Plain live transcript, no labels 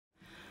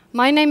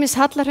My name is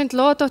Halla Hrund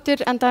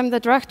Logadóttir, and I'm the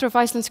Director of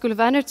Iceland School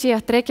of Energy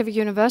at Reykjavík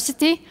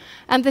University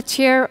and the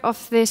chair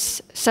of this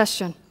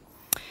session.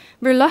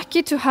 We're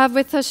lucky to have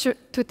with us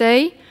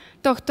today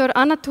Dr.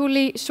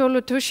 Anatoly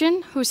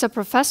Zolotushin, who's a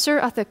professor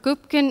at the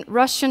Gubkin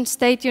Russian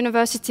State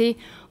University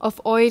of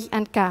Oil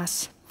and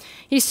Gas.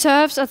 He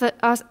serves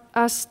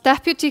as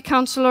Deputy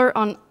Counselor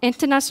on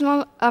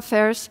International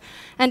Affairs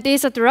and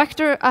is a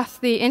director of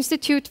the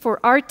Institute for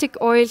Arctic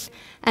Oil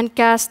and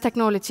Gas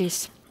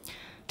Technologies.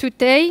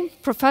 Today,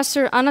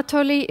 Professor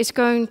Anatoly is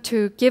going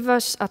to give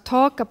us a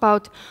talk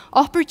about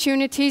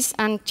opportunities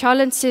and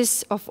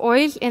challenges of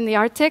oil in the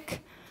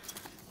Arctic.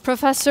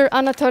 Professor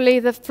Anatoly,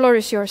 the floor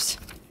is yours.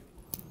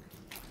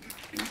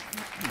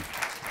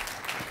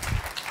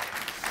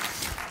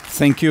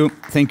 Thank you.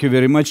 Thank you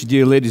very much,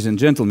 dear ladies and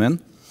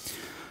gentlemen.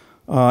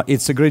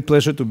 It's a great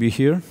pleasure to be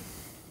here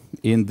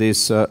in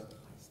this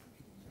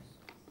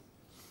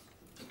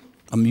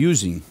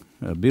amusing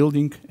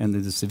building, and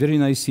it's a very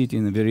nice city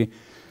in a very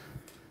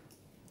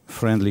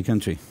friendly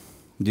country,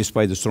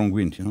 despite the strong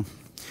wind, you know.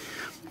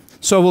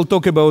 So we'll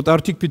talk about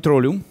Arctic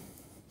petroleum,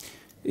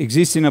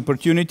 existing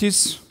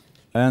opportunities,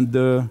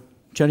 and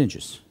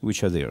challenges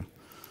which are there.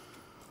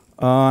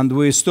 And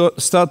we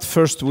start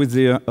first with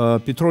the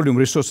petroleum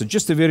resources,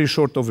 just a very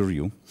short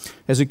overview.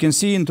 As you can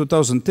see, in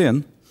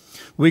 2010,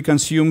 we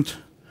consumed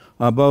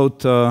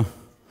about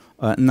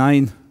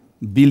 9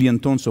 billion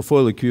tons of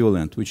oil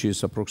equivalent, which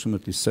is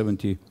approximately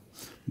 70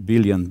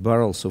 billion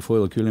barrels of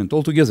oil equivalent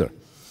altogether.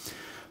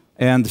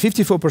 And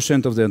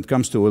 54% of that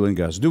comes to oil and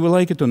gas. Do we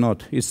like it or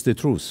not? It's the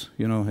truth,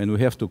 you know, and we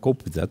have to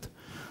cope with that.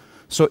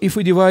 So if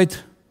we divide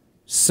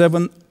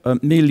 7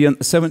 million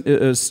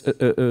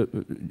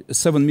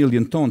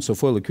tons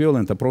of oil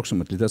equivalent,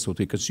 approximately, that's what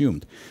we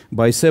consumed,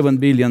 by 7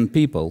 billion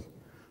people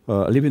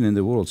living in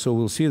the world. So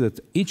we'll see that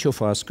each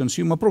of us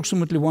consume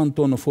approximately 1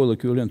 ton of oil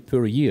equivalent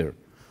per year.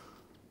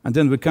 And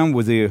then we come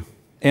with the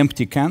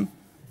empty can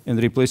and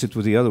replace it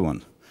with the other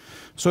one.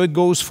 So it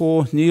goes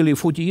for nearly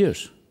 40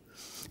 years.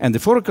 And the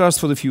forecast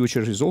for the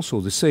future is also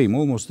the same,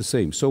 almost the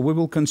same. So we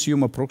will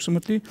consume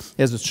approximately,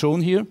 as it's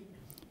shown here.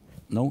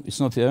 No,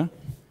 it's not there.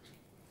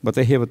 But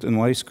I have it on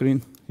my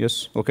screen.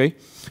 Yes, okay.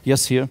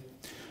 Yes, here.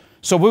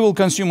 So we will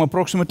consume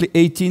approximately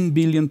 18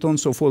 billion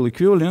tons of oil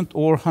equivalent,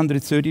 or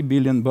 130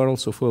 billion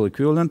barrels of oil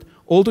equivalent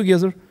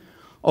altogether,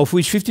 of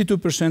which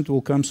 52%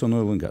 will come from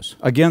oil and gas.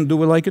 Again, do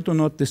we like it or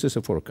not? This is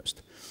a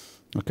forecast.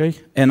 Okay?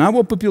 And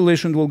our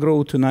population will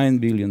grow to 9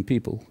 billion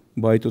people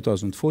by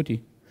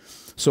 2040.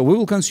 So we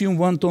will consume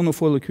 1 ton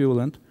of oil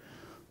equivalent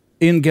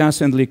in gas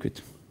and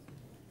liquid.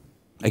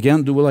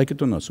 Again, do we like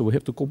it or not? So we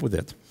have to cope with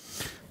that.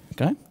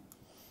 Okay?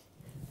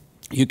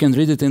 You can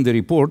read it in the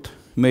report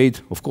made,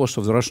 of course,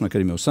 of the Russian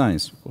Academy of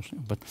Science. Of course,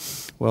 but,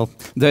 well,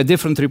 there are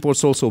different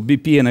reports also,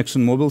 BP and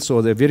ExxonMobil,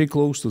 so they're very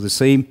close to the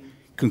same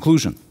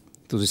conclusion.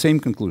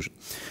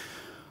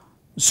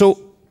 So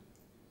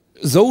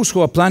those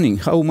who are planning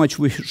how much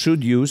we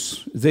should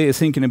use, they are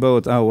thinking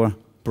about our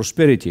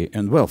prosperity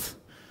and wealth.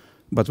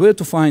 But where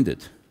to find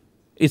it?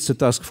 It's a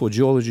task for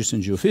geologists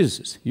and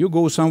geophysicists. You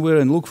go somewhere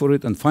and look for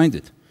it and find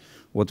it,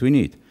 what we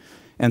need.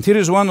 And here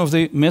is one of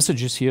the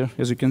messages here,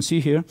 as you can see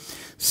here.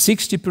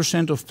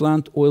 60% of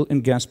plant oil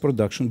and gas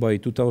production by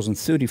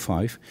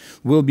 2035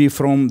 will be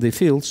from the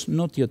fields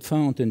not yet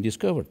found and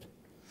discovered.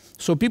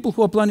 So people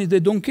who are planning, they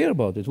don't care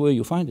about it, where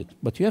you find it.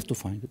 But you have to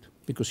find it,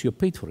 because you're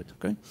paid for it,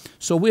 okay?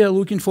 So we are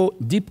looking for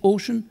deep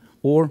ocean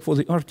or for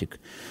the Arctic.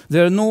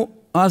 There are no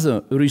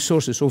other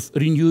resources of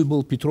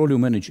renewable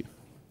petroleum energy.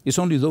 It's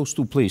only those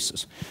two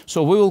places.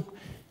 So we will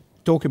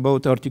talk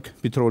about Arctic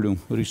petroleum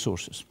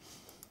resources.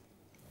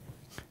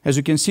 As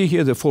you can see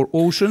here, the 4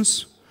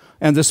 oceans,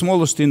 and the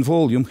smallest in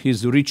volume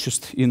is the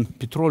richest in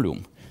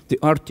petroleum, the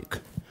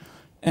Arctic.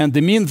 And the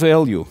mean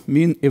value,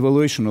 mean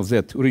evaluation of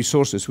that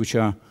resources which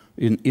are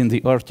in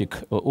the Arctic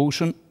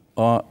Ocean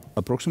are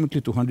approximately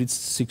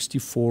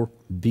 264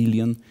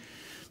 billion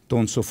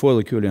tons of oil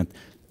equivalent.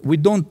 We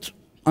don't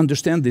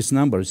understand this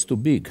number, it's too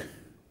big.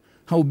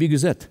 How big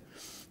is that?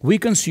 We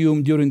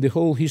consume during the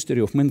whole history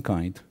of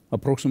mankind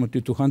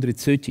approximately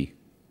 230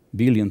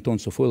 billion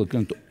tons of oil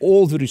equivalent,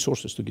 all the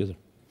resources together.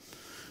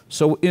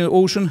 So in the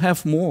ocean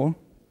have more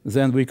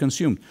than we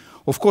consume.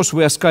 Of course,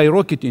 we are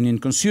skyrocketing in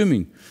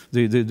consuming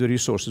the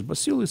resources, but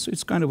still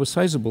it's kind of a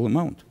sizable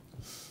amount.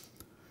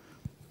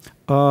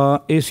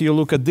 If you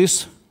look at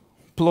this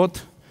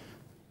plot,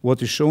 what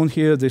is shown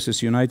here, this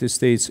is United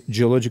States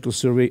Geological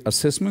Survey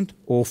assessment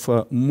of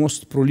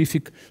most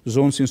prolific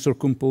zones in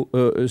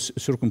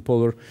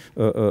circumpolar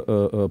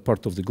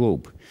part of the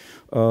globe.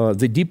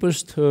 The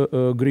deepest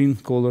green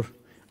color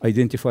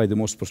identify the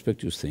most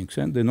prospective things.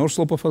 And the North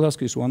Slope of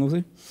Alaska is one of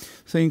the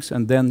things.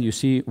 And then you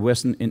see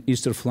western and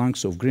eastern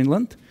flanks of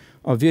Greenland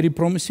are very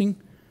promising,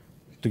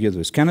 together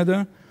with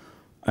Canada,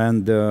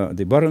 and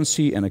the Barents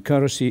Sea and the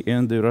Kara Sea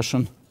and the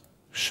Russian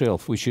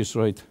shelf, which is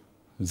right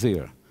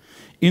there.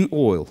 In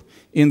oil,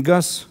 in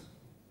gas,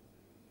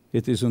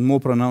 it is more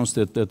pronounced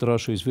that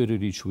Russia is very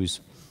rich with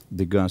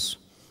the gas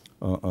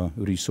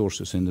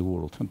resources in the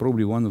world, and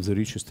probably one of the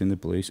richest in the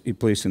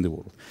place in the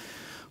world.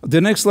 The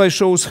next slide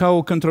shows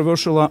how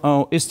controversial are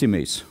our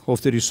estimates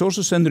of the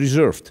resources and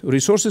reserved.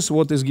 Resources,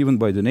 what is given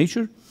by the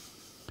nature,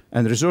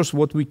 and reserves,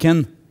 what we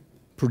can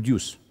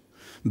produce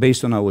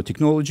based on our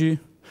technology,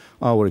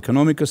 our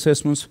economic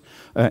assessments,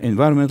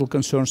 environmental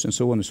concerns, and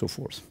so on and so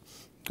forth.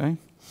 Okay?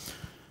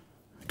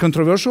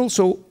 Controversial,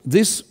 so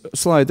this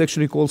slide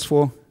actually calls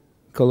for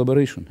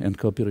collaboration and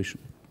cooperation,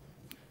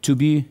 to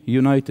be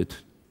united,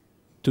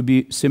 to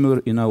be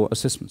similar in our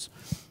assessments.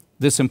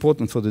 That's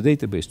important for the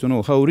database, to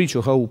know how rich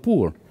or how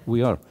poor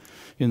we are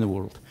in the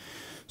world.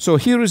 So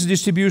here is the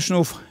distribution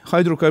of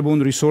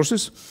hydrocarbon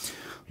resources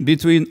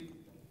between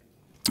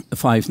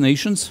 5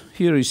 nations.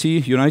 Here you see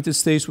United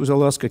States with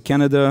Alaska,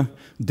 Canada,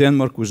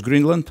 Denmark with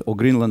Greenland, or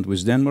Greenland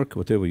with Denmark,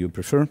 whatever you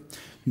prefer,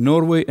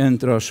 Norway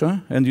and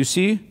Russia. And you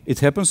see it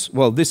happens,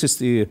 well, this is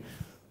the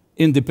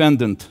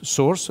independent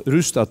source,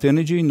 Rystad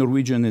Energy,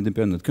 Norwegian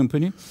independent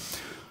company.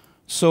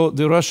 So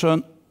the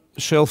Russian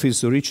shelf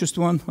is the richest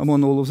one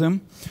among all of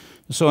them.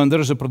 So, and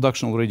there is a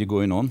production already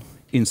going on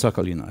in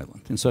Sakhalin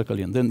Island, in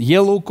Sakhalin. Then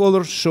yellow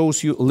color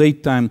shows you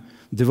late time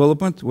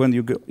development when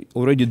you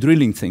already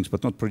drilling things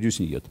but not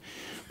producing yet.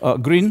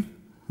 Green,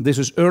 this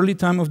is early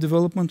time of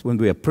development when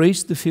we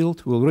appraised the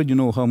field. We already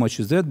know how much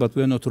is that, but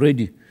we are not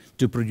ready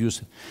to produce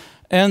it.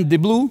 And the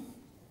blue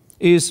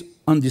is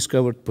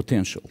undiscovered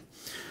potential.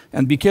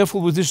 And be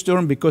careful with this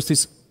term because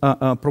it's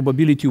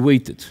probability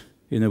weighted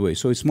in a way.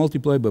 So it's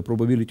multiplied by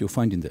probability of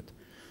finding that.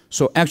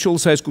 So actual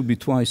size could be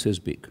twice as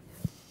big.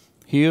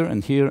 Here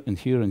and here and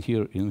here and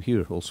here and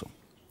here also.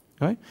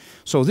 Okay?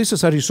 So this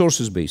is a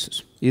resources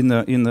basis in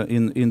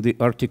the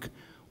Arctic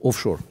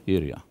offshore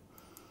area.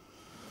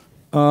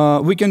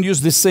 We can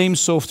use the same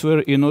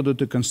software in order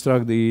to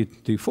construct the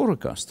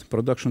forecast,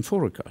 production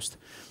forecast.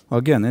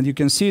 Again, and you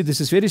can see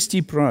this is very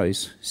steep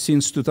rise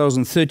since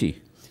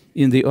 2030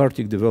 in the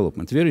Arctic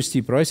development. Very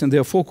steep rise, and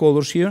there are 4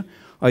 colors here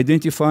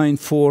identifying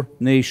 4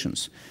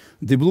 nations.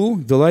 The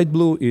blue, the light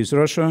blue is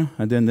Russia,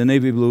 and then the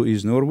navy blue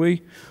is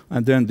Norway,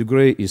 and then the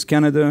gray is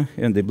Canada,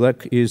 and the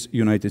black is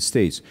United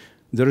States.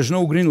 There is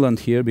no Greenland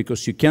here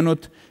because you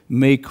cannot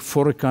make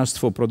forecast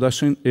for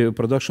production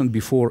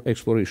before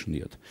exploration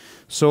yet.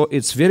 So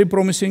it's very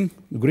promising.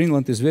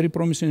 Greenland is very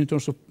promising in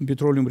terms of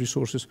petroleum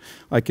resources.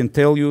 I can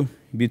tell you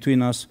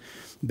between us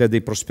that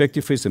the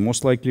prospective is the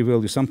most likely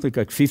value, something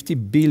like 50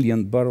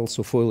 billion barrels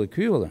of oil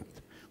equivalent,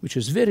 which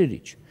is very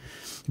rich.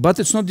 But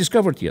it's not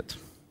discovered yet.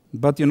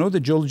 But you know, the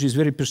geology is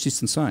very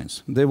persistent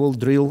science. They will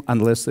drill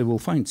unless they will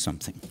find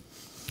something.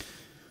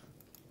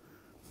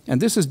 And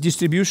this is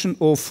distribution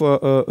of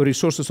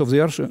resources of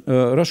the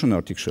Russian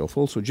Arctic shelf,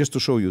 also, just to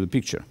show you the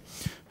picture.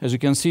 As you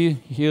can see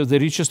here, the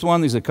richest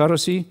one is the Kara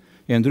Sea,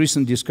 and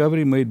recent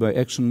discovery made by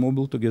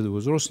ExxonMobil together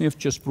with Rosneft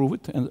just prove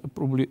it, and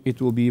probably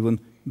it will be even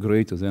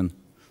greater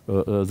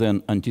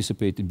than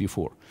anticipated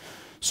before.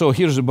 So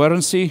here's the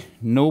Barents Sea,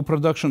 no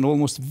production,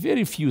 almost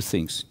very few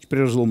things,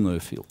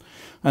 Prirazlomnoye field.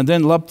 And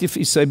then Laptev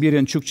is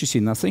Siberian Chukchi Sea,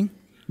 nothing,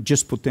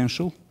 just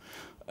potential.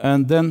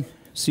 And then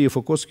Sea of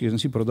Okhotsk, you can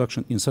see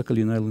production in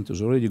Sakhalin Island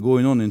is already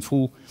going on in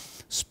full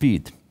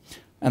speed.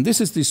 And this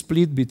is the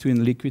split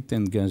between liquid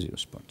and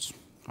gaseous parts.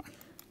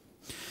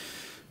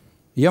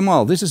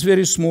 Yamal, this is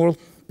very small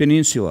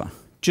peninsula,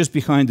 just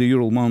behind the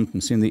Ural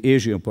Mountains in the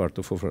Asia part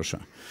of Russia.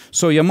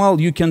 So Yamal,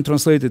 you can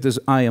translate it as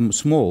I am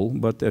small,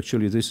 but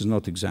actually this is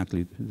not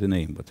exactly the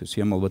name, but it's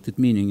Yamal, but it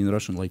meaning in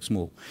Russian like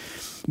small.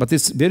 But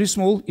it's very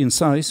small in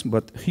size,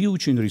 but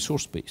huge in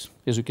resource base,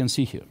 as you can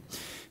see here.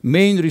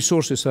 Main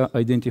resources are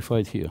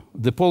identified here.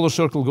 The polar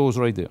circle goes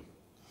right there.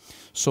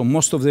 So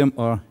most of them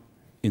are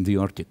in the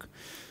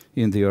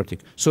Arctic.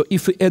 So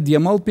if we add the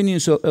Yamal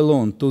Peninsula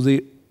alone to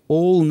the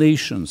all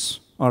nations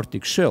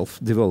Arctic shelf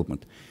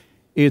development,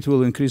 it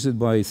will increase it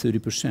by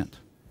 30%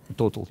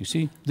 total. You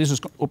see, this is,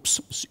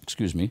 oops,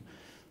 excuse me.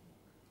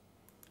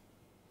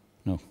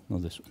 No,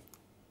 not this one.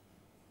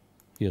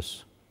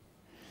 Yes.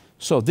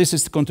 So this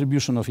is the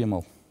contribution of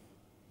Yamal.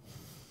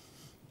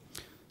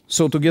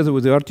 So together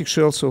with the Arctic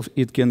shelf,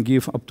 it can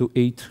give up to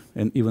 8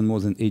 and even more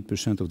than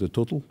 8% of the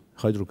total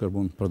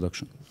hydrocarbon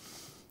production.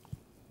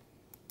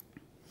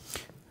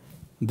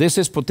 This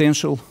is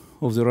potential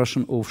of the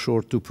Russian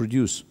offshore to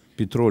produce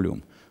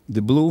petroleum.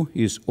 The blue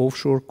is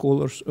offshore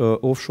colors,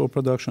 offshore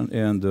production,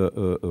 and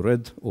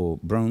red or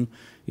brown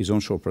is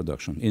onshore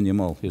production in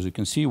Yamal. As you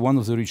can see, one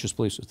of the richest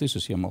places. This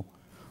is Yamal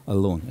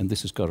alone, and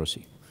this is Kara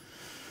Sea.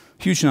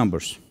 Huge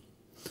numbers.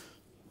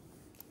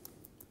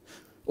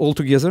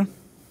 Altogether,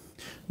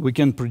 we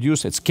can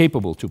produce, it's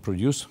capable to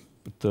produce,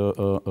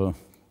 but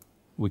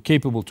we're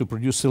capable to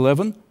produce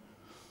 11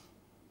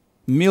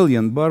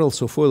 million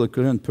barrels of oil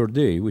equivalent per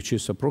day, which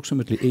is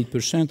approximately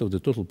 8% of the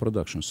total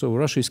production. So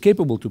Russia is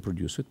capable to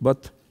produce it,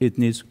 but it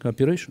needs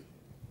cooperation.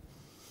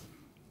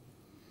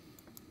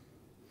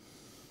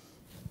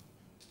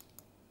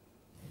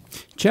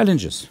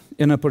 Challenges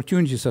and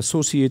opportunities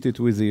associated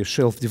with the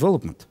shelf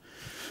development.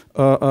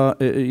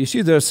 You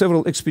see, there are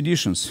several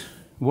expeditions.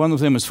 One of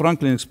them is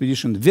Franklin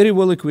expedition, very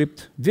well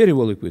equipped,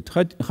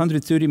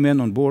 130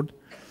 men on board,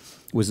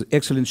 with an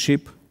excellent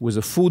ship,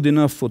 with food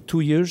enough for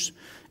 2 years,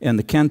 and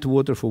the canned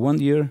water for 1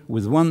 year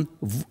with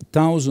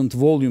 1,000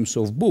 volumes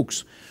of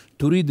books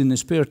to read in his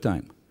spare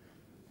time.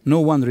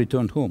 No one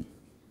returned home.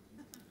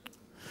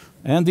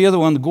 And the other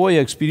one, Goya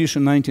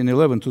Expedition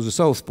 1911 to the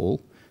South Pole,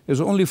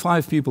 there's only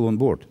 5 people on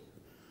board.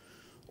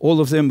 All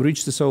of them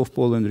reach the South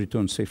Pole and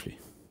return safely,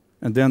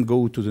 and then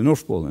go to the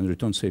North Pole and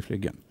return safely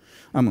again.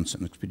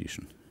 Amundsen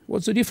expedition.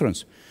 What's the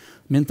difference?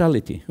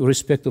 Mentality,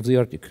 respect of the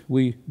Arctic.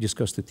 We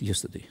discussed it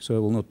yesterday, so I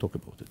will not talk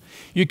about it.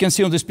 You can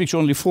see on this picture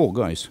only 4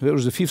 guys. Where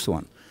is the 5th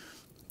one?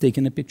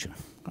 Taking a picture.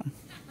 Okay.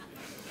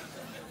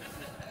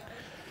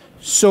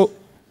 So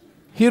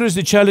here is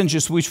the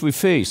challenges which we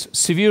face.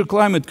 Severe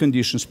climate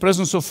conditions,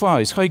 presence of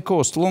ice, high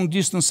cost, long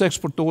distance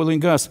export to oil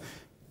and gas,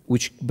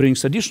 which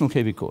brings additional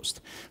heavy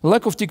cost.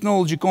 Lack of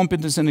technology,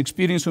 competence, and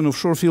experience in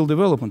offshore field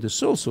development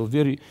is also a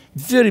very,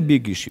 very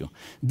big issue.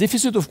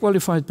 Deficit of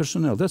qualified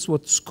personnel. That's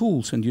what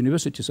schools and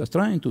universities are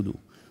trying to do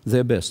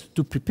their best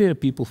to prepare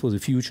people for the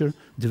future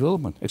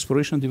development,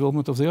 exploration and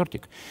development of the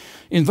Arctic.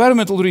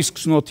 Environmental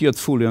risks not yet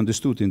fully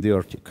understood in the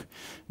Arctic.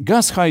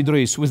 Gas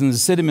hydrates within the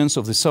sediments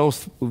of the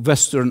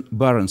southwestern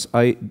Barents.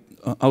 I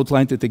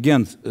outlined it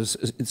again.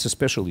 It's a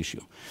special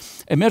issue.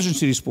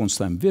 Emergency response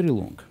time, very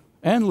long.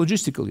 And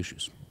logistical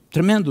issues.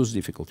 Tremendous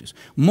difficulties.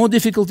 More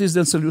difficulties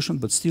than solution,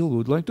 but still we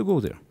would like to go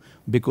there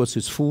because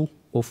it's full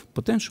of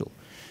potential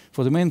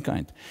for the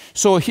mankind.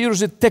 So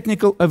here's a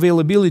technical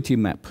availability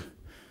map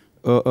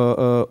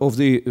of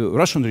the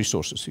Russian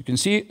resources. You can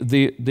see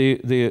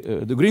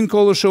the green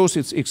color shows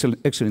its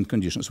excellent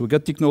conditions. We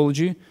got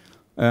technology,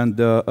 and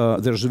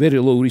there's a very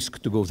low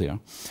risk to go there.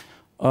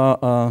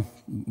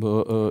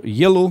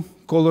 Yellow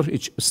color,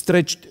 it's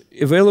stretched,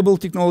 available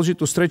technology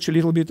to stretch a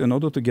little bit in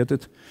order to get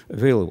it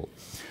available.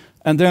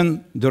 And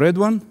then the red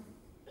one,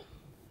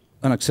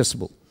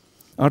 inaccessible.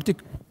 Arctic,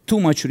 too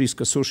much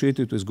risk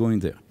associated with going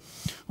there.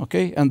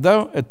 Okay, and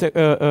now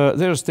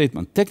their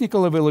statement,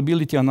 technical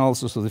availability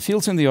analysis of the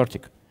fields in the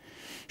Arctic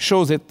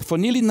shows that for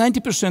nearly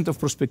 90% of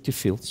prospective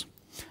fields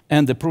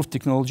and approved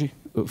technology,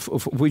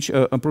 of which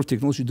approved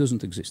technology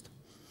doesn't exist.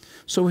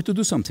 So we have to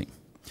do something.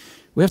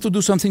 We have to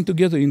do something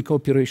together in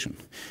cooperation.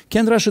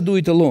 Can Russia do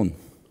it alone?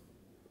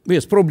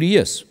 Yes, probably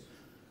yes,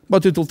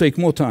 but it will take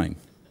more time,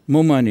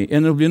 more money,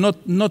 and it will be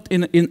not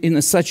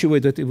in such a way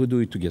that it will do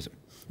it together,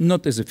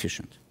 not as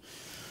efficient.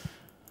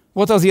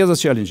 What are the other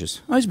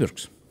challenges?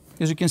 Icebergs.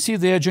 As you can see,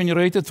 they are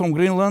generated from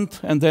Greenland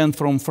and then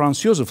from Franz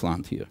Josef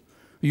Land here.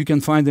 You can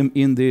find them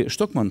in the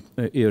Stockman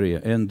area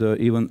and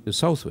even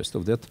southwest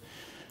of that.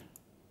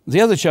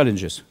 The other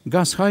challenges,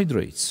 gas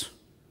hydrates.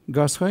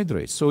 Gas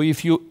hydrates. So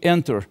if you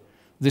enter,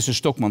 this is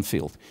Stockman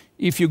field.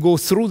 If you go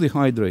through the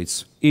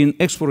hydrates in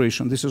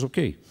exploration, this is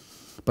okay.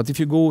 But if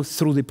you go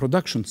through the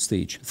production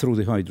stage, through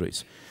the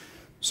hydrates,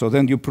 so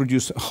then you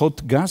produce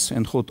hot gas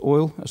and hot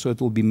oil, so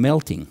it will be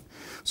melting.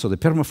 So the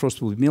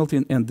permafrost will be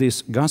melting, and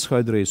these gas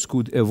hydrates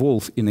could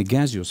evolve in a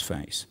gaseous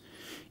phase,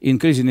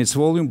 increasing its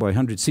volume by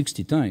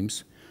 160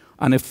 times.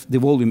 And if the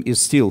volume is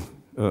still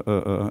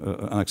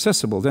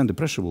inaccessible, then the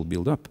pressure will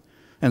build up.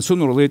 And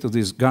sooner or later,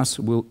 this gas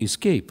will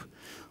escape.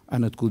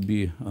 And it could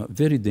be a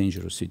very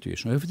dangerous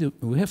situation.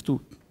 We have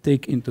to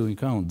take into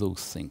account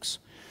those things.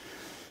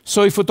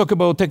 So if we talk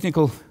about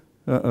technical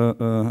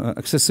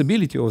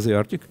accessibility of the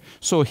Arctic,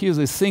 so here are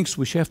the things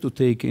which have to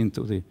take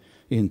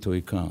into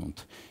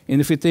account. And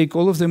if we take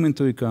all of them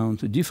into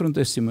account, different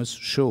estimates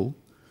show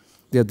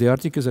that the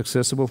Arctic is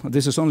accessible.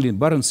 This is only in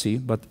Barents Sea,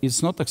 but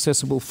it's not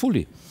accessible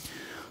fully.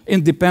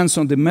 It depends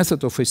on the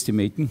method of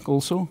estimating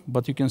also,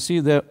 but you can see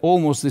they're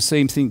almost the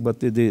same thing, but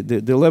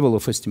the level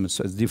of estimates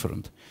is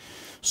different.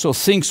 So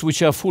things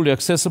which are fully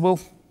accessible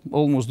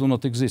almost do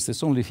not exist.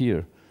 It's only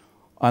here.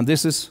 And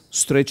this is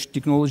stretched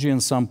technology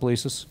in some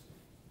places.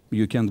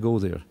 You can't go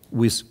there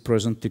with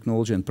present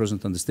technology and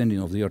present understanding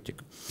of the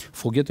Arctic.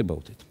 Forget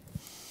about it.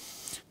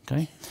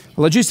 Okay?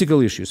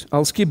 Logistical issues.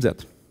 I'll skip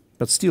that.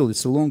 But still,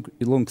 it's a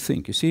long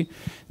thing. You see,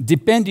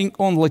 depending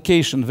on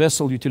location,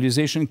 vessel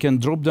utilization can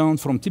drop down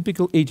from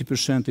typical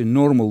 80% in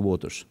normal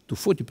waters to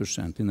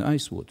 40% in the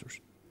ice waters.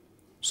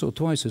 So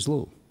twice as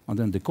low. And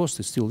then the cost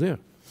is still there.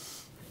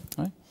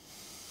 Right?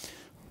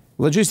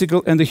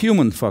 Logistical and the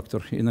human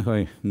factor in the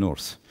high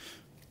north.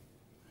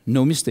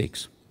 No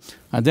mistakes.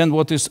 And then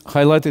what is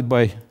highlighted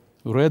by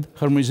red,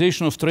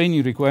 harmonization of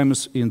training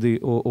requirements in the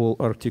all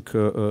Arctic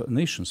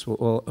nations,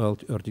 all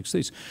Arctic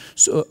states.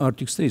 So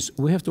Arctic states,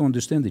 we have to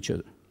understand each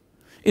other.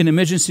 In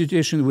emergency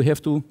situation, we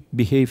have to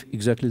behave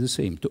exactly the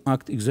same, to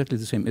act exactly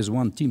the same as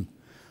one team.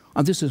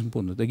 And this is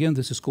important. Again,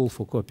 this is called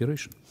for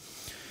cooperation.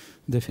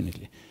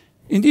 Definitely.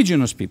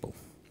 Indigenous people.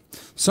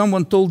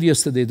 Someone told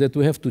yesterday that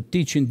we have to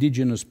teach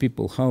indigenous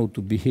people how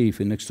to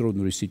behave in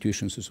extraordinary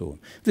situations and so on.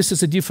 This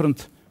is a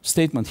different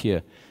statement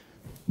here.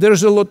 There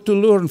is a lot to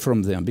learn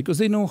from them because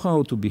they know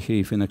how to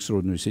behave in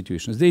extraordinary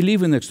situations. They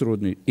live in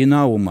extraordinary, in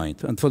our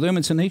mind, and for them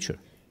it's a nature,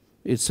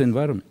 it's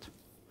environment.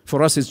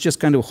 For us it's just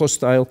kind of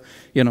hostile,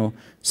 you know,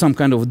 some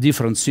kind of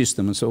different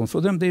system and so on.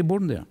 For them, they're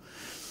born there.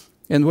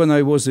 And when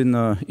I was in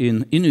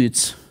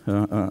Inuit's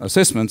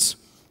assessments,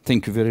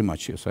 thank you very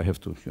much. Yes, I have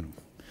to, you know.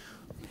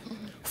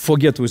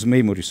 forget with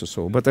memories or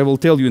so, but I will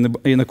tell you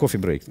in a coffee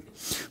break.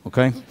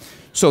 Okay?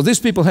 So these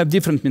people have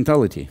different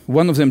mentality.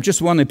 One of them,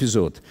 just one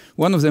episode,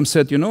 one of them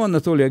said, you know,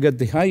 Anatoly, I got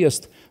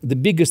the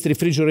biggest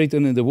refrigerator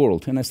in the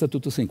world. And I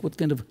started to think, what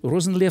kind of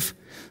Rosenlev?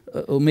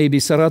 Or maybe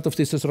Saratov,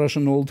 this is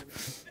Russian old.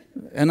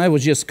 And I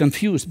was just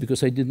confused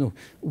because I didn't know.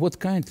 What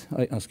kind?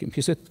 I asked him.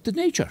 He said, the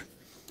nature.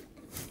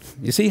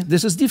 You see,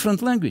 this is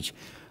different language.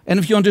 And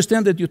if you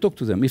understand that, you talk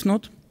to them. If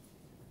not,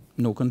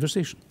 no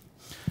conversation.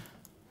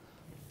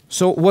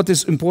 So what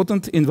is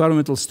important?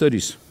 Environmental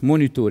studies,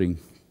 monitoring,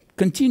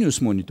 continuous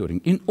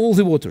monitoring in all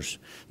the waters,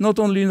 not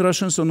only in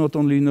Russians or not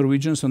only in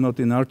Norwegians or not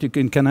in Arctic,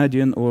 in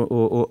Canadian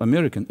or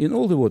American, in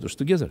all the waters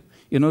together,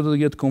 in order to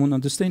get common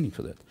understanding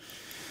for that.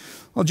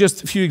 Well,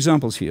 just a few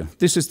examples here.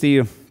 This is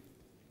the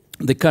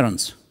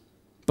currents,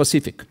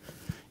 Pacific.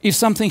 If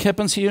something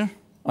happens here,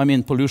 I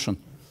mean pollution,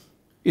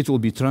 it will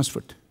be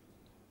transferred.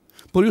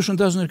 Pollution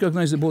doesn't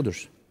recognize the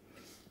borders,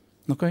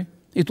 okay?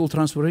 It will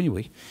transfer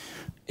anyway.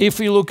 If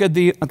we look at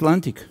the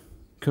Atlantic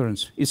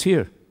currents, it's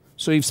here.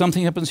 So if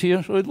something happens here,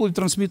 it will be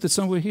transmitted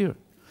somewhere here.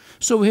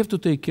 So we have to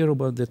take care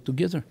about that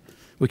together.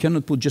 We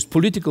cannot put just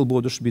political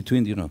borders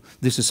between, you know,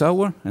 this is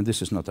our and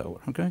this is not our,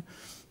 okay?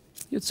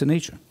 It's a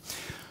nature.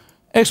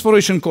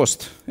 Exploration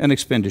cost and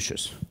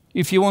expenditures.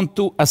 If you want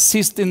to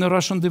assist in the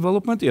Russian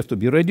development, you have to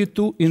be ready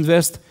to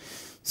invest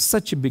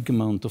such a big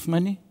amount of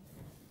money.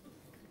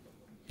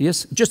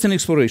 Yes, just in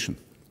exploration.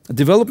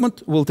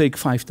 Development will take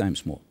 5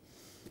 times more.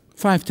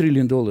 $5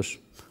 trillion.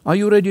 Are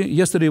you ready?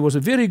 Yesterday was a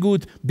very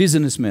good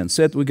businessman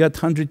said we got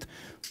 100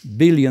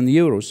 billion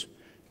euros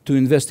to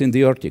invest in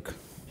the Arctic.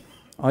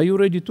 Are you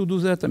ready to do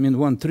that? I mean,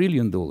 $1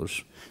 trillion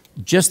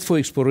just for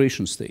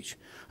exploration stage.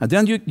 And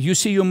then you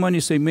see your money,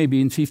 say, maybe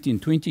in 15,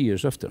 20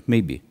 years after,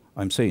 maybe,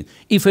 I'm saying,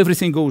 if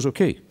everything goes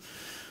okay.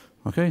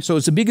 Okay, so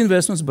it's a big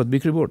investment, but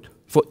big reward.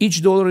 For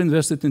each dollar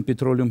invested in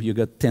petroleum, you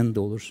get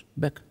 $10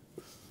 back.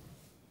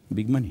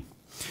 Big money.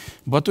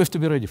 But we have to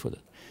be ready for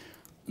that.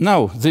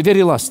 Now, the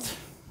very last,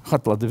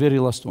 Hatla, the very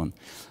last one.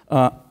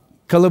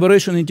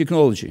 Collaboration in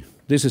technology.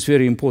 This is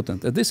very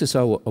important. This is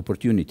our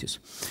opportunities.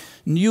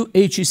 New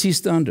HEC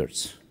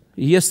standards.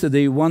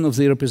 Yesterday, one of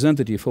the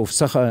representatives of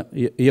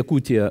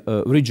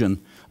Sakha-Yakutia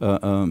region,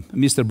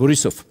 Mr.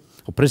 Borisov,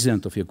 or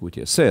president of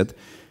Yakutia, said,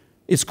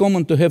 it's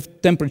common to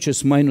have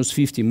temperatures minus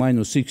 50,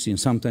 minus 60, and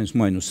sometimes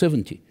minus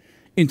 70.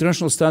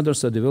 International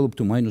standards are developed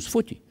to minus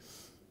 40.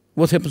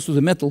 What happens to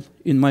the metal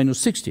in minus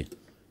 60?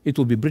 It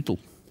will be brittle,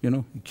 you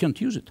know, you can't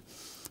use it.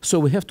 So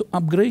we have to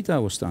upgrade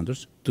our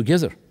standards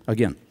together,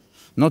 again.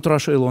 Not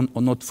Russia alone,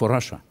 or not for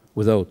Russia,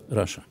 without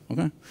Russia,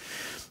 okay?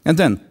 And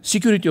then,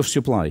 security of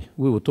supply,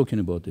 we were talking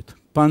about it.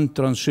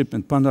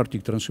 Pan-transshipment,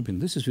 pan-Arctic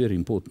transshipment, this is very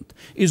important.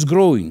 It's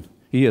growing,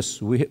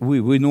 yes,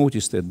 we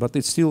noticed it, but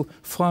it's still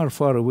far,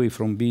 far away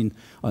from being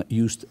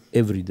used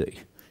every day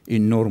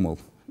in normal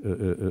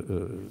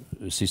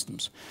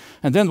systems.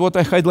 And then what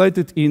I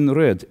highlighted in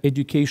red,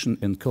 education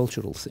and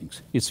cultural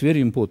things. It's very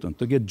important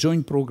to get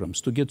joint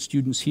programs, to get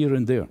students here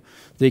and there.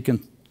 They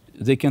can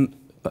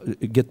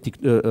get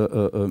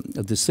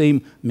the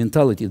same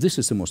mentality. This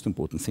is the most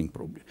important thing,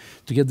 probably.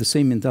 To get the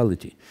same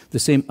mentality, the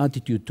same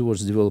attitude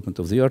towards the development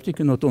of the Arctic,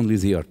 and not only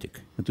the Arctic,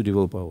 and to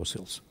develop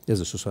ourselves as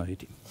a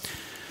society.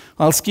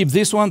 I'll skip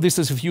this one. This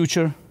is a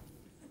future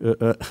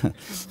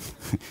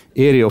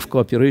area of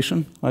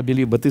cooperation, I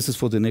believe, but this is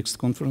for the next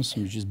conference.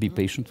 You just be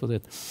patient for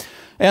that.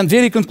 And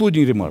very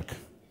concluding remark,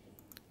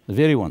 the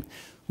very one.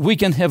 We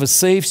can have a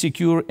safe,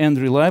 secure, and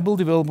reliable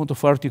development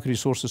of Arctic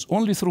resources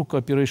only through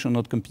cooperation,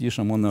 not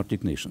competition among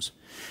Arctic nations.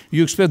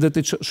 You expect that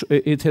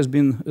it has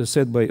been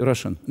said by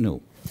Russian?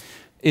 No.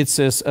 It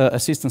says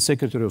Assistant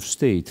Secretary of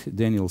State,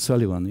 Daniel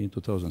Sullivan, in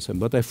 2007,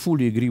 but I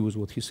fully agree with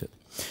what he said.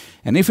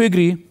 And if we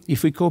agree,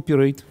 if we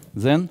cooperate,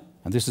 then,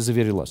 and this is the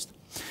very last,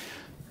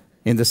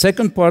 in the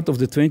second part of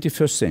the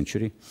 21st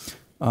century,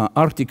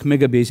 Arctic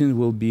megabasin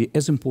will be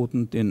as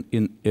important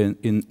in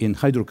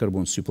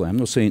hydrocarbon supply. I'm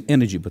not saying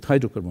energy, but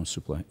hydrocarbon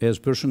supply, as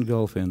Persian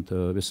Gulf and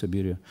West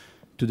Siberia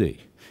today.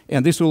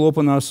 And this will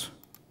open us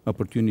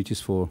opportunities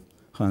for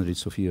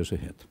hundreds of years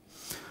ahead.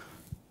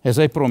 As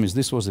I promised,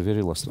 this was the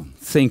very last one.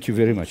 Thank you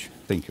very much.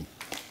 Thank you.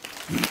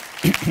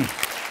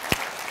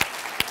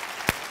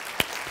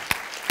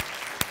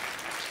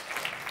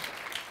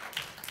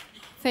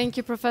 Thank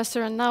you,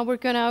 Professor. And now we're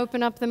going to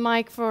open up the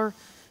mic for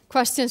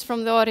questions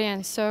from the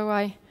audience. So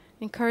I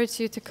encourage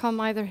you to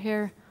come either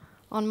here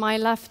on my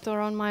left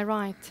or on my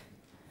right.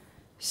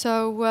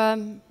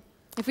 So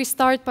if we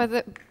start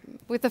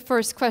with the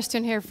first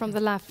question here from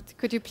the left,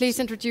 could you please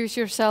introduce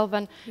yourself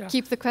and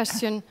keep the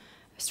question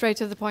straight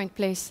to the point,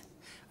 please?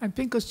 I'm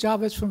Pinkas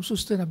Javed from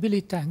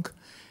Sustainability Tank.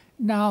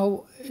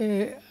 Now,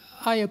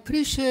 I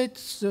appreciate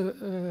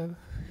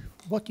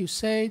what you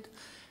said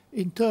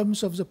in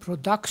terms of the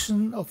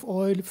production of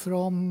oil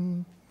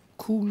from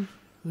cool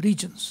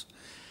regions.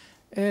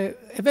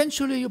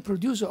 Eventually, you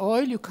produce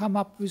oil, you come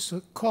up with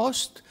a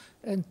cost,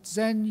 and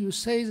then you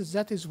say that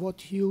that is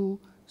what you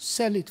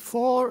sell it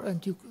for,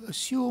 and you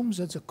assume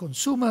that the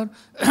consumer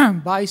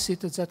buys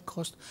it at that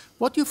cost.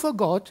 What you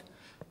forgot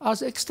are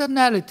the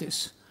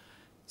externalities.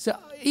 the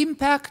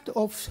impact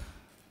of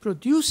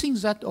producing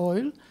that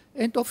oil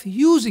and of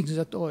using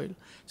that oil.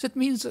 That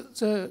means that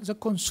the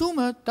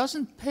consumer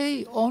doesn't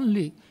pay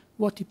only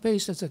what he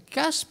pays at the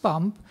gas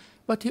pump,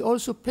 but he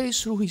also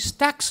pays through his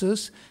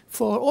taxes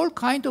for all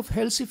kind of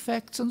health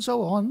effects and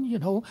so on, you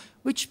know,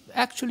 which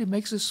actually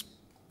makes this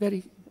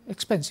very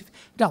expensive.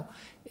 Now,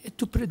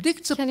 to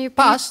predict the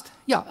past,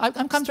 yeah,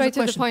 I'm coming straight to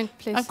the question. To the point,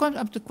 please. I'm coming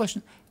up to the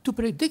question. To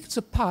predict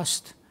the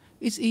past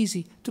is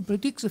easy. To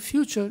predict the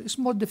future is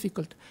more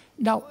difficult.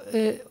 Now,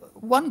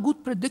 one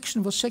good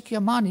prediction was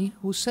Sekyamani,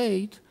 who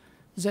said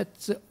that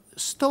the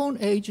Stone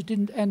Age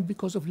didn't end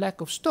because of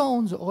lack of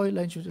stones, the oil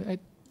age would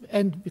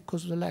end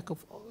because of the lack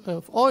of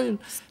oil.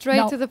 Straight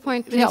now, to the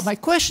point, please. Yeah, my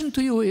question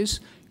to you is,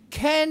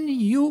 can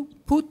you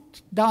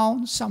put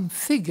down some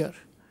figure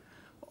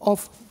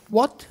of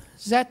what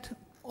that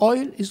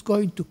oil is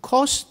going to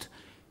cost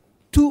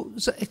to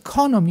the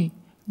economy,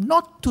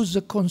 not to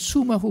the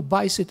consumer who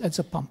buys it at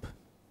the pump?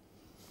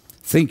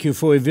 Thank you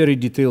for a very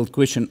detailed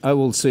question. I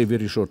will say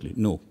very shortly,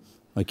 no,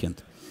 I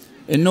can't.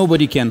 And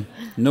nobody can.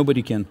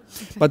 Nobody can.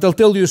 Okay. But I'll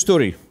tell you a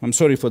story. I'm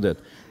sorry for that.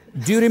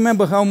 Do you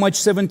remember how much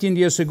 17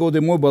 years ago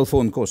the mobile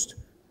phone cost?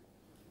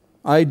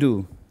 I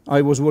do.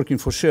 I was working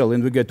for Shell,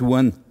 and we got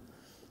one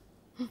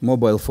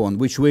mobile phone,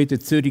 which weighed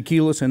 30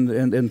 kilos and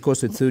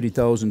costed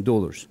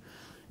 $30,000.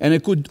 And I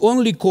could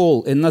only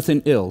call and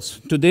nothing else.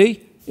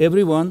 Today,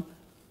 everyone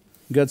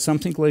got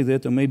something like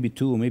that, or maybe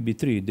two, or maybe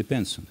three. It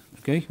depends.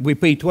 Okay? We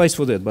pay twice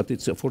for that, but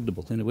it's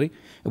affordable anyway.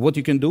 And what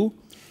you can do,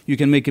 you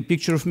can make a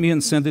picture of me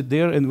and send it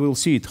there, and we'll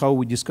see it, how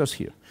we discuss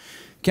here.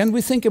 Can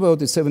we think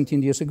about it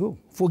 17 years ago?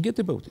 Forget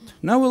about it.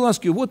 Now we'll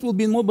ask you, what will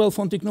be mobile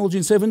phone technology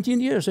in 17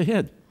 years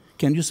ahead?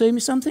 Can you say me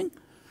something?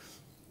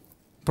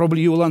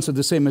 Probably you will answer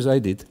the same as I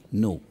did.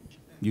 No,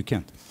 you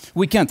can't.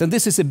 We can't, and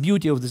this is the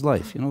beauty of this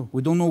life. You know,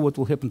 we don't know what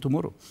will happen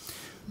tomorrow.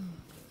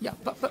 Yeah,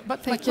 but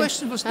my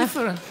question was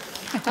different.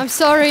 I'm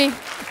sorry.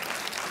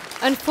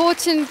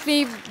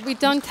 Unfortunately, we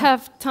don't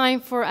have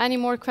time for any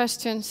more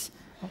questions.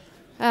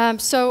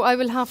 So I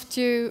will have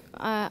to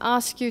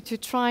ask you to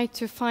try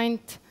to find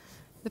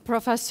the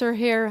professor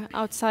here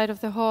outside of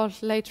the hall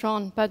later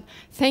on. But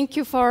thank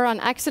you for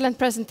an excellent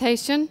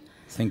presentation.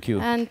 Thank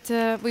you. And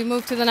we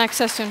move to the next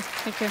session.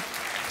 Thank you.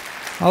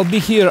 I'll be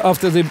here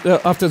after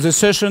the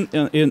session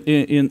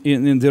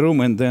in the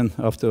room, and then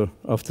after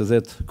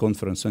that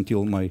conference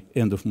until my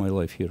end of my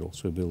life here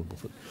also available.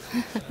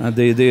 And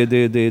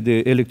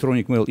the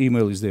electronic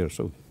email is there,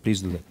 so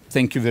please do that.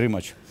 Thank you very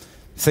much.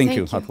 Thank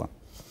you, Hatla.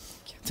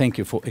 Thank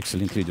you for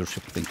excellent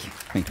leadership. Thank you.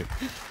 Thank you.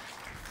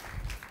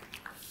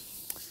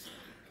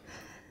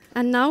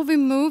 And now we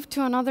move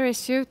to another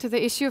issue, to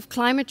the issue of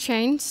climate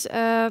change.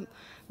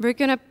 We're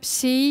going to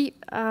see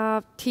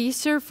a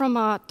teaser from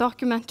a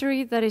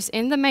documentary that is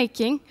in the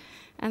making,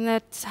 and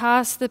that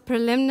has the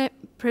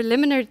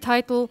preliminary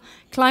title,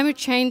 Climate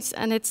Change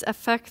and Its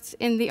Effects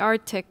in the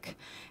Arctic.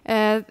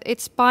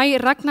 It's by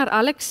Ragnar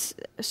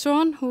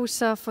Alexsson,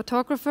 who's a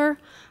photographer,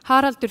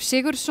 Haraldur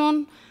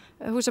Sigurðsson,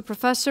 who's a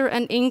professor,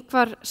 and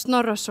Ingvar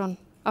Snorrason,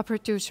 a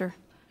producer.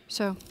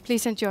 So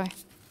please enjoy.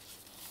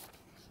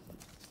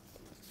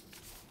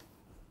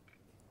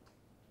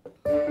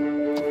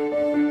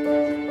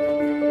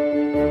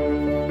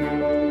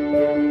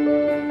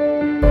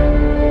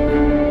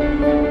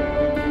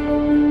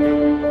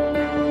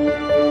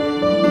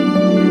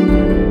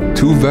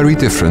 Two very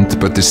different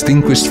but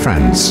distinguished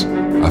friends,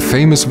 a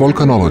famous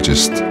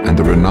volcanologist and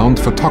a renowned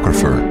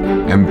photographer,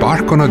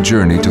 embark on a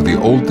journey to the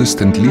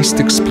oldest and least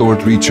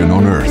explored region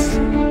on Earth.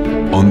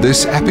 On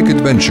this epic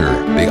adventure,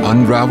 they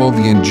unravel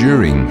the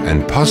enduring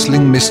and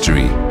puzzling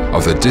mystery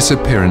of the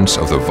disappearance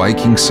of the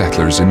Viking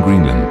settlers in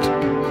Greenland.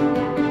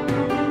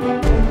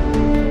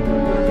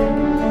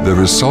 The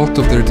result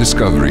of their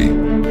discovery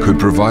could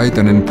provide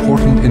an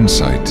important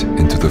insight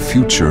into the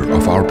future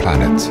of our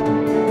planet.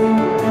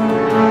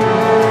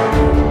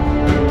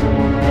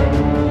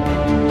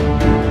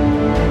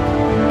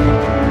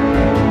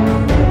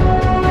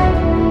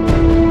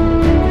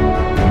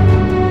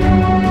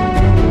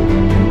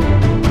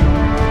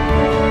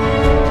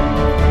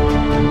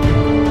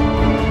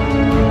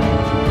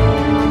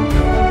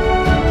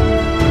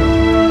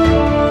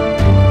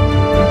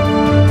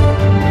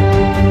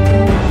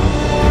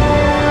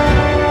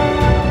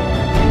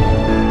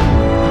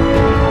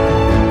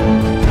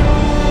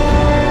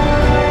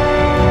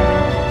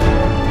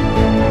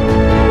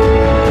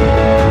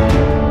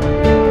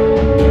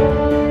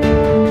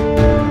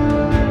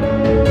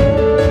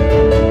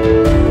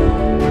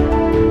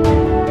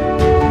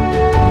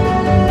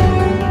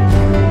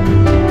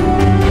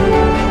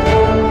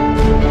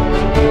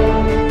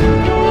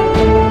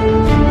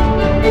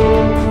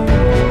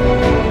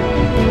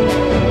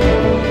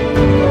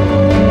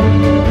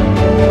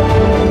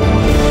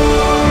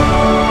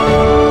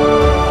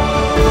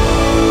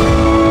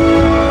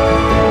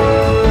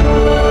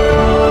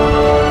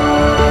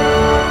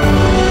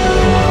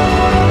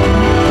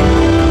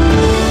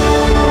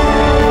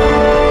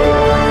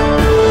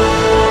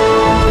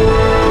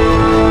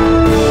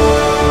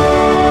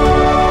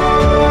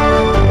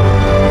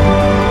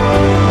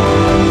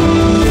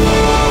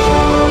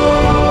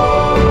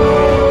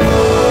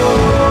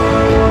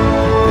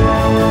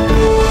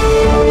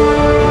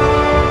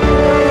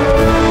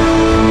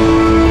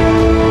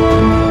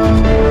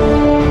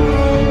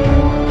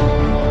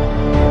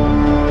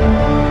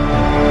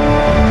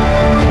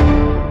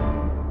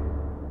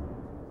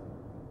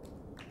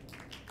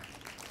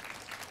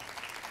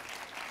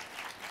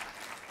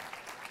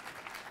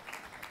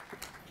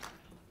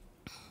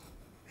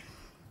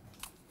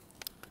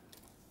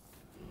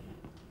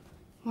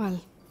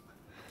 Well,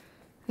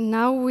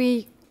 now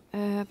we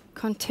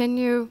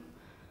continue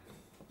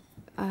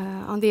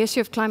on the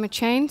issue of climate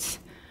change.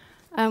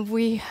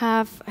 We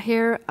have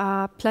here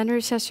a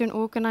plenary session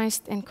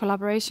organized in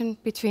collaboration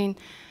between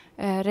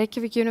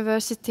Reykjavik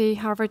University,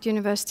 Harvard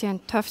University,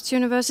 and Tufts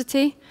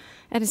University.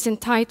 And it's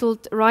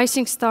entitled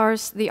Rising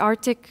Stars, the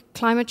Arctic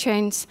Climate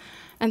Change,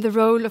 and the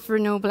Role of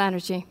Renewable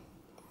Energy.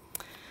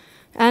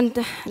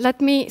 And let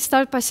me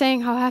start by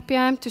saying how happy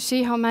I am to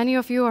see how many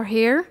of you are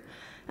here.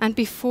 And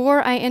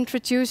before I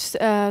introduce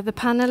the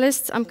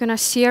panelists, I'm going to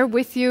share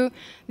with you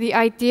the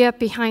idea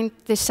behind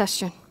this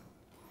session.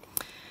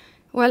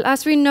 Well,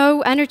 as we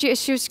know, energy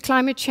issues,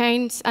 climate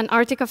change, and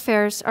Arctic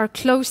affairs are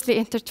closely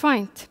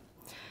intertwined.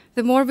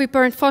 The more we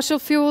burn fossil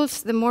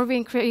fuels, the more we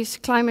increase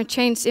climate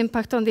change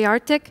impact on the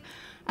Arctic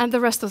and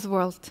the rest of the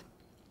world.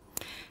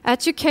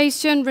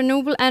 Education,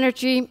 renewable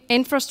energy,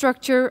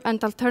 infrastructure,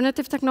 and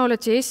alternative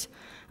technologies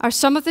are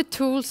some of the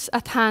tools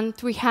at hand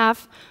we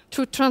have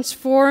to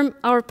transform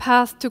our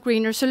path to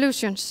greener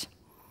solutions.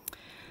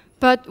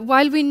 But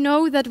while we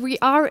know that we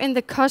are in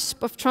the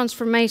cusp of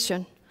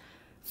transformation,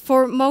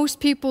 for most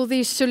people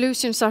these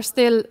solutions are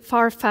still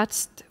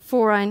far-fetched,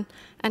 foreign,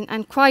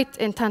 and quite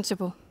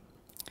intangible.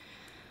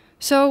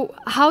 So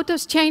how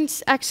does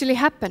change actually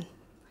happen?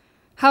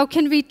 How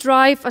can we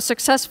drive a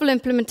successful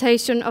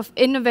implementation of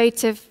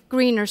innovative,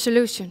 greener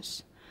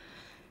solutions?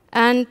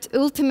 And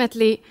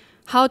ultimately,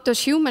 how does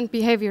human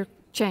behavior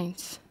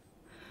change?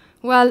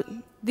 Well,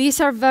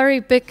 these are very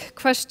big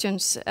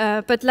questions,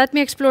 but let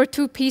me explore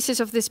two pieces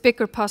of this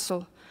bigger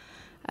puzzle,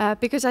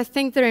 because I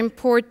think they're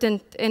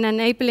important in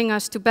enabling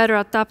us to better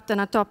adapt and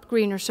adopt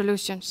greener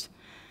solutions.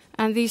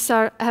 And these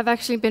have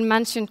actually been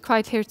mentioned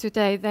quite here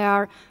today. They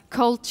are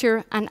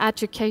culture and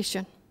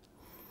education.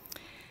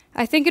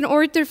 I think in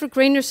order for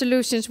greener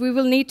solutions, we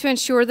will need to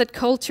ensure that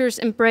cultures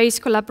embrace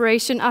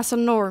collaboration as a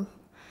norm,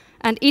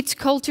 and each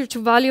culture to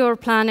value our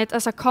planet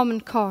as a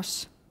common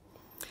cause.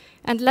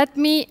 And let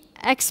me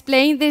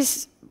explain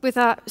this with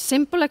a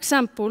simple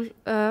example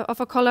of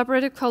a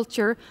collaborative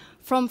culture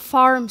from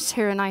farms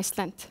here in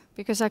Iceland,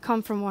 because I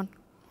come from one.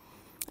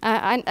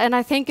 And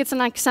I think it's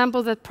an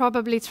example that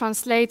probably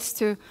translates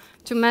to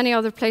many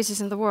other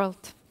places in the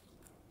world.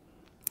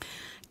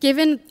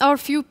 Given our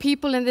few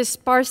people in this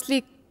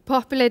sparsely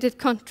populated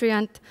country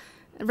and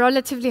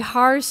relatively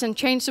harsh and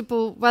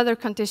changeable weather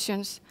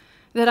conditions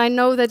that I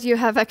know that you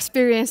have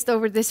experienced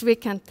over this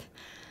weekend,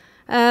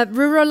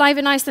 rural life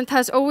in Iceland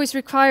has always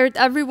required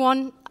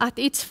everyone at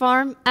each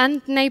farm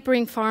and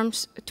neighboring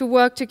farms to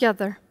work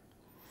together.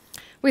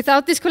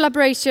 Without this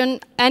collaboration,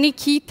 any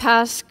key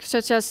task,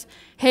 such as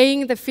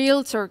haying the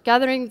fields or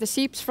gathering the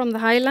sheep from the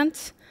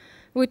highlands,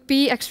 would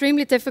be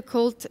extremely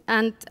difficult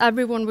and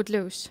everyone would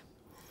lose.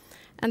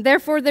 And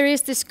therefore, there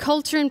is this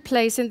culture in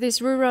place in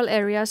these rural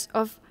areas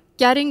of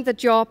getting the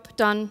job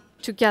done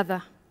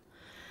together.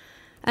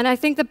 And I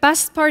think the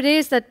best part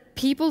is that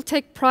people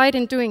take pride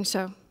in doing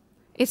so.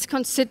 It's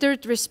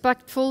considered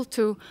respectful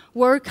to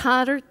work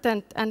harder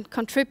and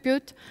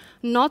contribute,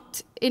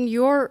 not in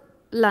your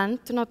land,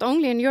 not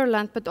only in your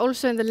land, but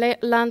also in the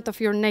land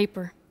of your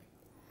neighbor.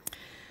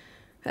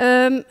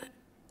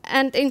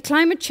 And in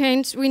climate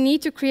change, we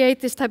need to create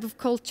this type of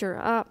culture,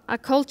 a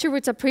culture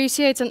which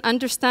appreciates and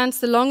understands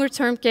the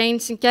longer-term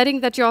gains in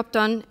getting the job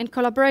done in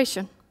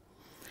collaboration.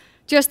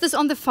 Just as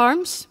on the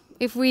farms,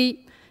 if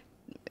we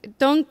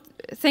don't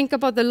think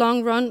about the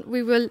long run,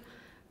 we will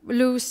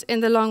lose in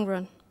the long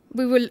run.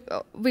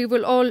 We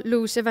will all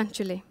lose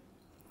eventually.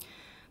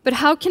 But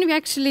how can we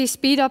actually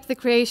speed up the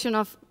creation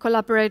of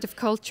collaborative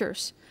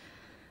cultures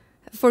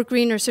for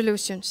greener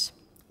solutions?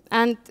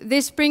 And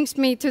this brings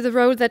me to the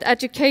role that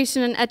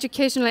education and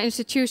educational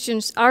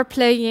institutions are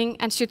playing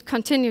and should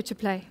continue to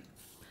play.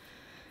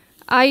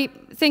 I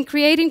think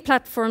creating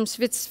platforms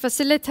which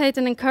facilitate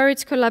and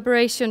encourage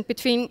collaboration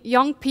between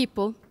young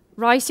people,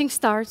 rising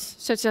stars,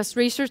 such as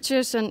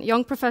researchers and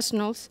young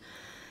professionals,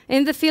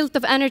 in the field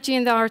of energy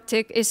in the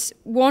Arctic is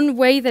one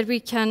way that we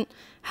can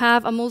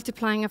have a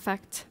multiplying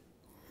effect.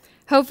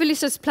 Hopefully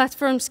such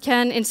platforms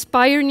can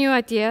inspire new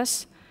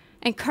ideas,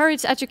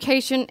 encourage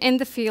education in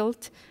the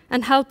field,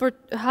 and help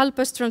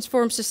us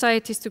transform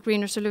societies to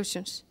greener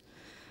solutions.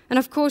 And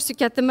of course, to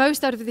get the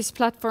most out of these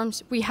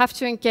platforms, we have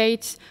to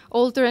engage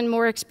older and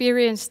more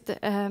experienced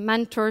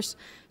mentors,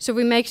 so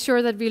we make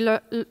sure that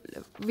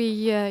we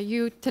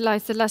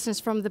utilize the lessons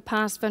from the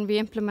past when we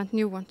implement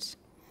new ones.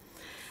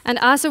 And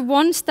as a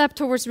one step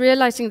towards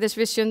realizing this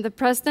vision, the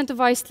President of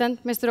Iceland,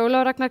 Mr.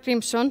 Ólafur Ragnar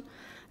Grímsson,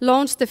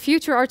 launched the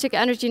Future Arctic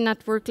Energy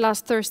Network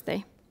last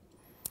Thursday.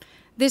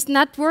 This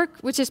network,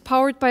 which is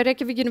powered by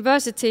Reykjavik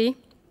University,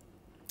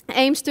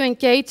 aims to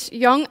engage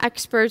young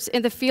experts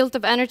in the field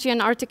of energy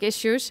and Arctic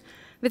issues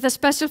with a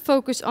special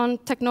focus on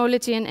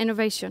technology and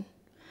innovation.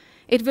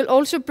 It will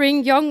also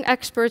bring young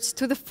experts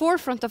to the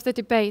forefront of the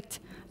debate,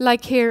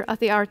 like here at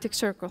the Arctic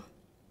Circle.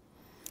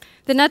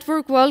 The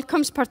network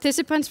welcomes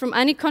participants from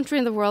any country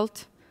in the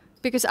world,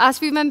 because as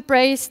we've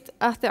embraced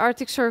at the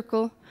Arctic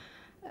Circle,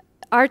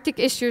 Arctic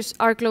issues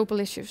are global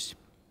issues.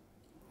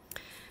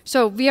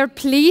 So we are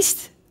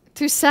pleased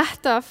to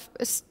set off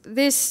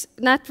this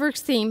network's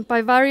theme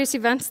by various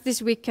events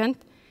this weekend,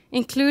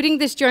 including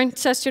this joint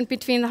session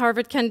between the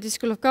Harvard Kennedy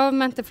School of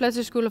Government, the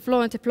Fletcher School of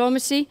Law and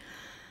Diplomacy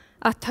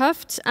at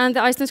Tufts, and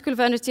the Iceland School of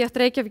Energy at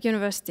Reykjavik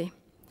University.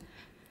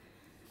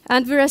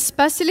 And we're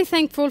especially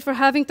thankful for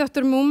having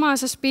Dr. Muma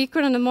as a speaker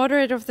and a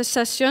moderator of the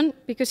session,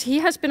 because he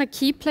has been a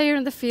key player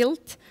in the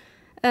field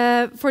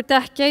for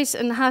decades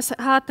and has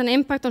had an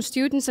impact on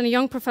students and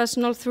young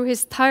professionals through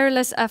his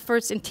tireless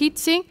efforts in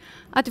teaching,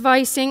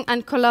 advising,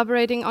 and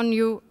collaborating on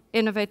new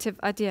innovative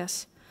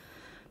ideas.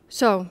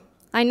 So,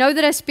 I know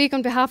that I speak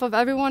on behalf of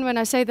everyone when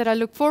I say that I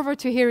look forward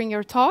to hearing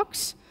your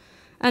talks,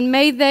 and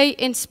may they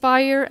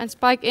inspire and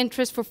spike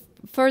interest for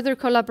further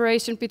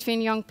collaboration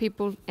between young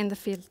people in the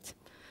field.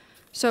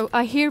 So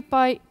I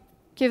hereby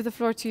give the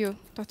floor to you,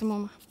 Dr.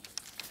 Muma.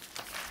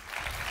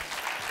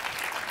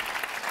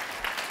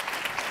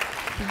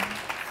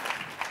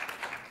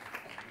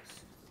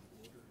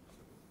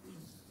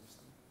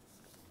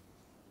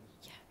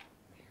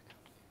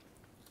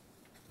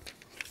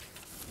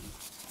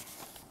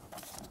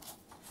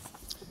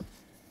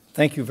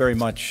 Thank you very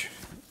much.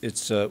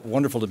 It's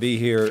wonderful to be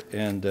here,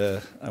 and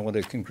I want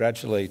to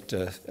congratulate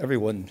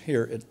everyone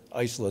here at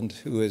Iceland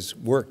who has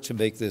worked to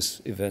make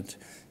this event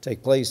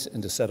take place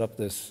and to set up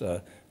this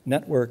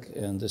network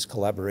and this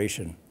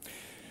collaboration.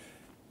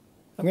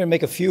 I'm going to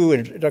make a few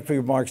introductory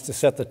remarks to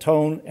set the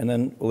tone, and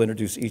then we'll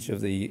introduce each of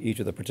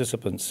the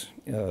participants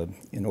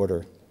in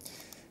order.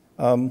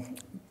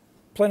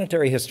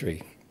 Planetary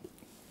history.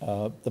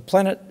 The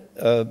planet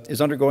is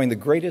undergoing the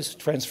greatest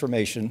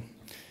transformation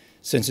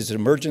since its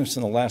emergence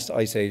in the last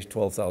ice age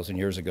 12,000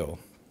 years ago.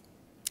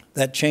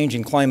 That change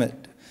in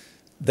climate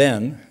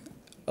then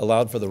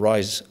allowed for the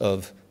rise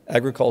of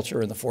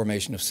agriculture and the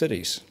formation of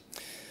cities.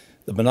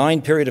 The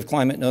benign period of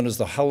climate known as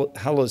the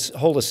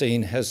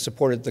Holocene has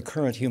supported the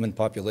current human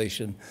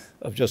population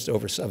of just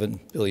over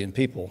 7 billion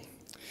people.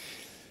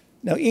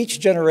 Now, each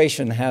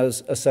generation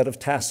has a set of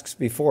tasks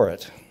before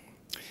it.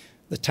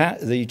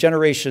 The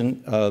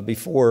generation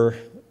before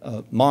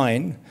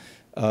mine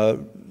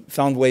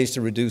found ways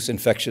to reduce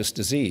infectious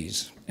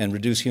disease and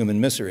reduce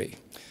human misery,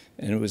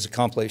 and it was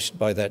accomplished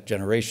by that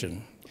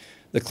generation.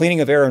 The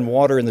cleaning of air and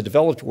water in the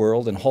developed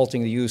world and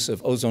halting the use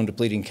of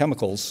ozone-depleting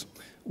chemicals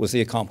was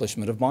the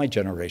accomplishment of my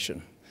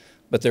generation,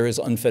 but there is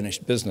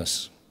unfinished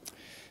business.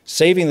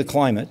 Saving the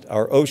climate,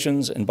 our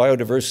oceans, and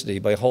biodiversity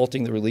by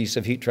halting the release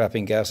of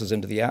heat-trapping gases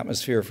into the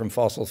atmosphere from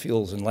fossil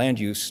fuels and land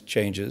use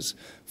changes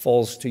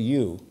falls to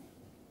you,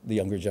 the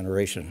younger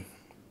generation.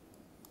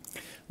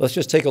 Let's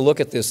just take a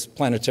look at this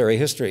planetary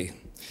history.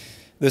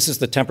 This is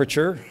the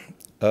temperature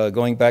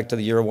going back to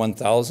the year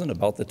 1000,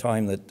 about the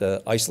time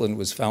that Iceland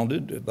was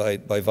founded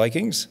by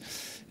Vikings.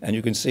 And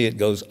you can see it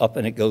goes up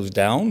and it goes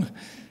down,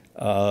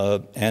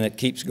 and it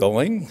keeps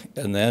going.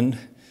 And then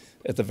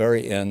at the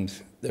very end,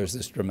 there's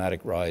this dramatic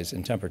rise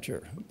in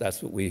temperature.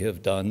 That's what we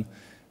have done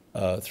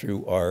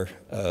through our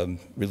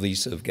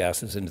release of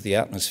gases into the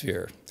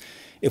atmosphere.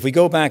 If we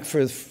go back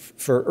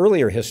for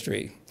earlier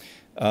history,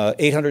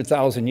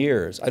 800,000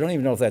 years. I don't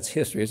even know if that's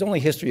history. It's only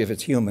history if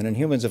it's human, and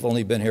humans have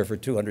only been here for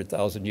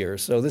 200,000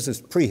 years. So this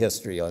is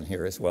prehistory on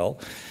here as well.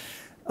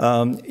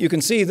 You can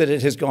see that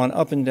it has gone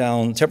up and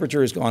down, temperature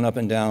has gone up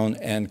and down,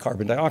 and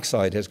carbon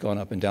dioxide has gone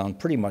up and down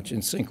pretty much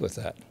in sync with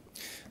that.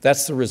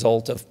 That's the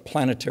result of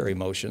planetary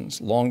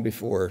motions long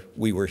before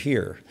we were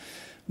here.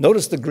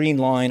 Notice the green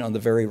line on the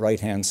very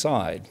right-hand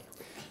side.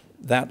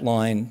 That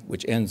line,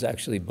 which ends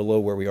actually below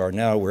where we are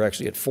now, we're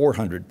actually at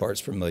 400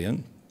 parts per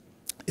million,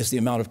 is the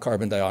amount of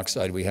carbon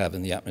dioxide we have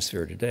in the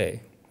atmosphere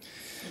today.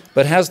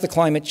 But has the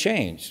climate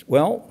changed?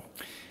 Well,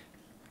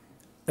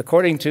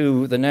 according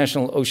to the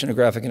National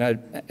Oceanographic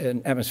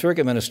and Atmospheric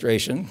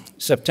Administration,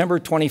 September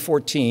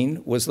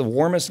 2014 was the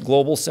warmest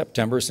global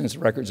September since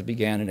records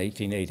began in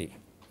 1880.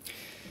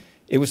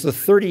 It was the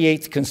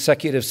 38th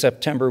consecutive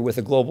September with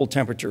a global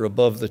temperature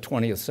above the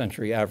 20th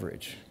century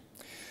average.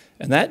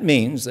 And that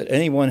means that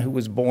anyone who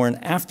was born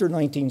after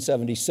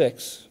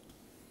 1976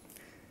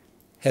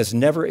 has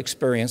never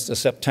experienced a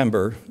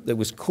September that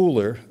was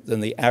cooler than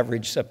the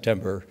average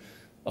September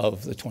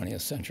of the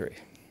 20th century.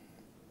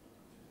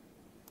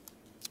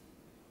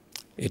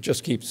 It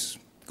just keeps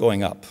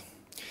going up.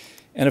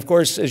 And of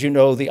course, as you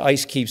know, the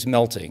ice keeps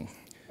melting.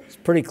 It's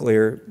pretty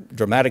clear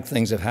dramatic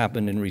things have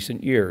happened in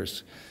recent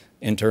years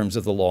in terms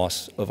of the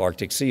loss of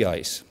Arctic sea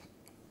ice.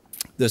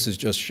 This is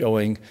just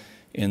showing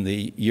in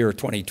the year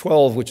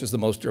 2012, which is the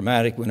most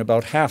dramatic, when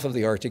about half of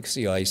the Arctic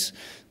sea ice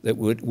that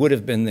would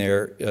have been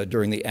there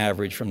during the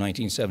average from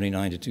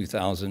 1979 to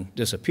 2000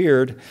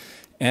 disappeared.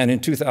 And in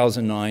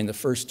 2009, the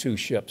first 2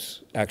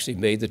 ships actually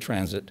made the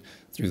transit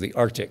through the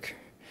Arctic.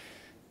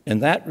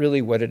 And that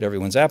really whetted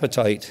everyone's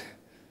appetite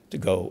to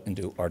go and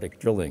do Arctic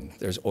drilling.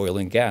 There's oil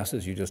and gas,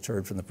 as you just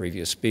heard from the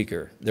previous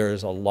speaker. There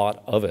is a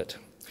lot of it.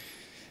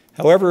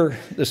 However,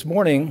 this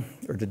morning,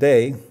 or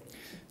today,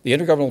 the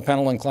Intergovernmental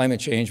Panel on Climate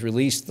Change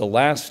released the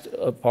last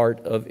part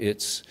of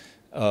its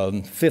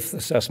 5th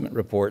assessment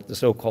report, the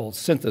so-called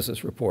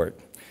synthesis report.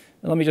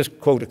 And let me just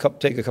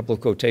take a couple of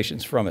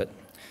quotations from it.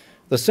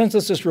 The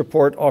synthesis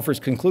report offers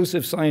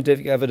conclusive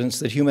scientific evidence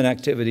that human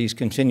activities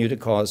continue to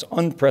cause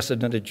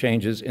unprecedented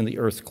changes in the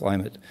Earth's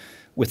climate,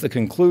 with the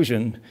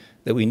conclusion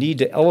that we need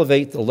to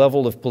elevate the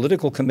level of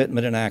political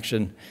commitment and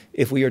action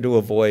if we are to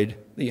avoid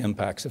the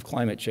impacts of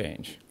climate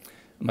change.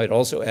 I might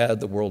also add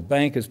the World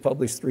Bank has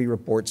published 3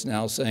 reports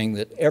now saying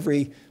that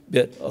every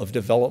bit of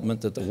development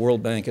that the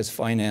World Bank has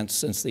financed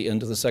since the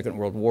end of the Second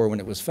World War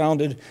when it was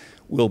founded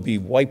will be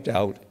wiped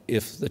out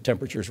if the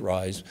temperatures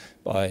rise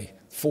by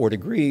 4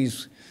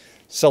 degrees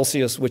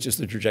Celsius, which is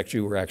the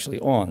trajectory we're actually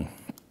on.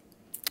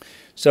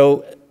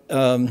 So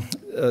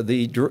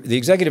the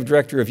executive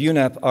director of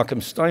UNEP, Achim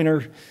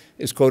Steiner,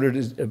 is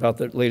quoted about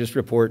the latest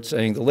report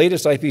saying, "The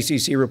latest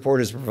IPCC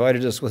report has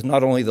provided us with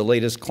not only the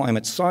latest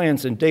climate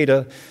science and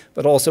data,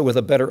 but also with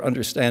a better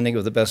understanding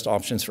of the best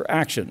options for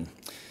action.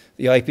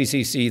 The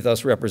IPCC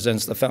thus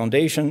represents the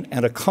foundation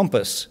and a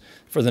compass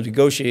for the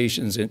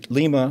negotiations in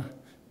Lima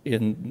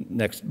in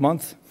next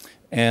month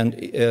and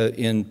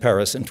in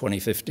Paris in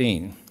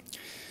 2015.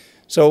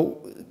 So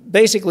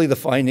basically the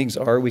findings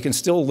are we can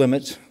still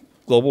limit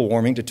global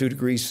warming to 2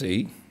 degrees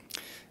C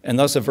and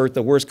thus avert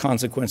the worst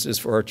consequences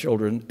for our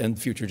children and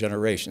future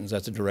generations."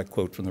 That's a direct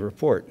quote from the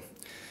report.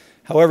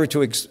 However,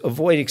 to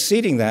avoid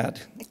exceeding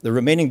that, the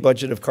remaining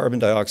budget of carbon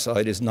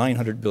dioxide is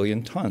 900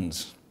 billion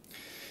tons.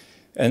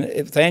 And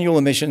if annual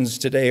emissions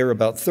today are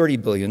about 30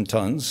 billion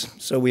tons,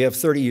 so we have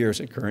 30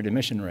 years at current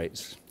emission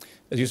rates.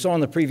 As you saw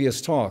in the previous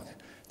talk,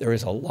 there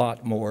is a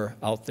lot more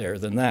out there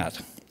than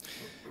that.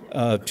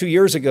 2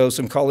 years ago,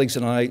 some colleagues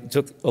and I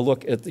took a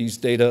look at these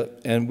data,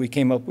 and we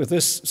came up with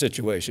this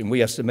situation.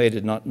 We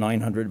estimated not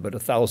 900, but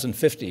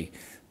 1,050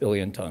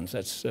 billion tons.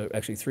 That's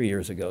actually 3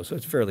 years ago, so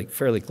it's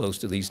fairly close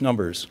to these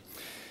numbers.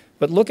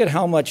 But look at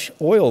how much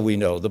oil we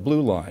know, the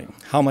blue line,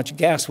 how much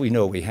gas we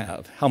know we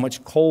have, how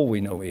much coal we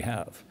know we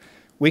have.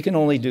 We can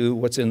only do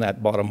what's in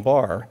that bottom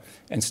bar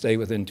and stay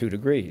within 2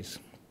 degrees.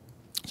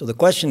 So the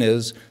question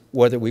is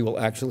whether we will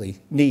actually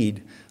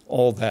need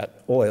all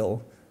that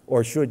oil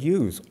or should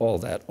use all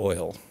that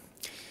oil.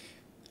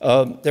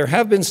 There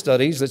have been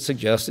studies that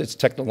suggest it's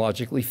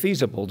technologically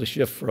feasible to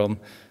shift from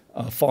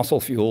fossil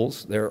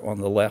fuels, there on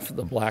the left,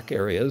 the black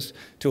areas,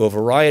 to a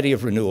variety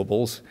of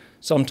renewables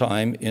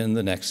sometime in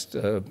the next,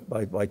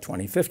 by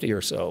 2050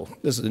 or so.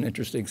 This is an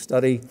interesting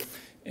study,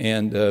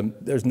 and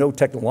there's no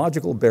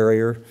technological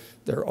barrier.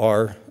 There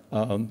are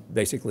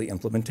basically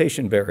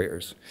implementation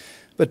barriers.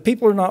 But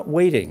people are not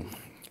waiting.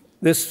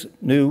 This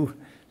new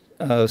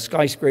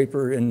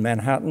skyscraper in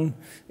Manhattan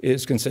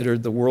is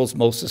considered the world's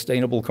most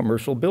sustainable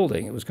commercial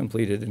building. It was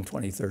completed in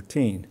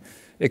 2013.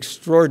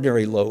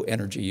 Extraordinary low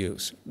energy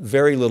use,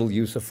 very little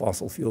use of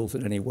fossil fuels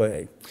in any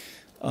way.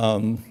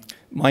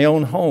 My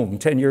own home,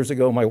 10 years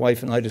ago, my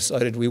wife and I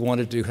decided we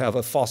wanted to have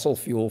a fossil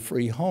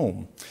fuel-free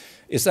home.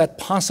 Is that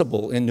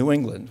possible in New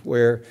England,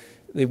 where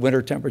the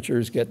winter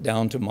temperatures get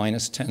down to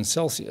 -10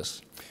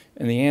 Celsius?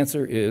 And the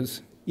answer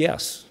is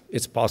yes.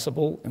 It's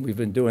possible, and we've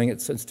been doing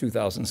it since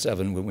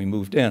 2007 when we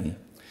moved in.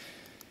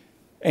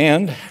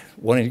 And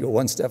wanting to go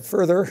one step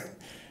further,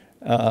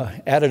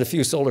 added a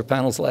few solar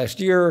panels last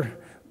year,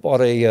 bought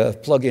a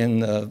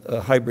plug-in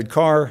hybrid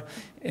car,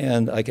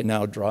 and I can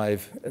now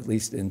drive, at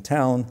least in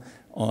town,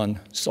 on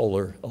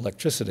solar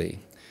electricity.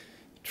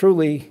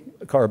 Truly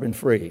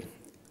carbon-free.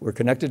 We're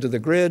connected to the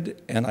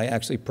grid, and I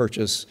actually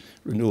purchase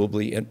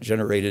renewably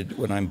generated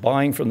when I'm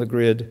buying from the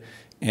grid,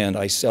 and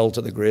I sell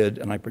to the grid,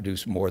 and I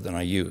produce more than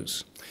I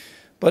use.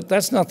 But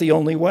that's not the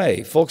only way.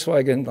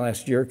 Volkswagen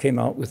last year came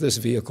out with this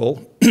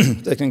vehicle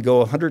that can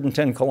go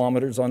 110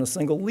 kilometers on a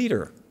single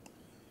liter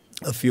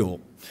of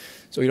fuel.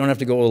 So you don't have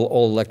to go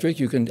all electric.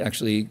 You can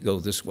actually go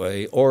this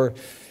way. Or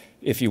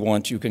if you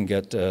want, you can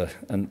get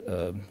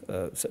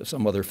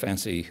some other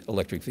fancy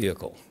electric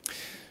vehicle.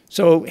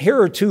 So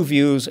here are 2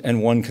 views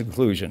and 1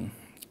 conclusion.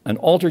 An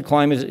altered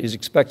climate is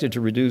expected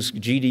to reduce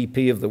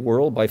GDP of the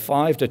world by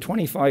 5 to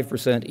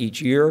 25%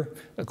 each year,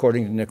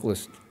 according to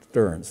Nicholas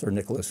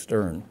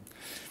Stern.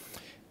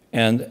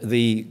 And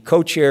the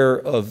co-chair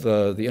of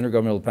the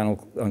Intergovernmental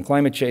Panel on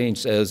Climate Change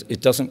says it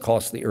doesn't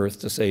cost the Earth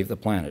to save the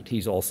planet.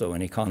 He's also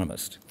an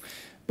economist.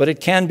 But it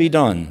can be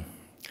done.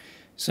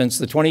 Since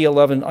the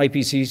 2011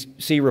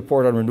 IPCC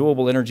report on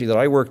renewable energy that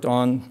I worked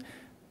on,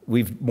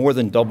 we've more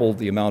than doubled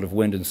the amount of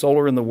wind and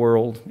solar in the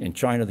world, in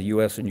China, the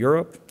US, and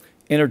Europe.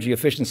 Energy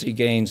efficiency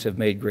gains have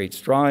made great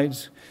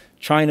strides.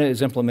 China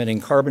is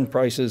implementing carbon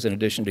prices in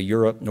addition to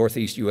Europe,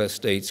 Northeast US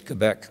states,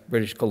 Quebec,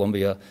 British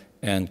Columbia,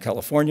 and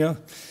California.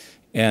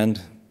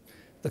 And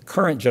the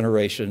current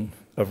generation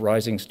of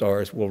rising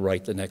stars will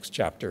write the next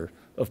chapter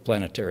of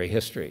planetary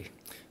history.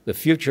 The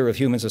future of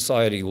human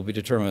society will be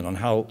determined on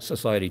how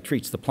society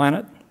treats the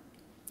planet,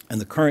 and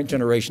the current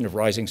generation of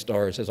rising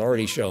stars has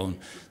already shown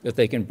that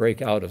they can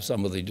break out of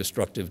some of the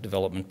destructive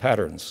development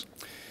patterns.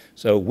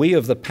 So we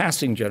of the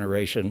passing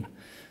generation,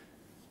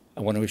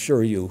 I want to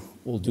assure you,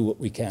 will do what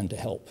we can to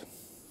help.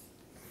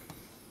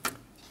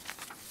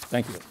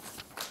 Thank you.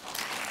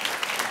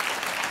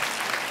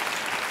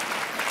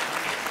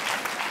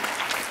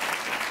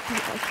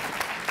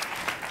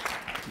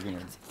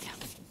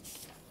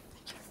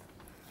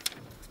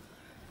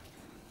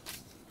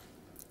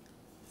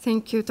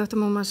 Thank you, Dr.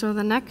 Muma. So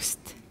the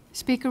next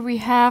speaker we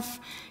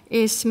have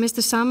is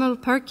Mr. Samuel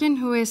Perkin,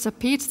 who is a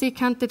PhD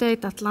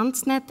candidate at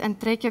Landsnet and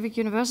Reykjavik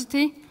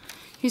University.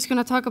 He's going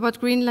to talk about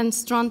Greenland's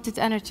stranded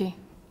energy.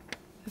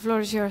 The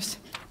floor is yours.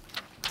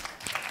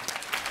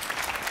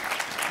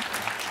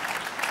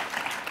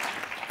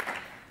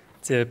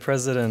 Dear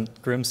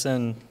President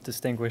Grimson,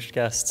 distinguished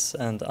guests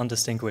and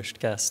undistinguished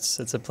guests,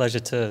 it's a pleasure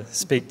to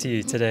speak to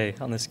you today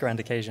on this grand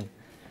occasion.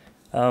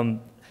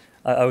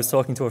 I was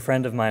talking to a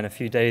friend of mine a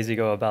few days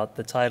ago about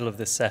the title of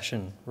this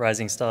session,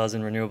 Rising Stars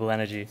in Renewable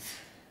Energy,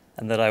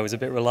 and that I was a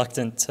bit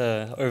reluctant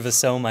to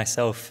oversell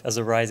myself as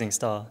a rising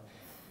star.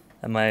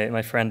 And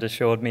my friend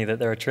assured me that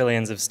there are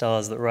trillions of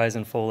stars that rise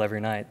and fall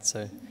every night.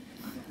 So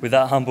with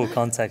that humble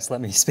context, let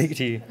me speak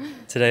to you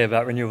today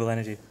about renewable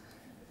energy.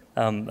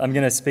 I'm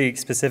going to speak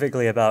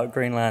specifically about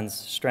Greenland's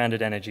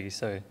stranded energy,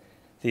 so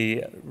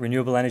the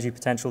renewable energy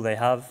potential they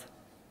have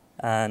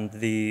and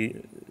the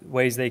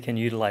ways they can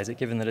utilize it,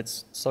 given that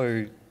it's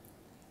so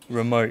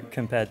remote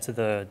compared to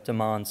the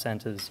demand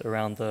centers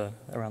around the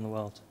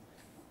world.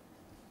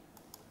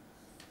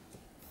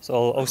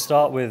 So I'll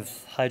start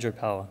with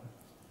hydropower.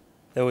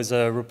 There was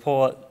a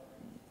report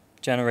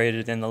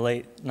generated in the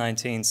late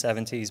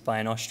 1970s by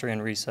an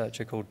Austrian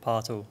researcher called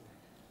Bartel,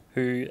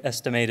 who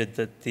estimated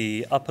that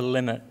the upper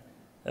limit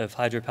of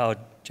hydropower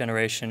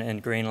generation in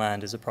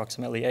Greenland is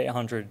approximately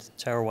 800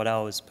 terawatt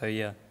hours per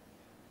year.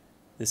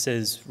 This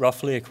is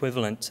roughly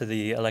equivalent to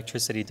the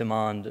electricity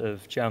demand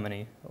of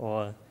Germany,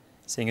 or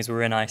seeing as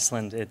we're in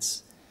Iceland,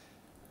 it's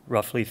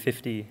roughly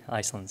 50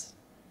 Icelands.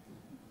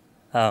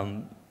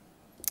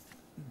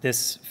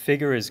 This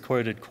figure is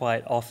quoted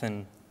quite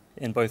often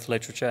in both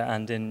literature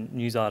and in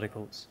news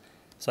articles.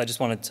 So I just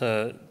wanted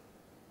to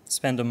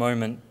spend a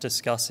moment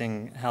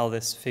discussing how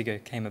this figure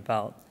came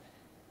about.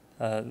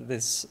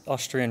 This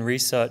Austrian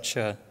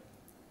researcher,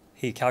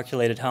 he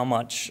calculated how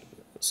much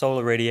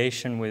solar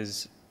radiation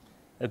was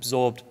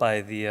absorbed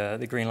by the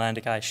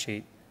Greenlandic ice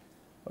sheet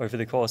over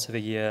the course of a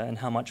year and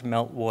how much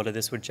meltwater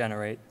this would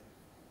generate.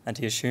 And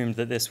he assumed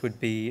that this would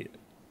be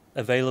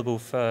available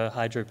for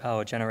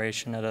hydropower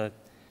generation at a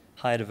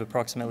height of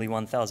approximately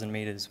 1,000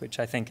 meters, which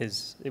I think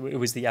it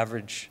was the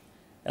average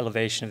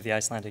elevation of the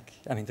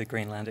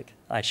Greenlandic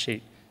ice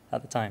sheet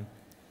at the time.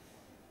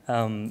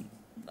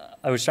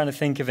 I was trying to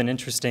think of an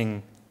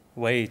interesting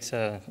way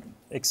to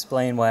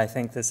explain why I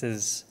think this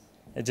is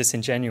a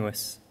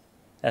disingenuous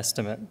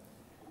estimate.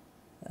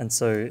 And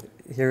so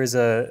here is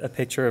a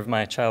picture of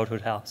my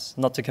childhood house.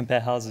 Not to compare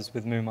houses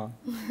with Muma,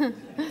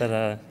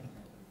 but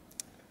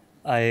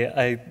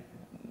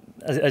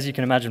as you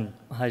can imagine,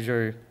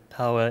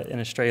 hydropower in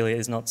Australia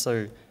is not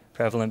so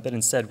prevalent, but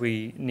instead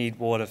we need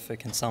water for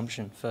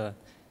consumption, for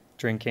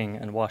drinking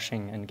and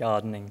washing and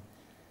gardening.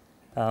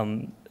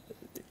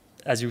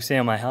 As you'll see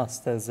on my house,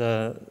 there's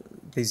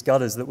these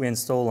gutters that we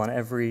install on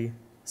every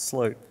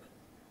slope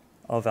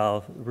of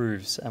our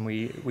roofs, and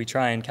we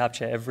try and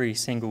capture every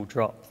single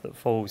drop that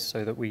falls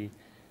so that we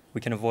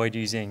can avoid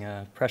using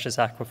precious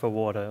aquifer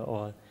water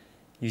or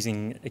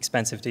using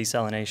expensive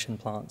desalination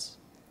plants.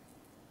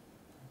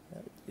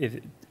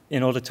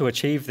 In order to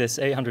achieve this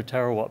 800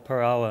 terawatt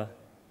hour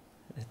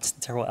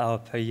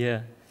per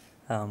year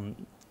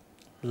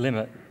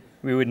limit,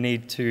 we would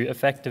need to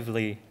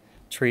effectively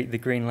treat the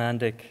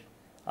Greenlandic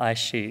ice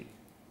sheet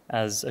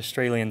as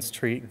Australians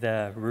treat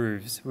their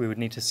roofs. We would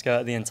need to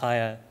skirt the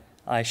entire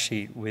ice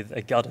sheet with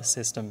a gutter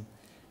system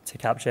to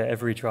capture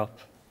every drop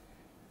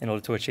in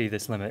order to achieve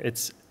this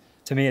limit.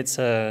 To me, it's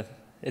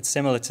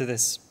similar to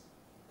this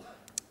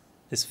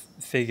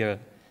figure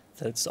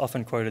that's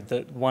often quoted,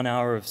 that 1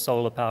 hour of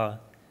solar power,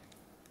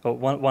 or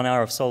one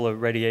hour of solar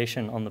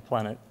radiation on the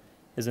planet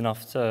is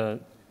enough to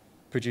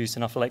produce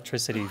enough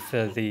electricity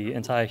for the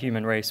entire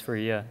human race for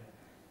a year.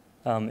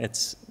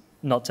 It's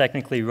not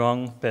technically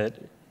wrong, but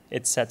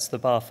it sets the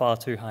bar far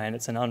too high, and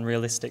it's an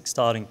unrealistic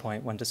starting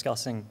point when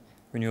discussing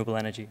renewable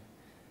energy.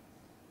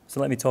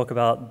 So let me talk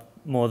about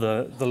more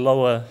the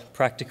lower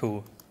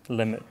practical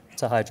limit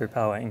to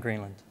hydropower in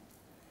Greenland.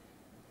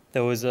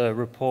 There was a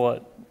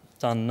report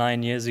done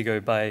 9 years ago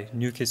by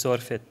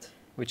Nukisorfit,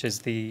 which is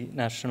the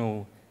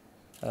national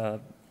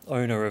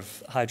owner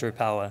of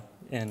hydropower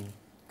in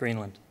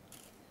Greenland.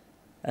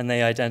 And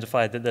they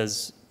identified that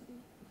there's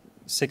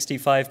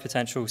 65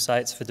 potential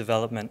sites for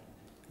development,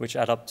 which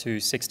add up to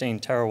 16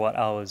 terawatt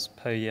hours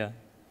per year,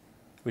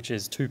 which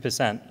is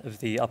 2% of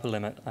the upper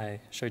limit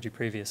I showed you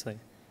previously.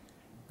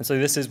 And so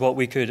this is what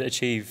we could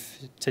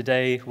achieve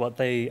today, what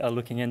they are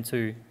looking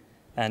into,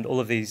 and all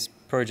of these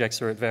projects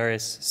are at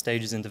various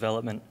stages in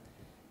development.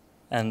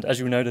 And as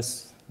you'll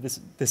notice,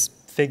 this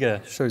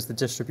figure shows the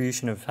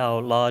distribution of how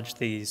large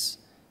these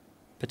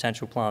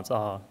potential plants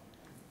are.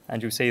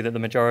 And you'll see that the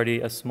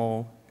majority are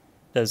small.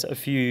 There's a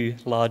few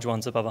large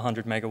ones above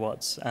 100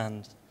 megawatts,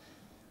 and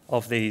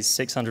of these,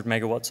 600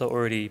 megawatts are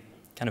already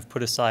kind of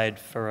put aside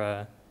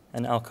for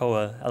an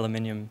Alcoa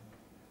aluminium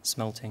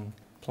smelting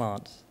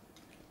plant.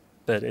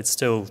 But it's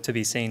still to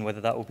be seen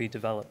whether that will be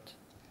developed.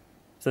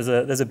 So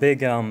there's a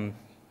big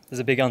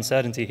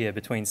uncertainty here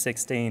between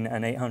 16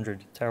 and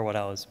 800 terawatt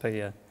hours per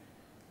year.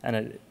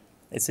 And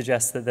it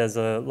suggests that there's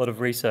a lot of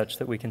research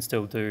that we can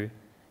still do,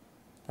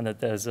 and that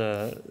there's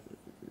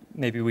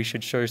maybe we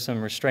should show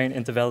some restraint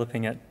in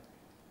developing it,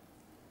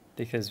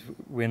 because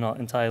we're not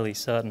entirely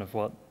certain of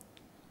what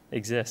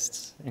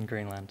exists in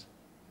Greenland.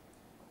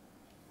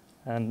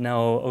 And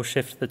now I'll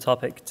shift the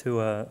topic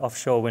to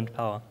offshore wind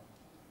power.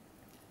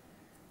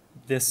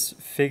 This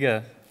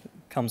figure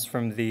comes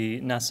from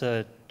the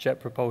NASA Jet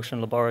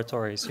Propulsion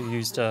Laboratories, who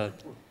used a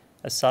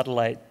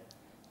satellite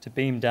to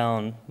beam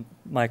down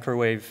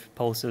microwave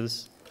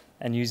pulses,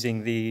 and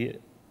using the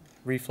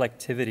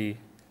reflectivity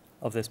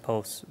of this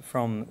pulse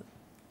from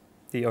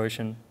the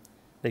ocean,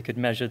 they could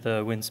measure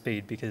the wind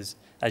speed, because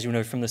as you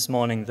know from this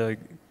morning, the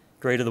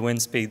greater the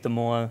wind speed, the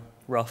more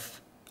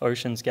rough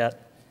oceans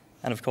get,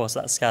 and of course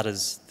that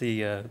scatters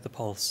the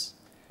pulse.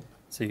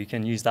 So you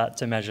can use that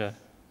to measure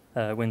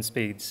wind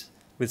speeds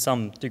with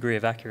some degree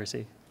of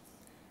accuracy.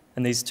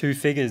 And these two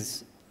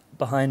figures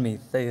behind me,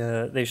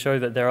 they show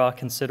that there are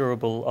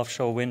considerable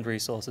offshore wind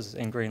resources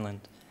in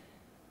Greenland,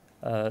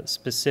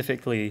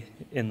 specifically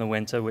in the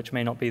winter, which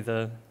may not be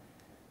the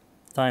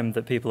time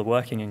that people are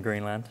working in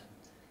Greenland,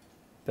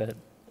 but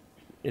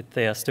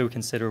they are still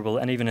considerable.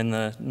 And even in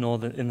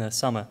the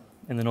summer,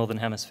 in the northern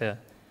hemisphere,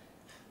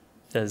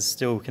 there's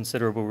still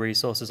considerable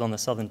resources on the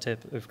southern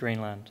tip of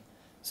Greenland.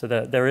 So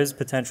there is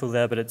potential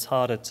there, but it's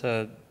harder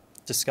to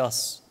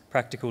discuss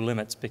practical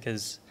limits,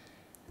 because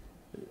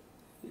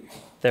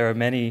there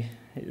are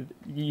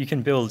you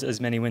can build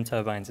as many wind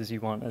turbines as you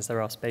want, as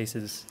there are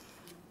spaces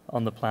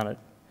on the planet.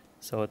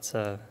 So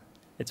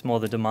it's more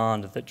the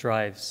demand that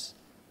drives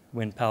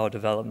wind power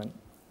development.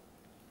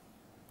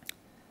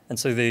 And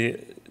so the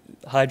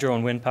hydro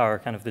and wind power are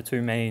kind of the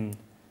two main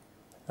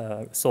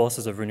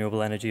sources of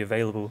renewable energy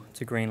available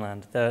to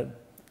Greenland. The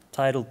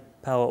tidal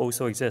power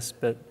also exists,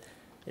 but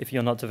if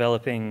you're not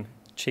developing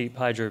cheap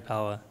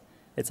hydropower,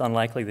 it's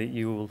unlikely that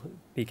you will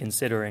be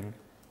considering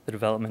the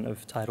development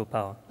of tidal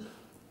power.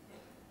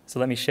 So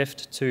let me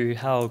shift to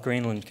how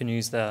Greenland can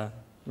use their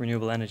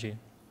renewable energy.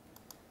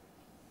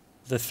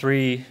 The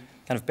three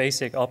kind of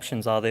basic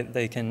options are that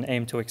they can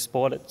aim to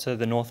export it to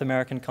the North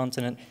American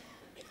continent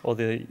or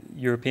the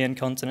European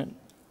continent.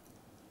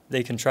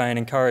 They can try and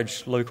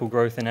encourage local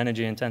growth in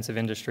energy-intensive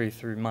industry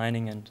through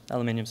mining and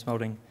aluminium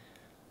smelting,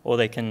 or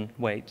they can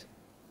wait.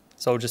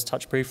 So I'll just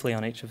touch briefly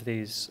on each of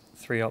these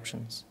three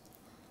options.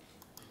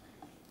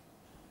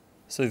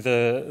 So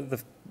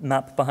the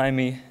map behind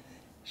me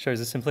shows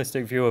a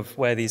simplistic view of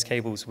where these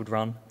cables would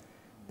run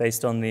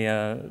based on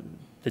the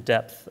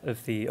depth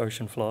of the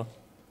ocean floor.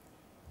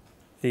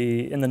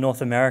 In the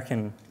North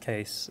American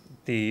case,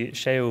 the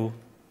shale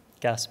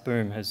gas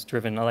boom has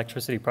driven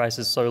electricity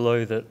prices so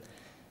low that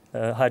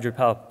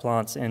hydropower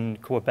plants in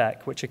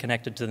Quebec, which are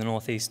connected to the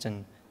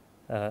northeastern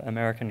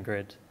American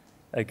grid,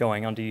 are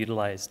going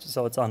underutilized.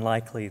 So it's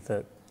unlikely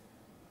that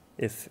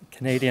if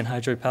Canadian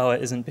hydropower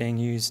isn't being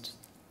used,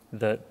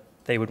 that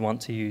they would want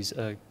to use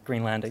a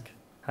Greenlandic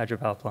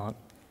hydropower plant.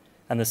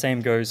 And the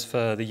same goes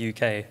for the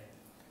UK.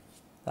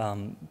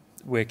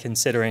 We're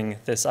considering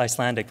this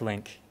Icelandic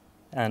link,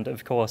 and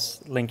of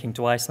course, linking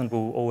to Iceland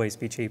will always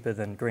be cheaper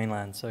than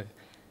Greenland. So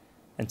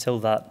until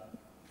that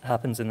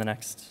happens in the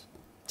next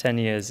 10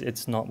 years,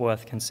 it's not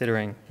worth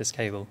considering this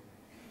cable.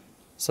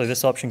 So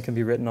this option can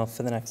be written off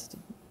for the next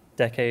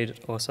decade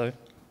or so.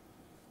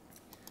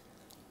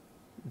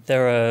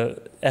 There are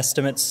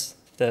estimates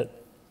that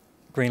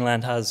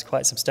Greenland has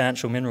quite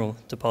substantial mineral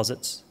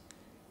deposits,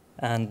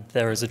 and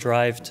there is a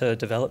drive to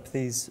develop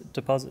these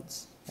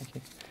deposits. Thank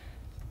you.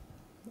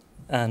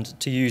 And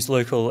to use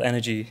local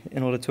energy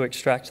in order to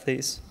extract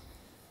these.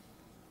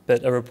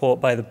 But a report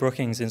by the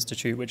Brookings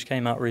Institute, which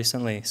came out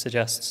recently,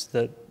 suggests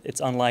that it's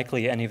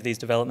unlikely any of these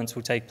developments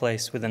will take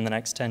place within the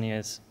next 10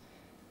 years.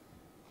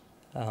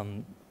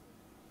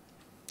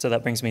 So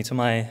that brings me to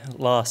my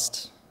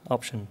last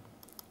option.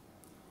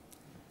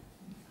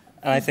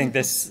 And I think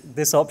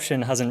this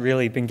option hasn't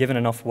really been given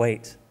enough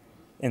weight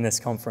in this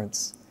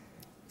conference,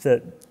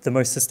 that the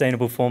most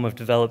sustainable form of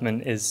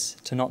development is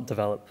to not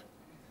develop.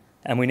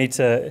 And we need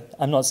to,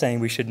 I'm not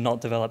saying we should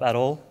not develop at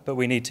all, but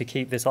we need to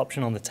keep this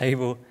option on the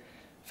table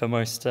for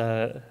most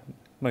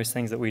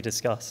things that we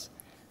discuss.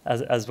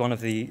 As one of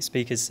the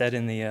speakers said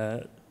in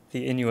the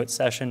Inuit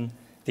session,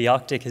 the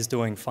Arctic is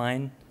doing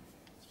fine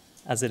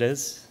as it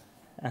is,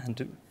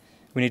 and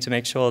we need to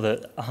make sure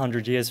that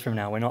 100 years from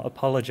now, we're not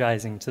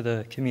apologizing to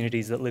the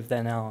communities that live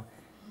there now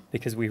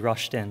because we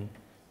rushed in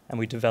and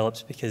we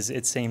developed because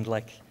it seemed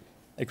like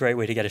a great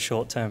way to get a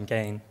short-term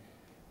gain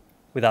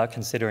without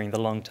considering the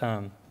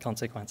long-term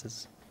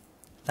consequences.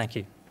 Thank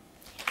you.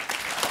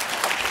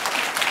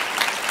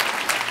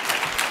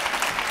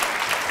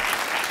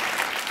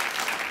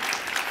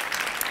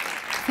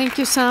 Thank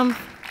you, Sam.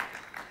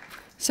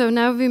 So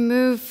now we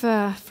move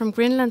from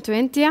Greenland to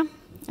India,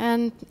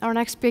 and our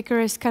next speaker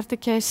is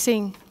Kartikeya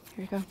Singh.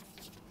 Here you go.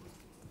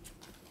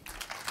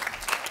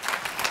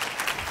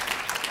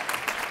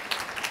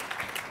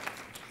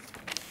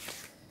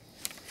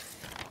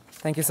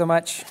 Thank you so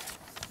much.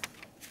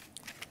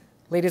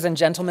 Ladies and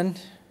gentlemen,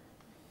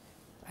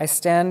 I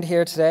stand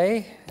here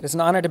today. It is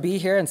an honor to be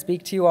here and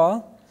speak to you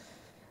all.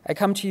 I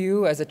come to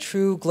you as a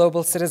true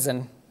global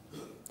citizen,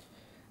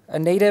 a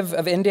native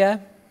of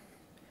India.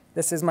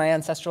 This is my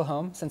ancestral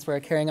home, since we're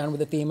carrying on with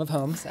the theme of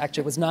homes.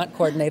 Actually, it was not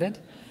coordinated.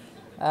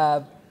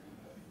 And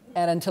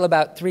until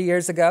about 3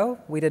 years ago,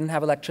 we didn't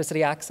have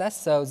electricity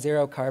access, so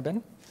zero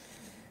carbon.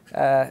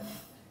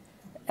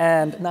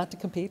 And not to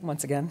compete,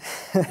 once again,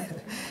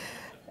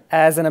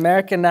 as an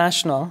American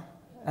national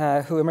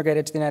who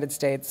immigrated to the United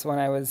States when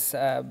I was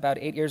about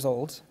 8 years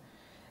old,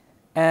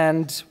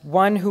 and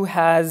one who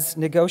has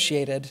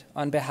negotiated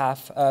on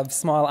behalf of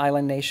small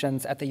island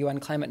nations at the UN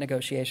climate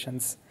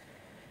negotiations.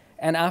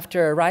 And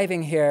after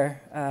arriving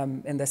here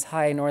in this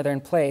high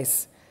northern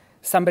place,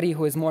 somebody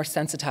who is more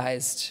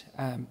sensitized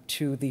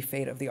to the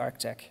fate of the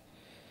Arctic.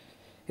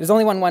 It is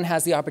only when one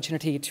has the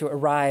opportunity to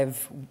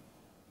arrive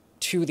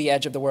to the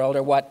edge of the world,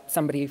 or what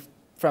somebody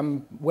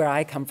from where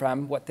I come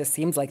from, what this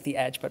seems like the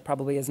edge, but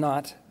probably is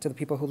not to the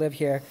people who live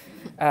here,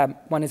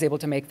 one is able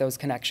to make those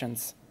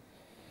connections.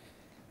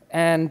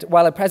 And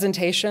while a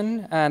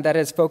presentation that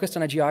is focused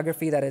on a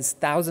geography that is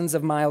thousands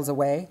of miles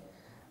away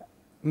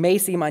may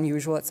seem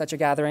unusual at such a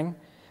gathering,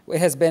 it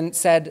has been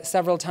said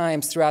several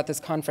times throughout this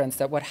conference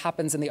that what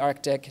happens in the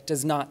Arctic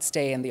does not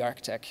stay in the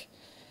Arctic.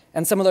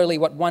 And similarly,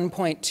 what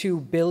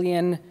 1.2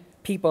 billion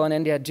people in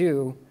India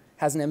do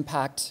has an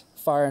impact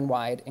far and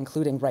wide,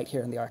 including right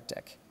here in the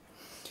Arctic.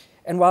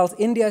 And while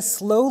India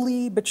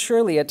slowly but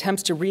surely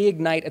attempts to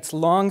reignite its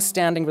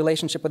long-standing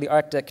relationship with the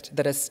Arctic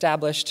that is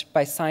established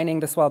by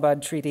signing the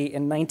Svalbard Treaty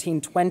in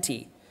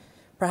 1920,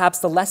 perhaps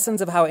the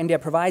lessons of how India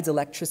provides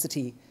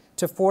electricity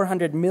to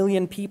 400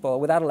 million people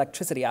without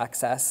electricity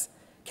access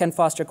can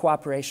foster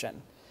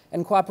cooperation.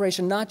 And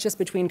cooperation not just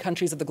between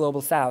countries of the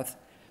Global South,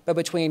 but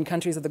between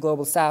countries of the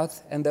Global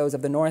South and those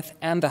of the North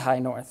and the High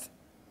North.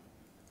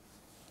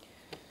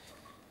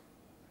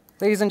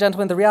 Ladies and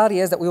gentlemen, the reality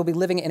is that we will be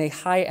living in a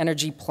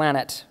high-energy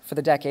planet for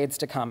the decades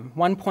to come.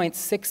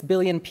 1.6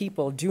 billion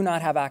people do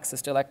not have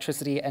access to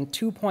electricity, and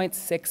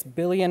 2.6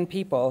 billion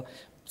people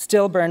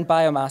still burn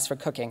biomass for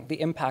cooking,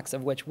 the impacts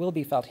of which will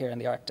be felt here in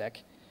the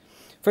Arctic.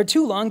 For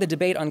too long, the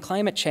debate on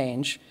climate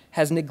change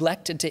has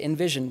neglected to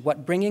envision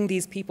what bringing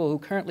these people who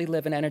currently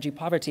live in energy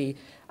poverty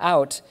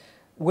out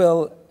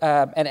will,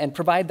 and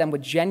provide them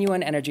with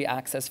genuine energy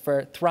access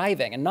for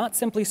thriving and not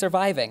simply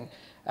surviving,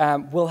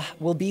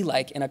 will be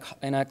like in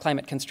a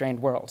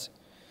climate-constrained world.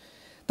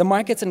 The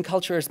markets and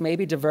cultures may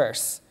be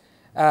diverse,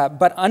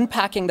 but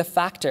unpacking the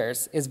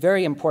factors is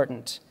very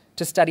important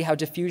to study how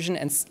diffusion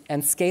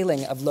and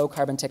scaling of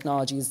low-carbon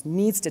technologies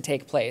needs to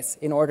take place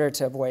in order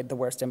to avoid the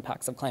worst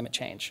impacts of climate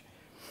change.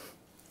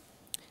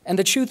 And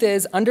the truth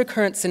is, under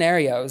current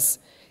scenarios,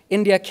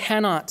 India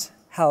cannot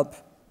help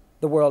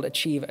the world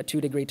achieve a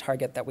 2-degree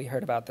target that we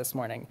heard about this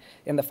morning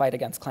in the fight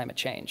against climate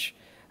change.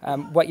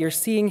 What you're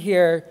seeing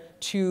here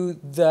to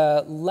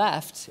the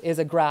left is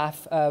a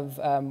graph of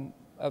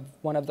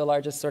one of the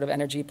largest sort of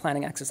energy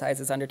planning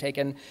exercises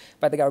undertaken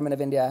by the government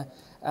of India,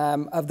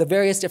 of the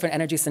various different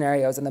energy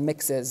scenarios and the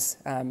mixes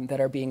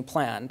that are being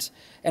planned.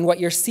 And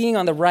what you're seeing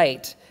on the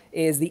right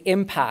is the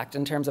impact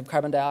in terms of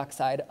carbon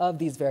dioxide of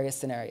these various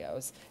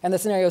scenarios. And the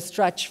scenarios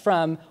stretch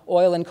from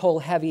oil and coal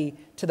heavy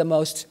to the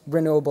most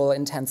renewable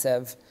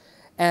intensive.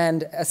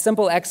 And a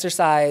simple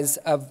exercise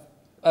of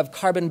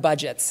carbon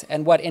budgets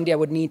and what India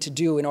would need to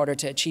do in order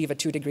to achieve a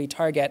 2-degree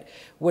target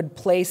would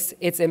place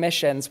its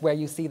emissions where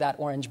you see that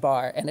orange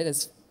bar, and it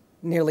is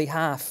nearly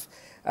half,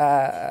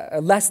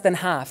 less than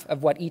half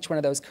of what each one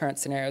of those current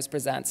scenarios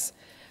presents.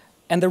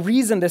 And the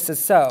reason this is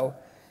so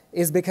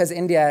is because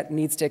India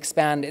needs to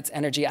expand its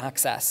energy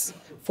access.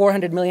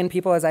 400 million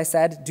people, as I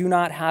said, do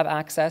not have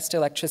access to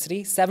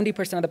electricity.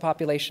 70% of the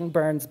population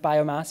burns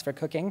biomass for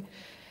cooking.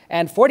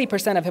 And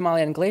 40% of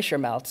Himalayan glacier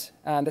melt,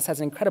 this has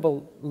an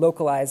incredible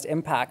localized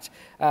impact,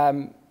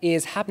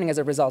 is happening as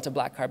a result of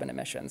black carbon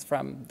emissions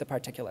from the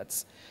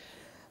particulates.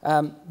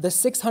 The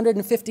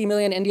 650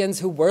 million Indians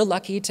who were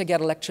lucky to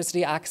get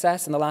electricity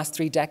access in the last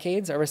 3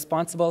 decades are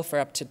responsible for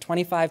up to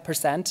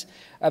 25%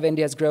 of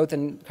India's growth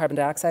in carbon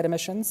dioxide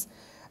emissions.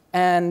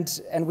 And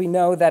we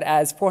know that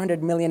as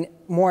 400 million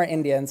more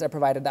Indians are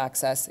provided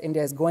access,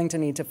 India is going to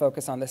need to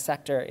focus on this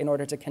sector in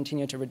order to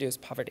continue to reduce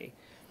poverty.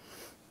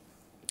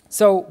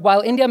 So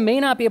while India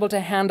may not be able to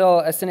handle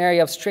a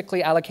scenario of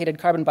strictly allocated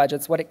carbon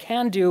budgets, what it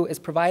can do is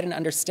provide an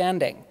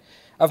understanding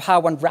of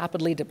how one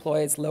rapidly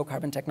deploys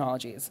low-carbon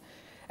technologies.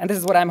 And this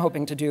is what I'm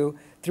hoping to do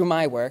through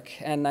my work.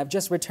 And I've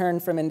just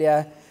returned from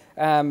India,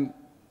 and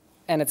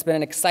it's been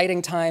an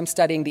exciting time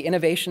studying the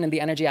innovation in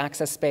the energy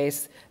access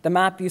space. The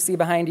map you see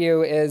behind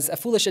you is a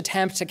foolish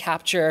attempt to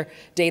capture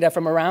data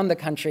from around the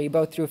country,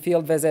 both through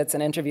field visits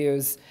and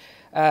interviews,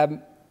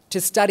 to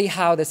study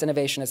how this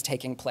innovation is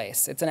taking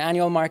place. It's an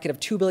annual market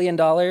of $2 billion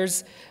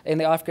in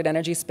the off-grid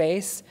energy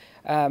space.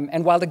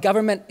 And while the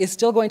government is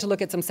still going to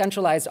look at some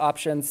centralized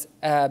options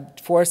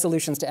for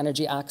solutions to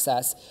energy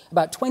access,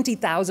 about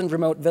 20,000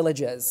 remote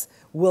villages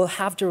will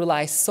have to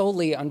rely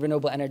solely on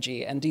renewable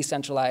energy and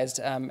decentralized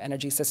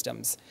energy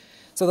systems.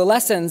 So the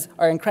lessons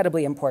are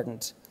incredibly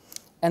important.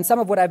 And some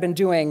of what I've been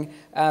doing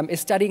is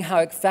studying how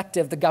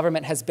effective the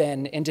government has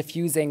been in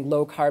diffusing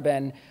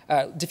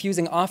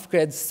diffusing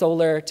off-grid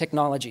solar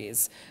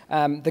technologies.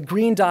 The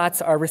green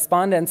dots are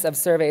respondents of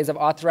surveys of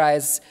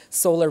authorized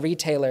solar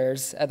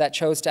retailers that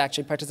chose to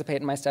actually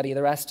participate in my study.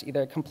 The rest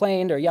either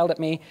complained or yelled at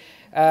me.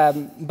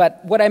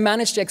 But what I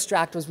managed to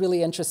extract was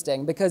really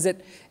interesting because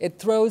it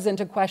throws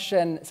into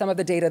question some of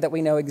the data that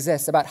we know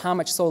exists about how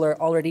much solar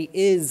already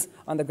is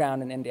on the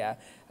ground in India.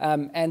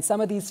 And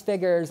some of these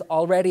figures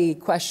already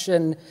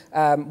question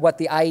what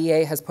the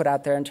IEA has put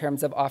out there in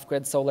terms of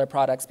off-grid solar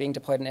products being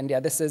deployed in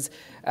India. This is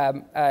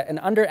an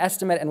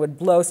underestimate and would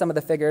blow some of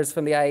the figures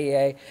from the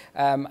IEA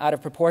out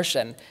of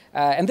proportion.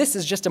 And this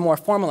is just a more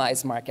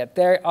formalized market.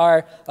 There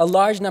are a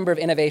large number of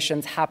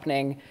innovations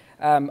happening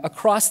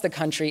across the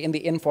country in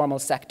the informal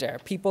sector.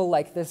 People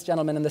like this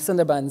gentleman in the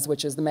Sundarbans,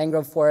 which is the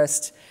mangrove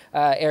forest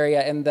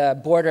area in the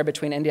border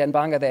between India and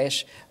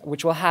Bangladesh,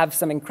 which will have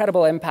some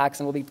incredible impacts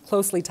and will be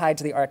closely tied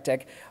to the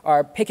Arctic,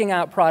 are picking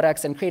out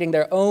products and creating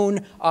their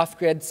own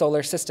off-grid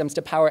solar systems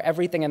to power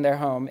everything in their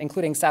home,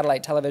 including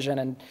satellite television.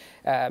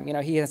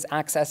 And he has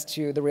access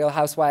to the Real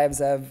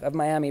Housewives of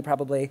Miami,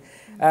 probably,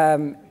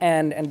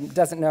 and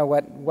doesn't know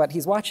what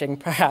he's watching,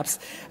 perhaps.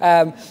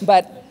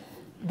 But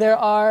there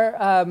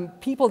are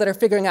people that are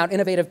figuring out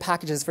innovative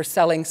packages for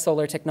selling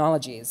solar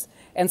technologies.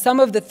 And some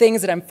of the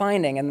things that I'm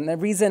finding, and the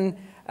reason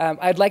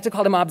I'd like to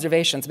call them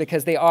observations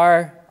because they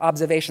are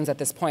observations at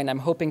this point, I'm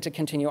hoping to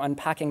continue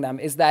unpacking them,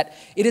 is that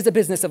it is a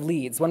business of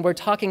leads. When we're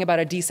talking about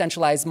a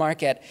decentralized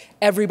market,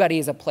 everybody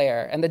is a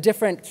player. And the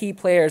different key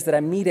players that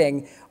I'm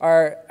meeting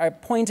are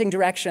pointing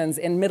directions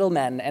in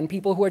middlemen and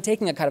people who are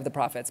taking a cut of the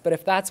profits. But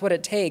if that's what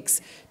it takes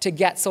to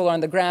get solar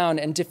on the ground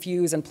and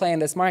diffuse and play in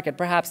this market,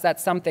 perhaps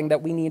that's something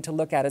that we need to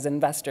look at as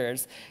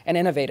investors and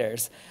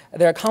innovators.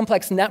 There are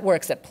complex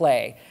networks at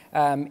play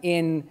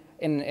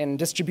in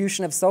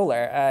distribution of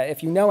solar.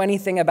 If you know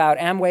anything about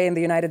Amway in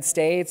the United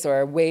States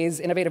or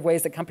innovative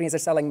ways that companies are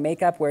selling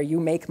makeup where you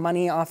make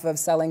money off of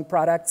selling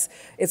products,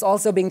 it's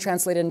also being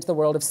translated into the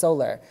world of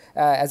solar,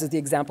 as is the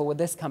example with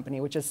this company,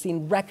 which has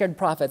seen record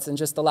profits in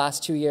just the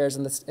last 2 years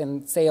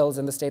in sales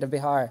in the state of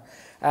Bihar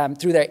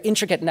through their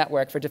intricate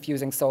network for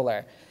diffusing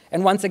solar.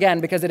 And once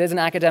again, because it is an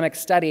academic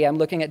study, I'm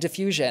looking at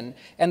diffusion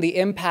and the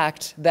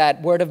impact that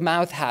word of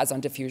mouth has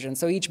on diffusion.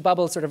 So each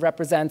bubble sort of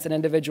represents an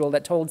individual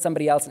that told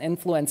somebody else and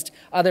influenced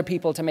other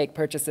people to make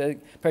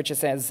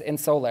purchases in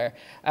solar.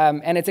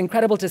 And it's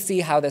incredible to see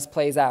how this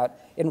plays out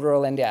in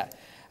rural India.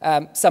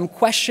 Some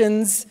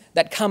questions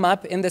that come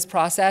up in this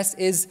process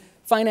is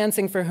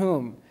financing for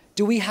whom?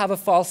 Do we have a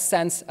false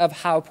sense of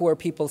how poor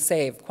people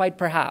save? Quite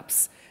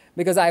perhaps.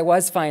 Because I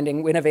was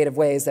finding innovative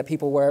ways that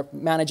people were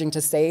managing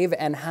to save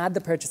and had the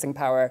purchasing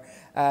power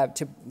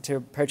to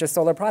purchase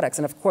solar products.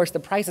 And of course, the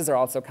prices are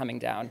also coming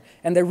down.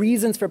 And the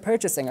reasons for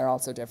purchasing are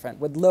also different.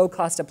 With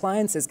low-cost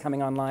appliances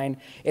coming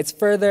online, it's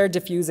further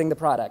diffusing the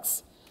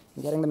products.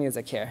 I'm getting the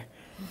music here.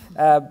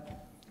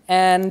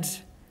 And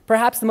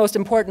perhaps the most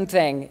important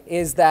thing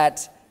is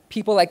that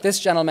people like this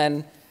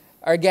gentleman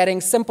are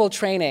getting simple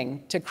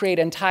training to create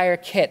entire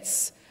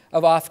kits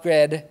of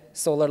off-grid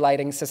solar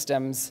lighting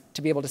systems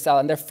to be able to sell.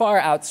 And they're far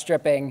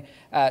outstripping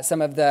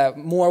some of the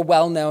more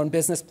well-known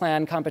business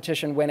plan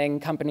competition-winning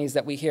companies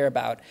that we hear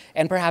about.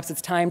 And perhaps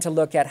it's time to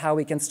look at how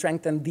we can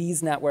strengthen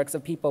these networks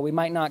of people we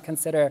might not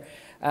consider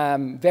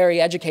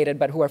very educated,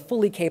 but who are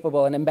fully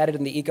capable and embedded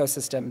in the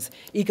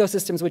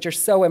ecosystems which are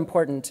so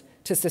important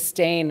to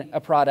sustain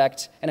a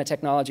product and a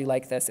technology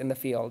like this in the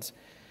field.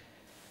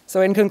 So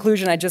in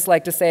conclusion, I'd just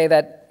like to say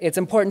that it's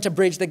important to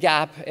bridge the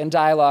gap in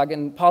dialogue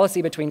and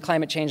policy between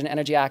climate change and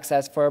energy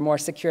access for a more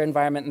secure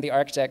environment in the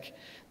Arctic.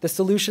 The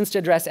solutions to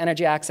address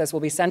energy access will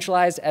be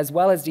centralized as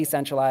well as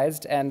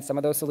decentralized, and some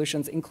of those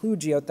solutions include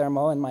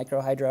geothermal and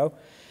microhydro.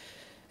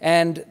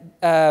 And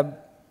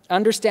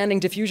understanding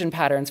diffusion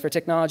patterns for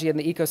technology and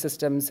the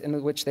ecosystems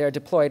in which they are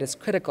deployed is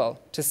critical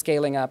to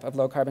scaling up of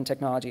low-carbon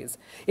technologies.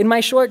 In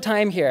my short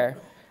time here,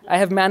 I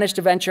have managed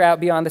to venture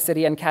out beyond the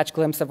city and catch a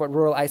glimpse of what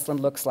rural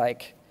Iceland looks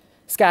like.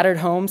 Scattered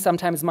homes,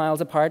 sometimes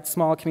miles apart,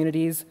 small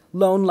communities,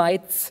 lone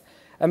lights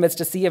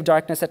amidst a sea of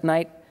darkness at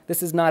night.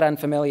 This is not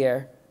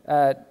unfamiliar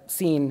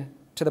scene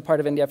to the part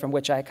of India from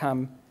which I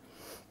come.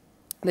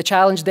 The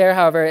challenge there,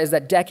 however, is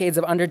that decades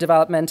of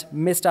underdevelopment,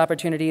 missed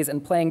opportunities,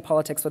 and playing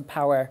politics with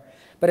power.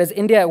 But as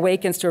India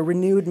awakens to a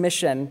renewed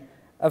mission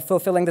of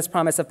fulfilling this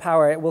promise of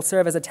power, it will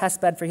serve as a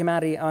testbed for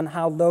humanity on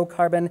how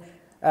low-carbon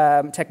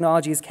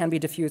technologies can be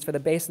diffused for the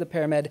base of the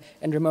pyramid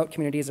and remote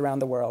communities around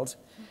the world.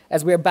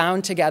 As we are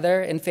bound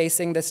together in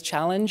facing this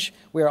challenge,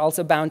 we are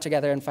also bound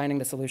together in finding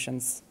the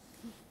solutions.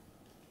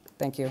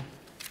 Thank you.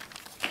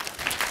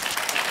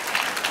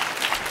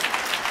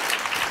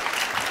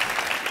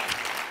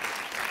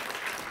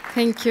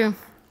 Thank you.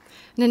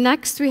 And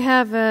next we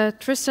have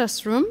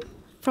Trisha's room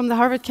from the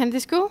Harvard Kennedy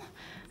School.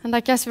 And I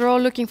guess we're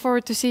all looking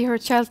forward to see her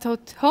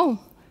childhood home.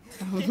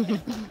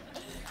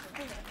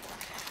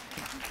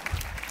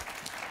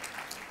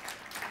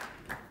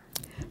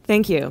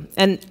 Thank you.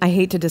 And I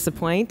hate to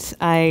disappoint,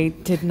 I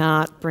did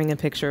not bring a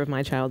picture of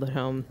my childhood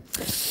home.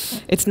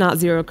 it's not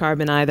zero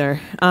carbon either.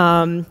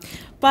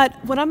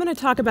 But what I'm going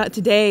to talk about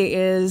today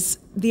is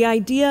the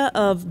idea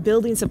of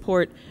building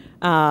support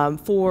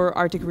for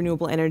Arctic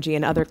renewable energy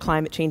and other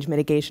climate change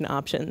mitigation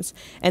options,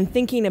 and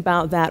thinking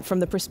about that from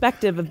the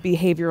perspective of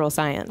behavioral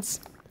science.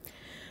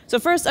 So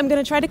first, I'm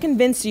going to try to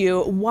convince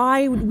you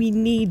why we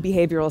need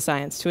behavioral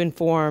science to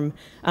inform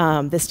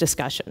this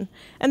discussion.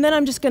 And then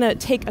I'm just going to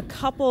take a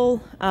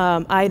couple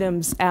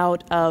items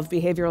out of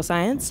behavioral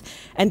science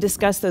and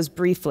discuss those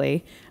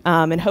briefly,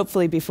 and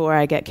hopefully before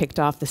I get kicked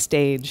off the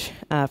stage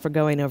for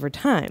going over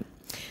time.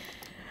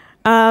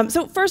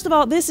 So first of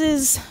all, this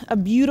is a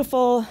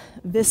beautiful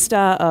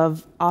vista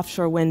of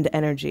offshore wind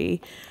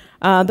energy.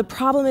 The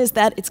problem is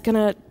that it's going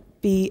to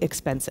be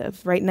expensive.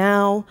 Right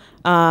now,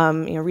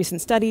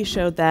 recent studies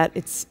showed that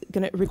it's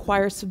going to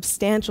require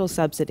substantial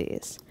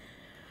subsidies.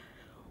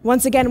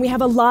 Once again, we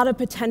have a lot of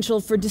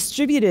potential for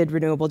distributed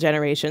renewable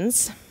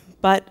generations,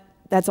 but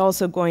that's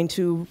also going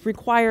to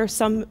require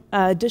some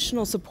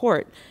additional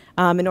support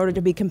in order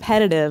to be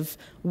competitive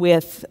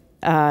with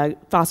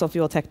fossil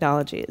fuel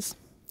technologies.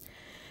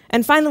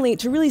 And finally,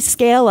 to really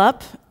scale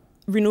up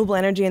renewable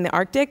energy in the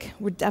Arctic,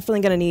 we're definitely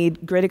going to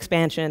need grid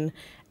expansion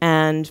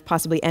and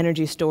possibly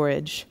energy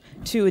storage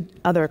to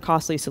other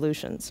costly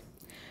solutions.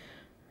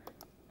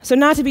 So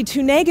not to be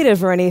too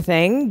negative or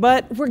anything,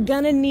 but we're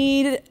going to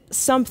need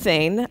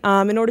something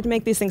in order to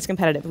make these things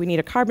competitive. We need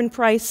a carbon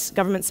price,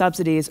 government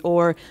subsidies,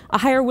 or a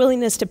higher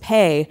willingness to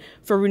pay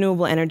for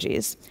renewable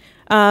energies.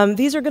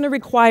 These are going to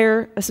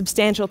require a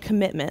substantial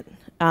commitment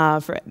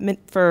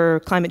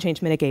for climate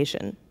change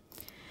mitigation.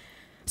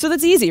 So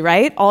that's easy,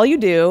 right? All you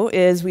do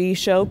is we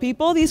show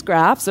people these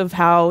graphs of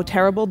how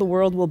terrible the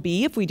world will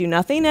be if we do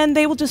nothing, and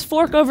they will just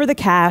fork over the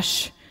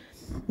cash.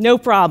 No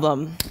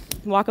problem.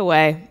 Walk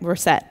away. We're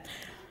set.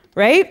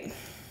 Right?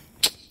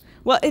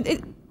 Well,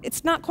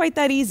 it's not quite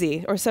that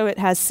easy, or so it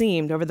has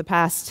seemed over the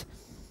past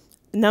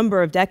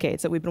number of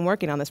decades that we've been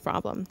working on this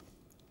problem.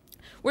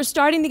 We're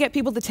starting to get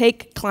people to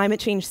take climate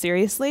change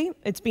seriously.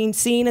 It's being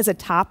seen as a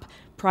top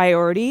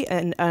priority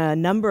in a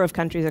number of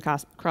countries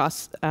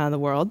across the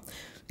world.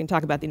 We can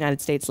talk about the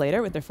United States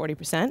later with their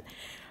 40%.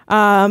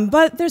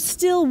 But there's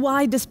still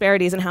wide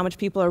disparities in how much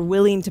people are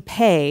willing to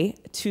pay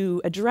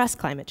to address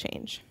climate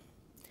change.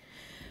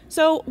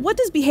 So what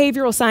does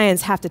behavioral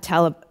science have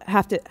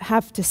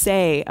to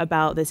say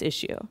about this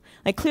issue?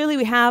 Like, clearly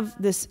we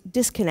have this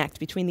disconnect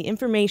between the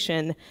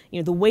information,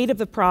 the weight of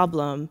the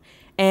problem,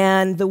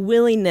 and the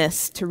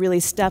willingness to really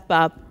step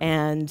up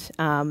and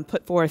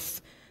put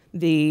forth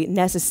the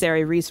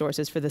necessary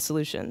resources for the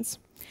solutions.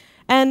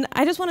 And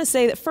I just want to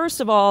say that,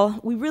 first of all,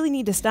 we really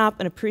need to stop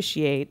and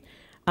appreciate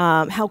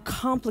how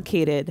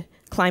complicated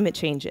climate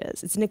change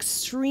is. It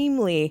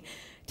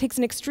takes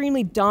an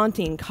extremely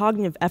daunting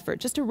cognitive effort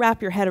just to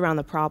wrap your head around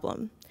the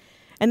problem.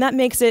 And that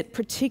makes it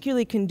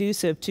particularly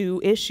conducive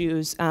to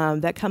issues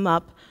that come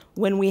up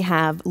when we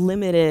have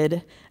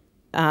limited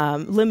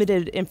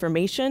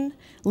information,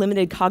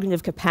 limited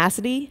cognitive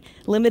capacity,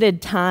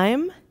 limited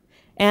time,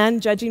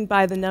 and judging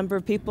by the number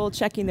of people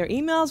checking their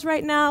emails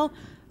right now,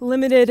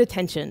 limited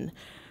attention.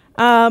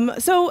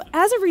 So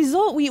as a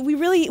result,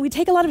 we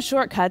take a lot of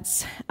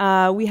shortcuts.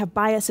 We have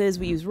biases,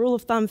 we use rule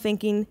of thumb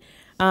thinking,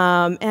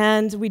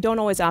 and we don't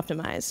always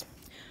optimize.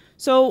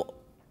 So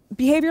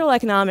behavioral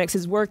economics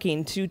is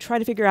working to try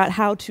to figure out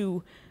how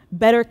to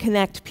better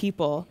connect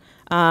people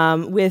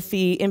with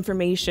the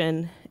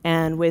information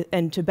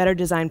and to better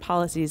design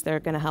policies that are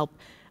going to help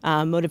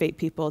motivate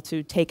people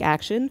to take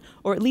action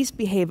or at least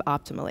behave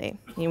optimally.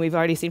 We've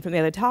already seen from the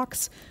other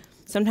talks,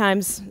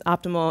 sometimes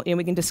optimal,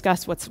 we can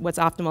discuss what's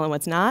optimal and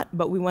what's not,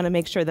 but we want to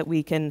make sure that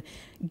we can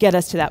get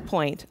us to that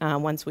point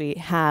once we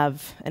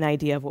have an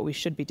idea of what we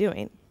should be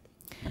doing.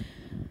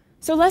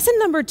 So lesson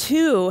number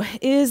 2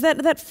 is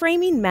that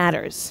framing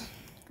matters.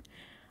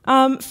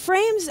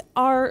 Frames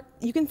are,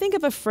 you can think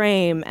of a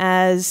frame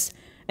as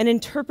an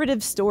interpretive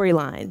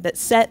storyline that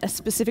set a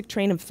specific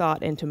train of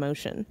thought into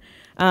motion.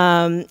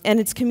 And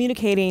it's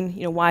communicating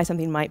why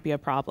something might be a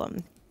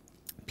problem.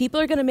 People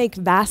are going to make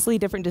vastly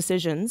different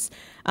decisions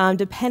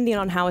depending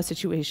on how a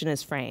situation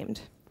is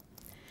framed.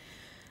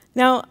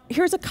 Now,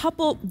 here's a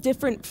couple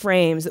different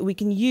frames that we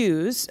can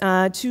use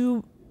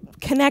to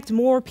connect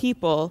more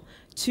people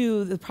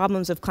to the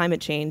problems of climate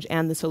change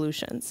and the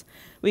solutions.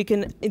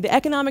 The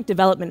economic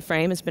development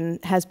frame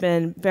has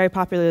been very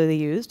popularly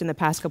used in the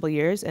past couple of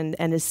years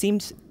and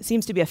seems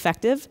to be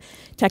effective.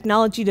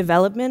 Technology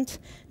development,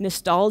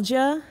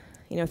 nostalgia,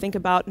 think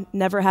about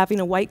never having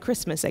a white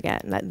Christmas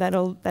again.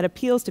 That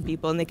appeals to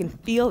people, and they can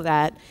feel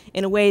that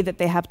in a way that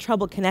they have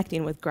trouble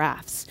connecting with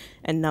graphs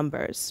and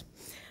numbers.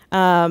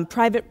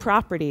 Private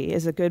property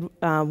is a good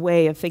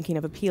way of thinking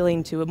of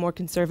appealing to a more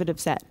conservative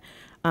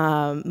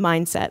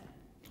mindset.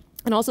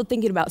 And also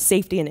thinking about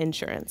safety and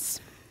insurance.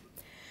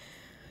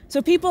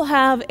 So people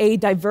have a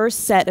diverse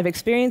set of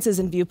experiences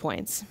and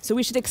viewpoints, so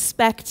we should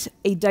expect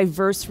a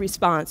diverse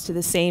response to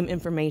the same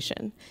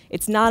information.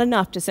 It's not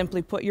enough to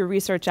simply put your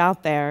research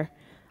out there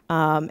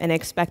and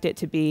expect it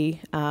to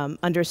be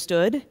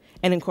understood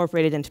and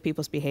incorporated into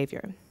people's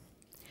behavior.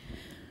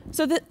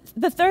 So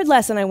the third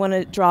lesson I want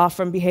to draw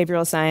from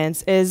behavioral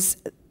science is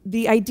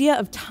the idea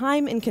of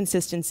time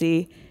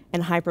inconsistency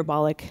and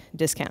hyperbolic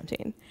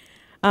discounting.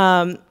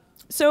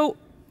 So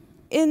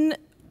in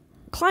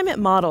climate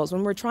models,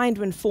 when we're trying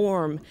to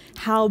inform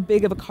how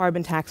big of a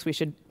carbon tax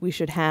we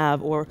should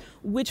have, or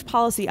which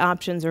policy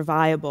options are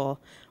viable,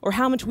 or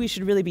how much we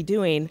should really be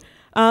doing,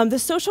 the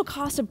social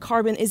cost of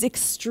carbon is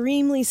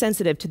extremely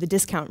sensitive to the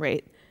discount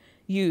rate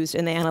used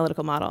in the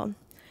analytical model.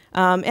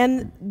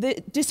 And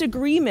the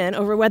disagreement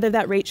over whether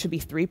that rate should be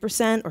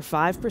 3% or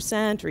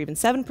 5% or even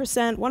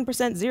 7%,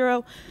 1%,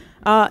 0,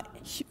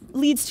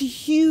 leads to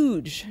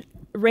huge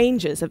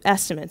ranges of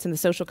estimates in the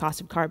social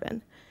cost of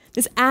carbon.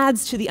 This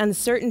adds to the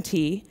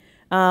uncertainty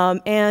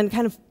and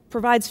kind of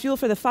provides fuel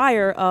for the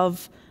fire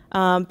of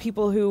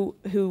people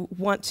who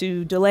want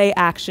to delay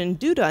action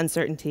due to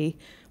uncertainty,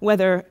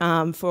 whether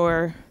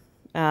for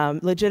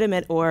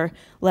legitimate or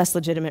less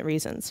legitimate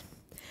reasons.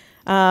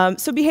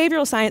 So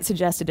behavioral science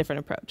suggests a different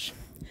approach.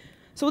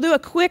 So we'll do a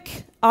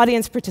quick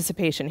audience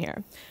participation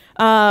here.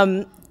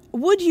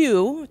 Would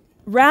you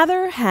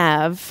rather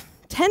have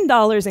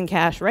 $10 in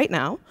cash right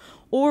now,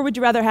 or would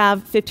you rather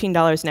have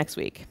 $15 next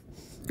week?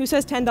 Who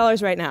says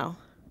 $10 right now?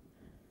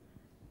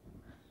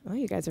 Oh,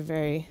 you guys are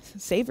very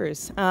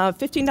savers.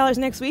 $15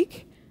 next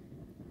week?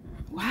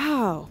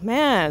 Wow,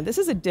 man, this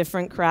is a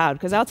different crowd,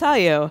 because I'll tell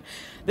you,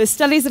 the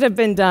studies that have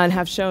been done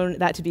have shown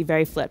that to be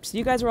very flipped. So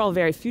you guys are all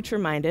very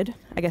future-minded.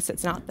 I guess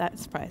it's not that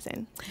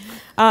surprising.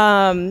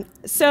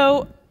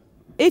 So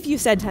if you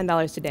said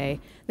 $10 today,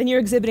 then you're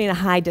exhibiting a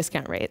high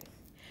discount rate.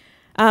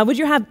 Would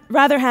you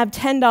rather have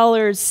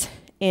 $10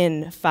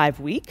 in 5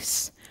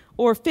 weeks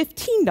or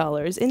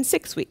 $15 in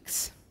 6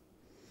 weeks?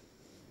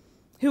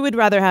 Who would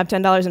rather have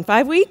 $10 in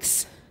 5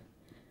 weeks?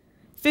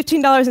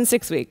 $15 in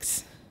 6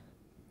 weeks?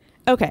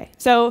 Okay,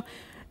 so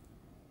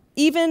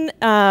even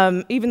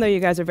though you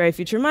guys are very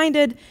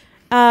future-minded,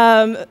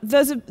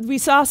 we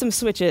saw some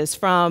switches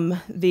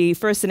from the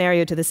first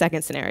scenario to the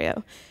second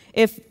scenario.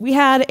 If we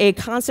had a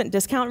constant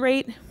discount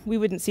rate, we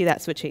wouldn't see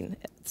that switching.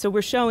 So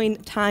we're showing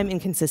time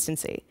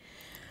inconsistency.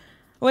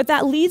 What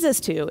that leads us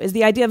to is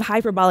the idea of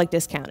hyperbolic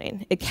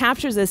discounting. It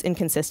captures this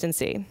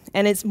inconsistency,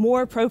 and it's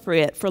more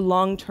appropriate for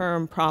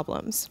long-term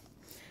problems.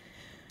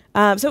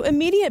 So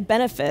immediate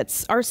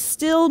benefits are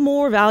still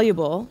more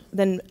valuable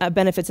than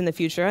benefits in the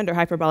future under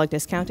hyperbolic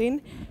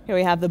discounting. Here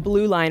we have the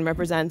blue line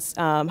represents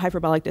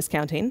hyperbolic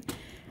discounting.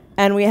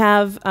 And we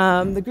have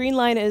the green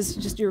line is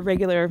just your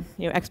regular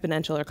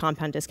exponential or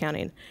compound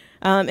discounting.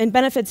 And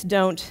benefits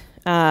don't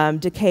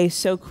decay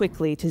so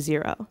quickly to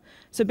zero.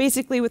 So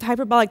basically, with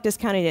hyperbolic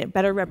discounting, it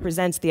better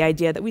represents the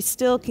idea that we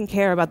still can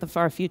care about the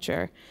far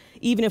future,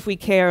 even if we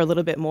care a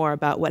little bit more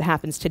about what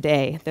happens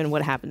today than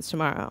what happens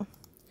tomorrow.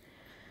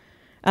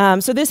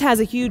 So this has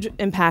a huge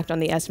impact on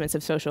the estimates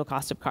of social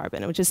cost of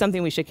carbon, which is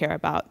something we should care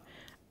about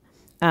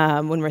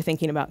when we're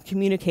thinking about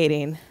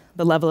communicating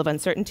the level of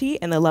uncertainty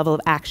and the level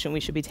of action we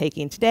should be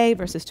taking today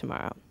versus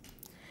tomorrow.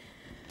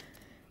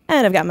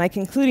 And I've got my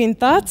concluding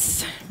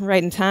thoughts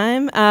right in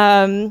time,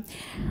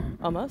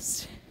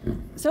 almost.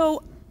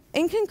 So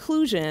in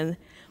conclusion,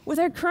 with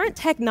our current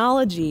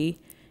technology,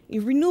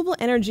 renewable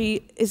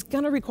energy is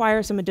going to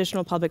require some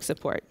additional public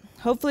support.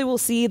 Hopefully we'll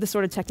see the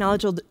sort of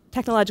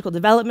technological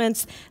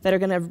developments that are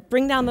going to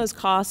bring down those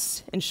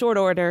costs in short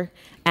order,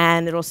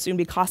 and it'll soon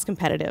be cost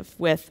competitive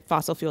with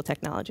fossil fuel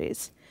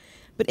technologies.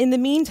 But in the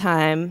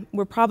meantime,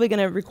 we're probably going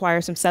to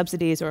require some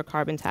subsidies or a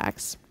carbon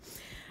tax.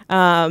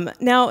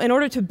 Now, in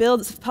order to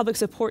build public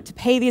support to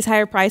pay these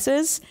higher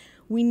prices,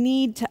 we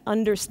need to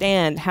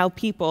understand how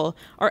people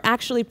are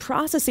actually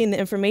processing the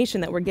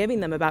information that we're giving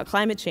them about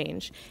climate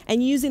change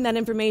and using that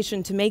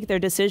information to make their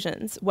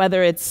decisions,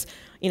 whether it's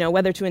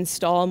whether to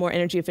install more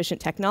energy efficient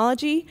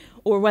technology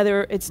or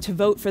whether it's to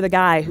vote for the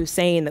guy who's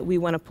saying that we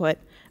want to put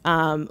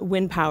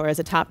wind power as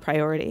a top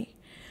priority.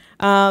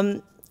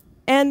 And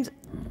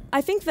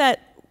I think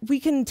that we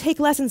can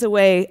take lessons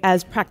away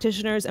as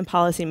practitioners and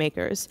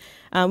policymakers.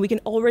 We can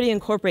already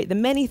incorporate the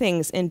many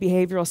things in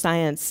behavioral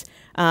science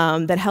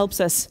that helps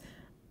us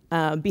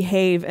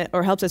behave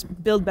or helps us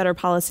build better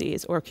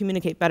policies or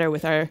communicate better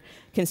with our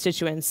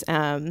constituents.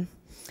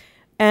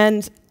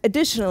 And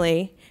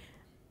additionally,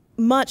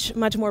 much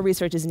more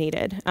research is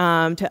needed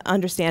to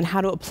understand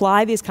how to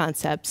apply these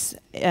concepts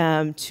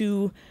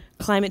to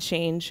climate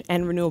change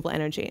and renewable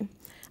energy.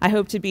 I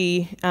hope to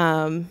be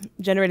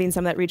generating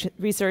some of that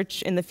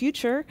research in the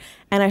future,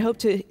 and I hope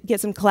to get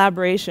some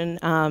collaboration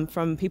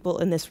from people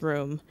in this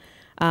room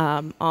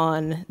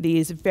on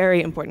these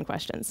very important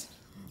questions.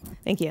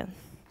 Thank you.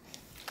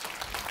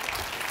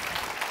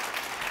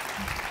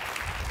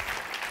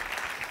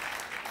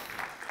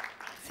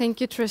 Thank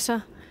you,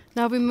 Trisha.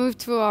 Now we move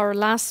to our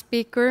last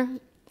speaker,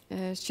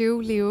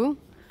 Xu Liu.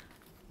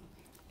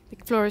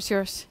 The floor is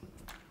yours.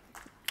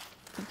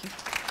 Thank you.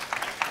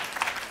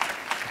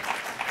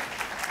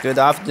 Good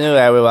afternoon,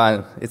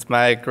 everyone. It's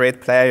my great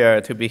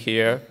pleasure to be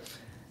here,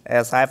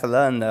 as I've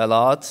learned a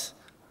lot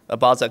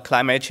about the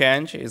climate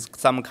change is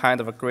some kind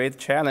of a great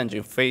challenge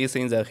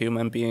facing the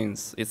human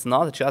beings. It's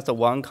not just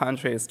one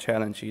country's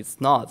challenge.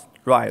 It's not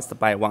raised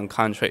by one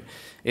country.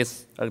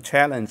 It's a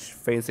challenge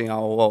facing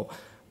our world.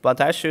 But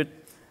I should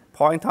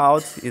point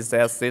out is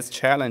that this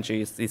challenge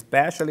is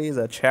especially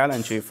the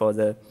challenge for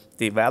the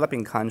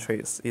developing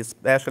countries,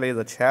 especially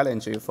the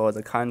challenge for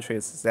the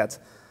countries that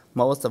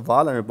most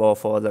vulnerable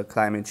for the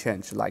climate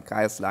change, like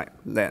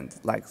Iceland,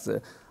 like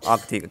the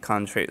Arctic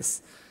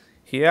countries.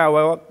 Here I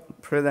will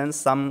present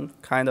some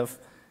kind of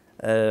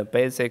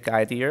basic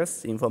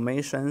ideas,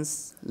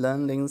 informations,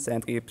 learnings,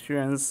 and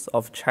experience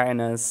of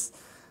China's,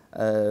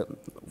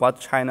 what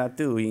China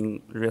do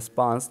in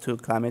response to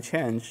climate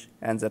change,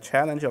 and the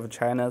challenge of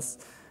China's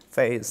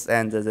face,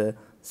 and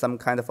some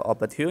kind of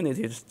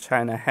opportunities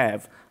China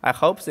have. I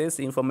hope this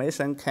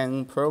information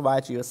can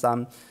provide you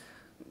some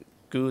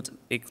good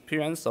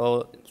experience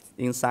or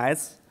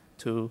insights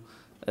to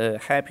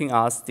helping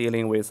us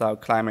dealing with our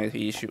climate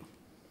issue.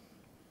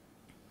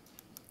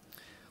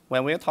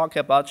 When we talk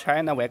about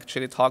China, we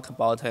actually talk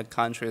about a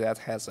country that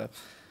has a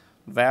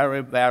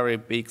very, very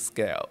big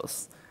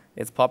scales.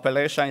 Its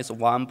population is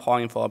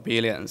 1.4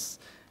 billion.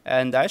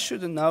 And I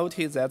should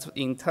notice that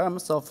in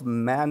terms of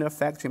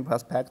manufacturing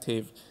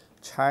perspective,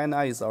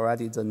 China is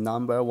already the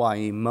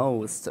 #1 in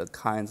most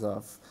kinds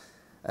of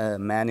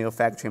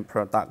manufacturing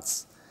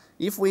products.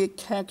 If we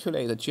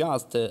calculate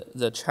just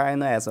the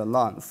China as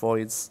alone for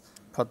its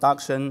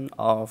production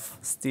of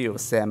steel,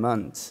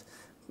 cement,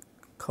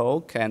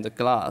 coke, and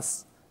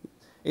glass,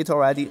 it's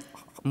already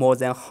more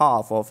than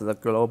half of the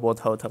global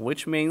total,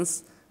 which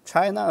means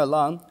China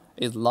alone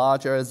is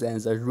larger than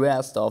the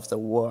rest of the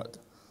world.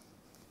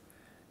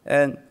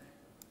 And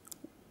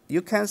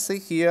you can see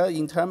here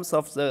in terms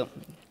of the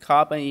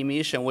carbon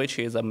emission, which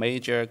is a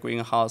major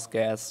greenhouse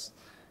gas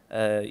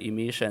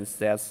emissions,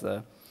 that's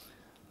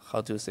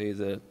how to say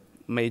the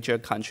major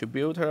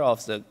contributor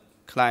of the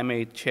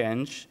climate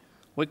change.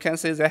 We can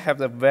see they have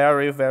the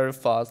very, very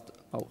fast,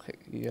 okay,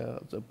 yeah,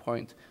 the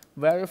point,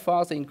 very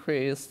fast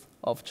increase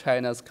of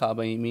China's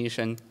carbon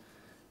emission.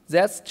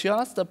 That's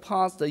just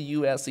past the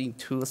US in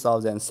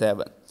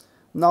 2007.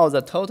 Now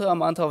the total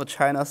amount of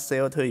China's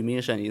CO2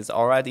 emission is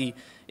already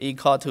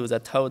equal to the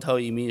total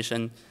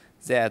emission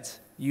that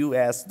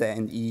US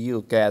and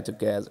EU get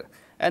together.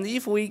 And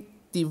if we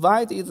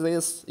divided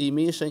this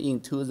emission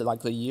into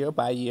the year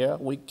by year,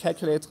 we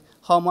calculate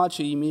how much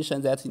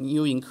emission that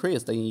new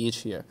increased in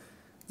each year.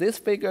 This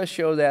figure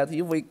shows that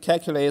if we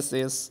calculate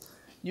this,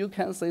 you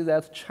can see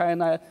that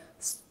China's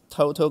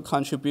total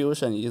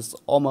contribution is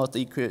almost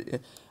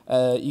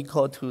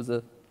equal to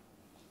the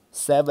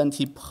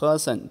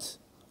 70%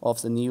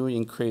 of the new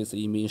increased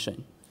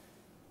emission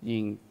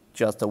in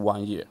just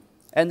 1 year.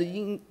 And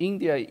in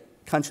India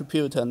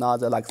contribute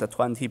another the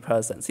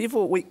 20%. If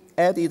we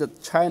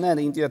added China and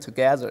India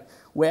together,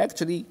 we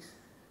actually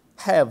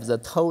have the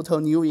total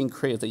new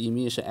increased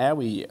emission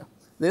every year.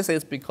 This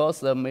is because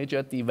the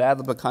major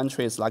developed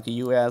countries like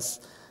US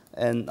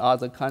and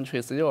other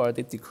countries, they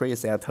already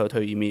decrease their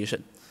total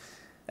emission.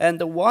 And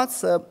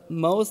what's the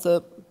most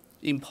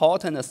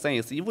important thing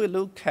is if we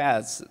look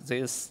at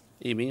this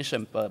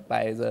emission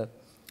by the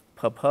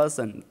per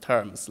person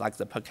terms, like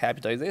the per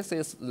capita, this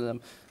is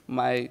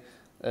my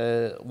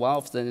one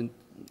of the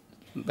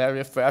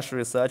very fresh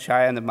research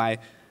I and my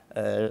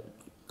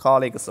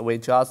colleagues, we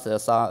just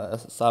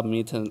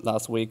submitted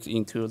last week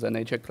into the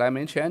Nature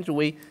Climate Change.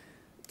 We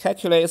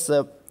calculate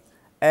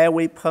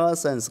every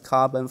person's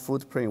carbon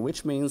footprint,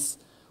 which means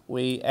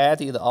we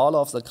added all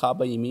of the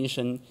carbon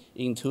emission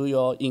into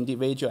your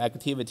individual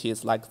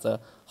activities, like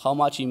how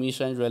much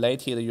emission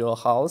related to your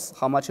house,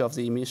 how much of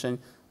the emission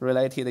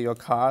related to your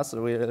cars,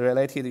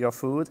 related to your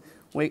food.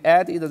 We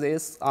added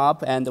this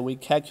up and we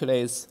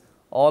calculate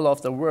all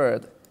of the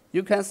world.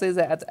 You can see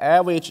that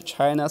average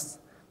China's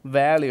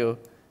value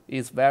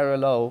is very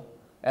low,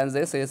 and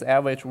this is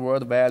average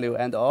world value,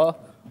 and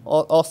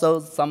also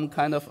some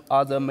kind of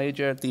other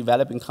major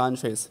developing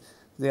countries,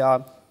 they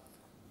are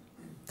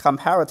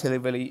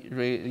comparatively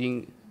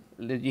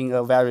in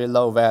a very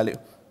low value.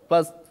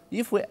 But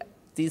if we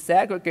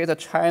disaggregate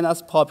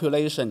China's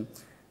population,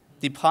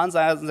 depends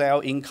on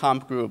their income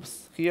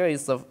groups. Here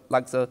is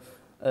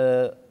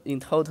in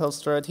total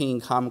 13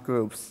 income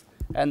groups.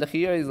 And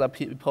here is the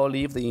people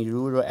lived in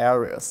rural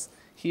areas.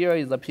 Here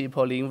is the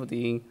people lived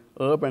in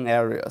urban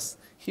areas.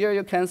 Here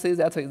you can see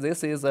that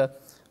this is the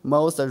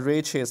most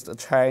richest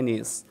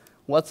Chinese.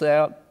 What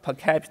their per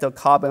capita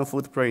carbon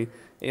footprint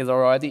is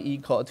already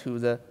equal to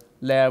the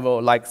level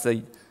like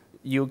the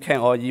UK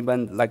or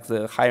even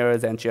the higher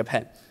than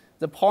Japan.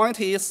 The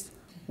point is,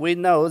 we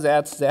know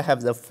that they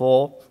have the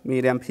 4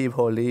 million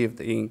people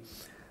lived in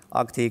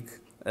Arctic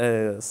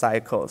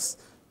cycles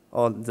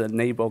or the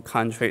neighbor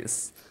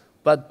countries.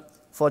 But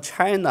for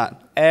China,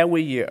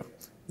 every year,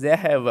 they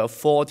have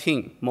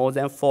more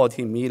than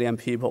 14 million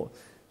people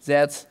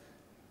that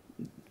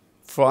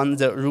from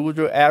the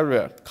rural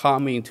area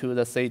come into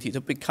the city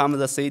to become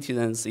the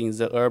citizens in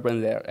the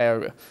urban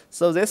area.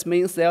 So this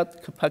means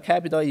that per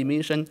capita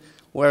emission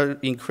will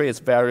increase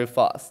very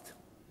fast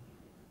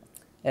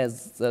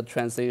as the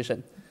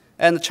transition.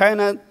 And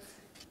China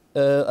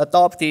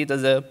adopted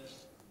the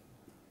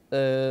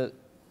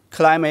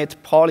climate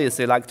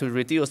policy, like to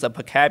reduce the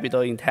per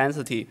capita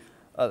intensity,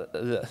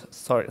 to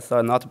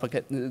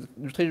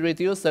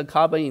reduce the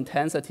carbon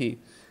intensity,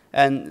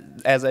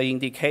 and as an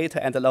indicator,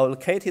 and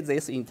located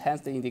these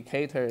intensity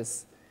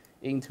indicators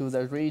into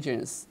the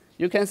regions.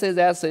 You can see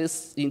that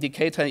this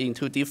indicator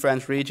into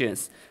different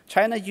regions.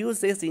 China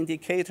used this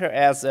indicator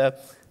as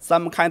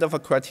some kind of a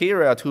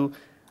criteria to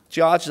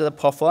judge the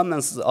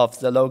performance of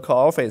the local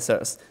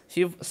officers.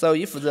 So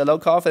if the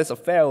local officers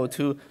fail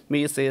to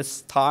meet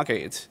this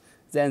target,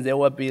 then there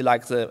will be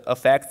like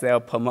affect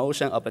their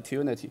promotion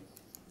opportunity.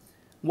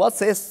 What's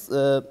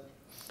the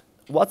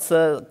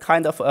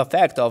kind of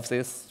effect of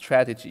this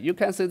strategy? You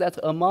can see that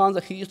among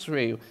the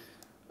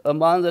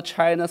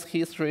China's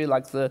history,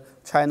 like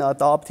China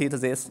adopted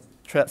this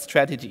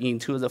strategy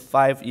into the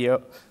 5-year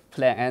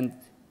plan, and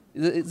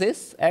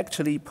this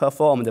actually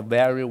performed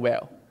very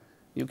well.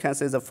 You can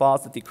see the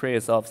fast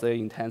decrease of the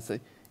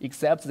intensity,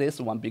 except this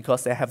one,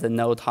 because they have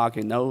no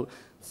target, no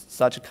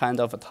such kind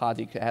of a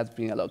target has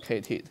been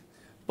allocated.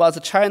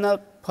 But China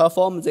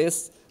performed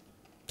this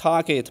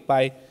target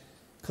by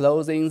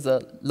closing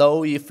the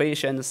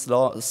low-efficient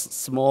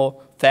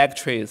small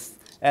factories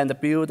and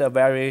build a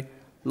very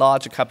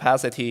large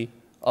capacity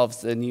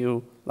of the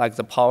new, like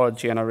the power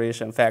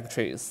generation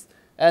factories.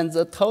 And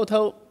the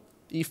total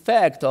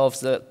effect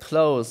of the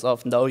close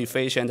of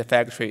low-efficient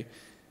factory,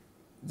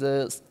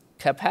 the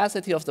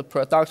capacity of the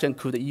production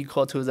could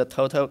equal to the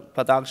total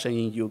production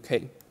in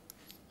UK.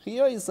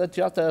 Here is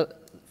just a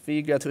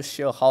figure to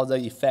show how the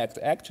effect.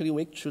 Actually,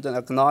 we should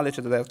acknowledge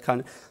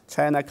that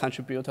China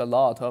contributes a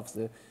lot of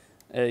the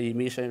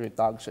emission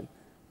reduction.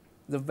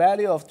 The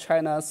value of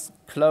China's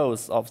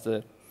close of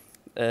the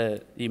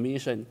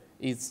emission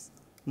is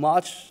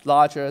much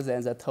larger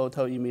than the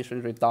total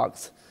emission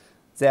reduction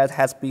that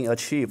has been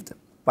achieved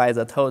by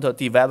the total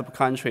developed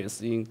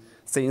countries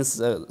since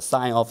the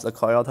sign of the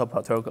Kyoto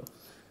Protocol.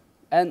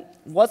 And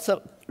what's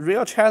the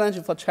real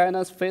challenge for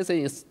China's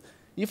facing is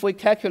if we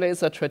calculate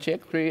the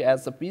trajectory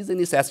as a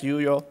business as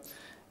usual,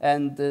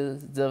 and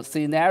the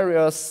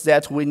scenarios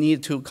that we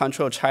need to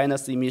control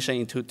China's emission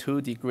into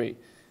 2 degrees,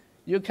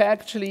 you can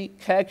actually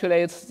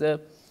calculate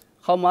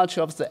how much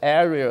of the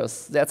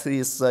areas that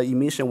is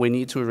emission we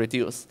need to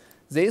reduce.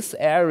 These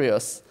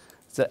areas,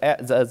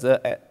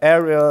 the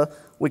area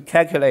we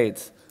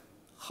calculate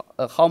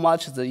how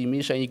much the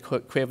emission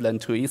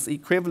equivalent to is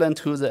equivalent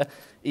to the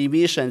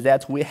emission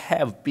that we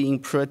have been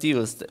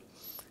produced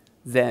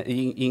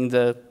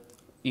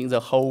in the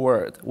whole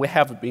world. We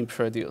have been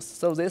produced.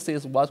 So this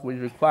is what we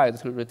require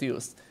to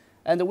reduce.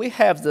 And we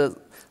have the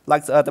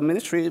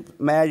administrative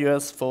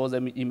measures for the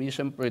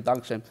emission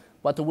reduction,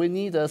 but we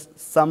need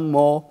some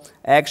more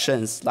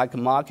actions like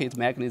market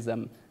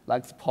mechanism,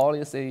 like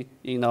policy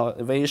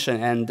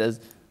innovation, and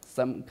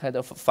some kind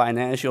of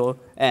financial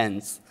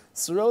ends.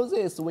 Through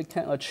this, we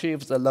can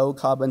achieve the low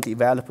carbon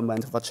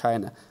development for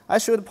China. I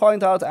should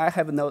point out I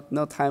have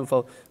no time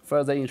for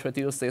further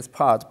introduce this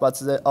part, but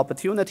the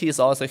opportunity is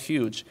also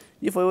huge.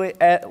 If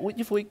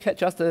we can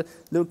just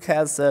look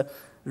at the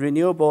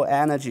renewable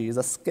energy,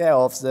 the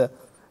scale of the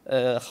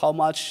how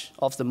much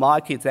of the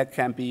market that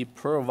can be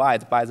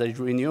provided by the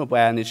renewable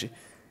energy,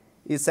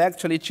 it's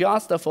actually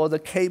just for the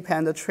Cape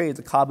and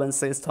trade carbon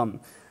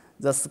system.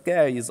 The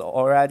scale is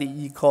already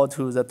equal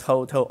to the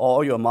total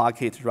oil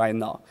market right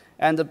now.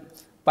 And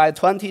by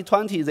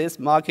 2020, this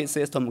market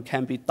system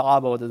can be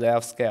doubled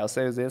their scale.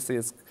 So this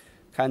is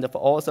kind of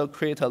also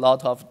create a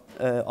lot of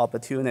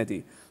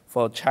opportunity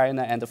for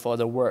China and for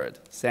the world.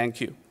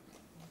 Thank you.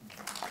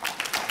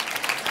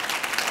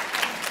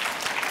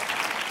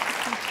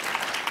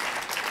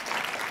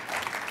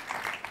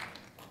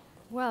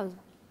 Well,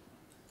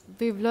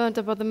 we've learned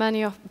about the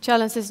many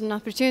challenges and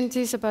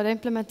opportunities about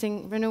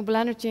implementing renewable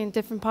energy in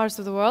different parts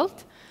of the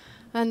world.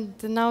 And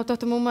now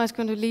Dr. Mumma is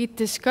going to lead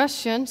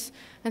discussions.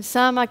 And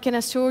Sam, I can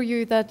assure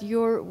you that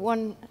you're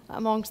one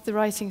amongst the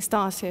rising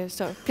stars here,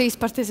 so please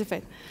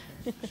participate.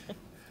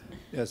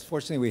 Yes,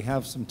 fortunately we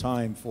have some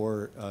time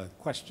for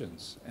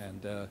questions.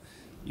 And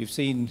you've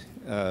seen,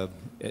 I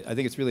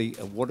think it's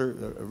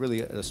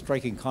really a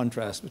striking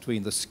contrast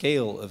between the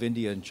scale of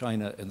India and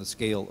China and the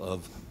scale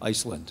of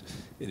Iceland.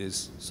 It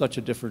is such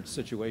a different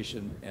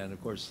situation, and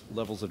of course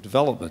levels of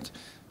development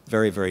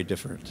very, very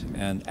different.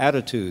 And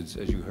attitudes,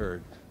 as you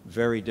heard,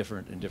 very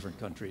different in different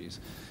countries.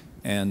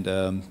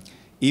 And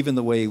even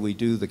the way we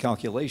do the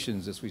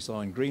calculations, as we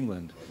saw in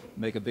Greenland,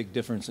 make a big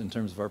difference in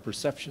terms of our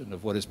perception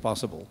of what is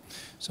possible.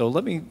 So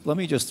let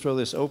me just throw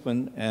this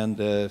open, and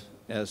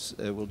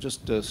we'll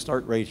just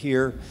start right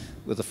here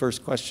with the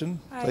first question,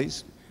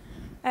 please.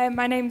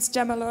 My name's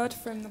Gemma Lord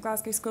from the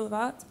Glasgow School of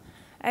Art.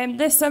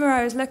 This summer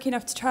I was lucky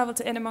enough to travel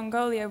to Inner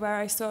Mongolia, where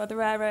I saw the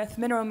rare earth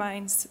mineral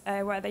mines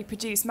where they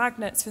produce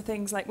magnets for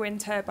things like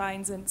wind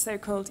turbines and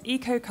so-called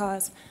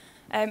eco-cars.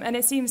 And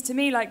it seems to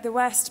me like the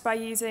West, by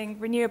using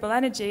renewable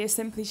energy, is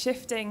simply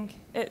shifting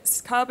its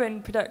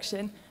carbon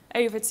production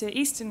over to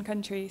Eastern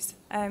countries.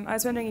 I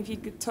was wondering if you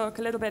could talk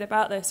a little bit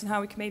about this and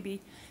how we can maybe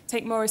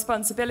take more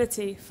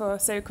responsibility for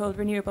so-called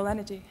renewable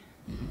energy.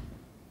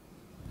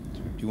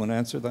 Do you want to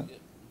answer that?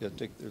 Yeah,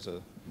 there's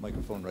a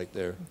microphone right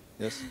there.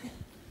 Yes?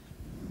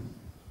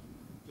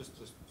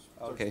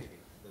 Okay.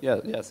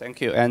 Yeah,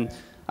 thank you. And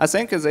I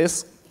think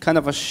this kind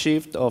of a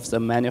shift of the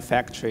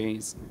manufacturing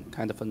is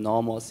kind of a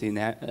normal thing,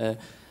 the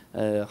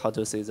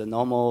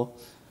normal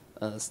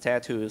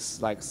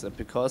status, like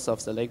because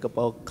of the labor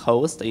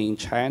cost in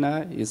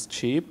China is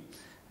cheap,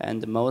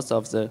 and most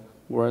of the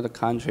world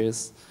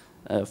countries'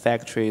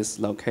 factories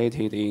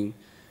located in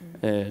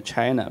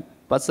China.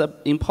 But the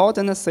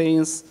important thing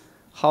is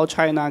how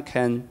China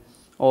can,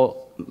 or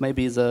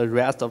maybe the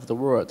rest of the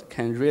world,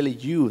 can really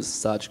use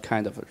such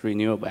kind of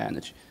renewable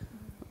energy.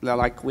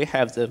 Like we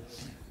have the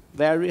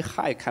very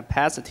high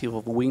capacity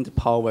of wind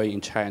power in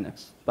China,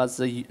 but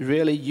the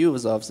really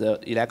use of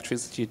the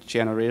electricity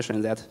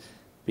generation that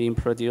being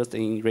produced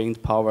in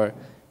wind power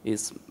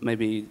is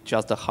maybe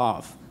just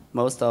half.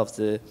 Most of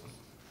the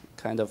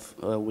kind of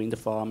wind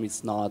farm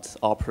is not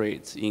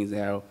operate in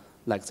there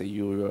like the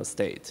usual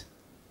state.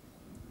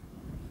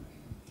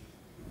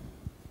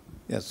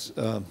 Yes,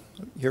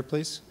 here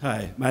please.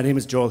 Hi, my name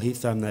is Joel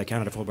Heath. I'm the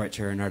Canada Fulbright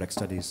Chair in Arctic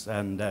Studies.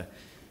 And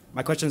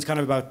my question is kind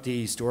of about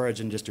the storage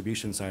and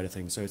distribution side of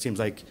things. So it seems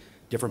like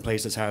different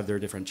places have their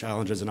different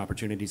challenges and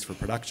opportunities for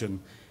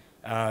production.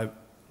 I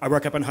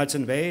work up in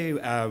Hudson Bay.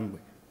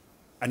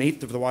 An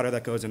eighth of the water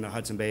that goes into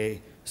Hudson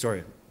Bay,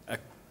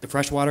 the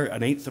fresh water,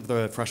 an eighth of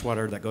the fresh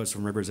water that goes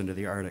from rivers into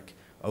the Arctic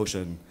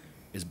Ocean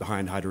is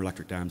behind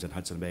hydroelectric dams in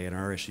Hudson Bay. And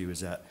our issue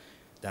is that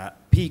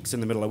peaks in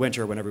the middle of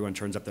winter when everyone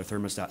turns up their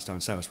thermostats down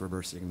south,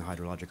 reversing the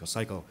hydrological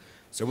cycle.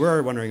 So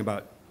we're wondering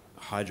about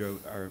hydro.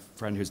 Our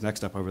friend who's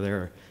next up over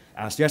there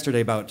asked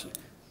yesterday about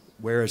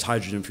where is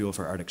hydrogen fuel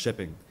for Arctic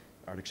shipping?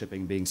 Arctic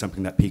shipping being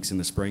something that peaks in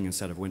the spring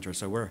instead of winter.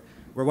 So we're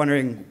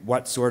wondering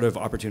what sort of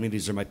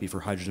opportunities there might be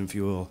for hydrogen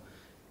fuel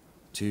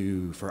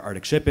for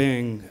Arctic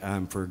shipping,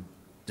 for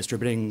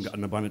distributing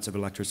an abundance of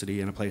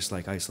electricity in a place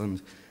like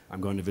Iceland.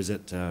 I'm going to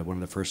visit one of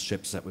the first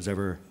ships that was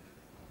ever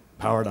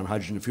powered on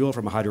hydrogen fuel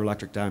from a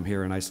hydroelectric dam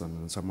here in Iceland.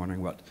 And so I'm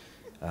wondering what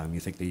you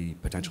think the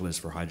potential is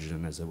for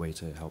hydrogen as a way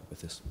to help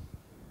with this.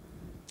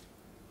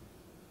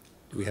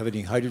 Do we have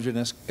any hydrogen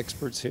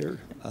experts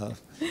here?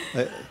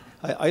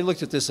 I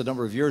looked at this a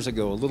number of years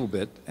ago a little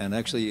bit, and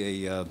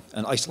actually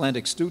an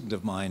Icelandic student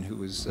of mine who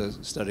was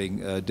studying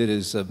did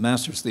his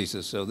master's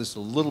thesis, so this is a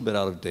little bit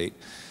out of date.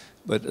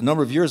 But a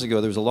number of years ago,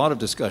 there was a lot of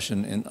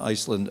discussion in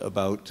Iceland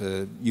about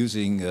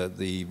using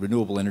the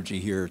renewable energy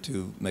here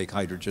to make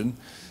hydrogen.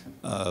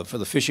 For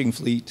the fishing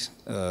fleet,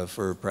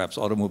 for perhaps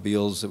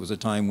automobiles, it was a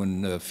time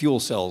when fuel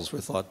cells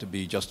were thought to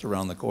be just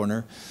around the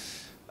corner.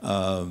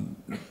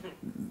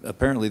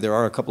 Apparently, there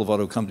are a couple of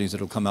auto companies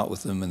that will come out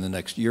with them in the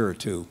next year or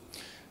two.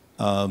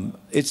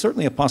 It's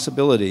certainly a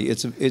possibility.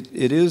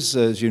 It is,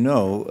 as you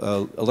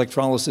know,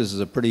 electrolysis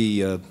is a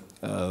pretty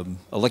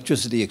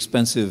electricity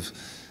expensive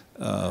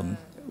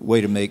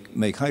way to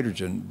make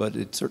hydrogen, but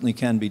it certainly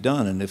can be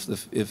done. And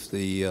if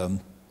the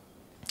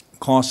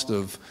cost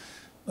of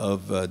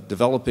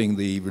developing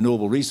the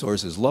renewable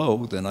resource is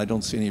low, then I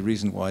don't see any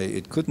reason why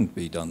it couldn't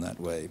be done that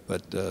way.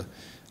 But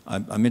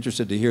I'm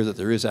interested to hear that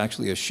there is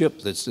actually a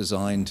ship that's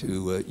designed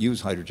to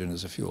use hydrogen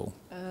as a fuel.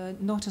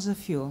 Not as a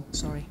fuel,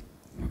 sorry.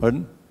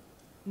 Pardon?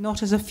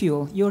 Not as a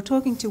fuel. You're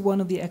talking to one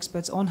of the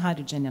experts on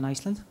hydrogen in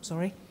Iceland,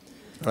 sorry.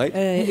 Right.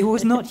 It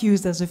was not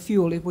used as a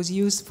fuel. It was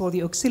used for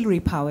the auxiliary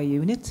power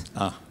unit.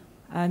 Ah.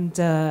 And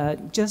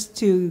just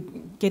to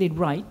get it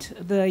right,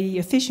 the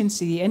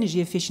efficiency, the energy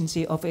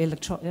efficiency of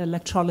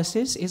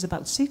electrolysis is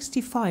about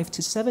 65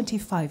 to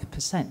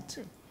 75%.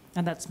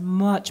 And that's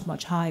much,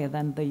 much higher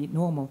than the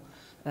normal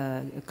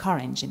car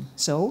engine.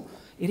 So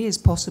it is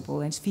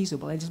possible and it's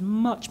feasible. It is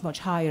much, much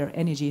higher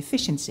energy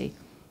efficiency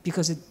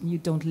because you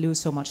don't lose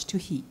so much to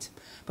heat.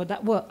 But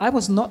I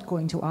was not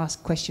going to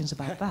ask questions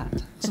about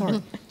that.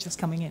 Sorry, just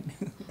coming in.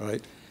 All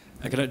right.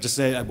 I could just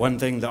say one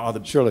thing,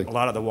 that Surely. A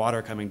lot of the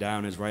water coming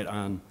down is right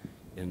on,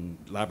 in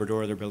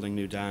Labrador, they're building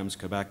new dams,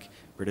 Quebec,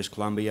 British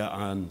Columbia,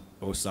 on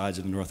both sides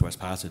of the Northwest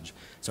Passage.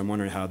 So I'm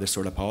wondering how this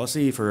sort of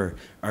policy for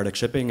Arctic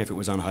shipping, if it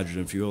was on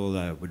hydrogen fuel,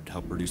 would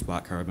help reduce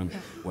black carbon,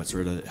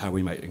 how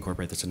we might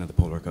incorporate this into the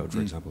Polar Code,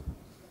 for example.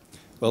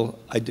 Well,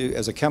 I do,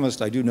 as a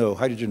chemist, I do know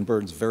hydrogen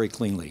burns very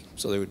cleanly,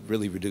 so they would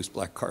really reduce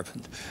black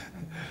carbon.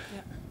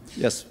 Yeah.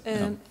 Yes.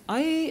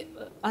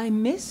 I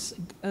miss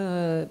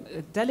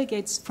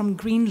delegates from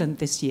Greenland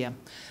this year,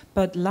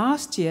 but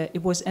last year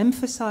it was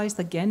emphasized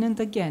again and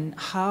again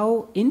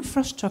how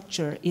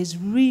infrastructure is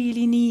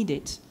really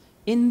needed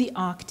in the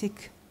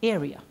Arctic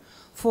area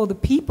for the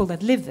people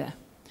that live there.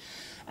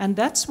 And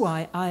that's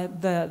why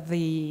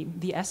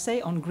the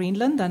essay on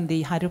Greenland and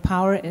the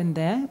hydropower in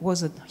there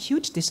was a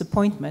huge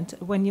disappointment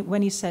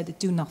when he said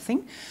do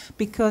nothing,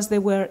 because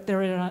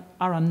there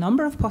are a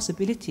number of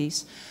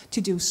possibilities to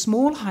do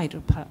small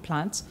hydro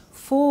plants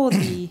for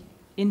the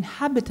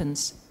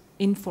inhabitants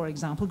in, for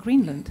example,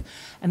 Greenland.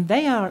 And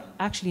they are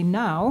actually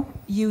now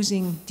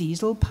using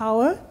diesel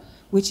power,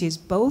 which is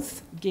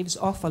both gives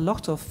off a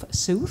lot of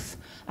soot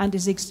and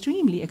is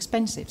extremely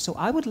expensive. So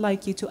I would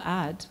like you to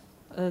add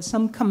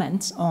some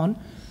comments on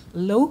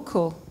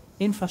local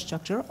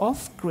infrastructure,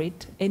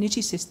 off-grid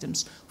energy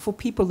systems for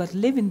people that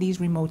live in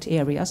these remote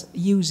areas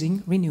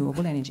using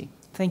renewable energy.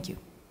 Thank you.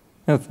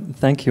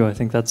 Thank you. I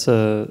think it's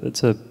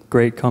a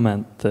great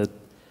comment that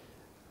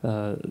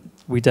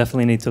we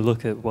definitely need to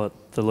look at what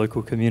the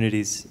local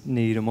communities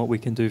need and what we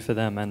can do for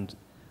them. And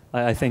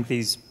I think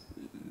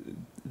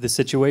the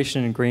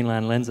situation in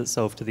Greenland lends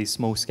itself to these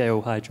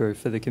small-scale hydro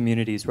for the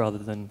communities rather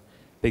than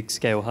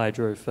big-scale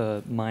hydro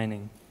for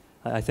mining.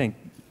 I think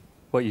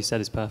what you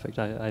said is perfect.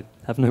 I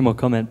have no more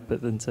comment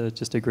but than to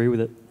just agree with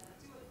it. Do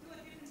a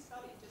different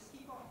study, just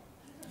keep on.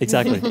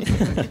 Exactly.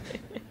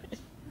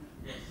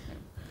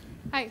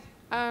 Hi,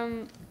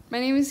 my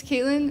name is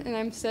Caitlin, and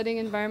I'm studying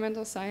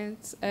environmental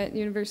science at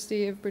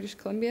University of British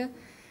Columbia.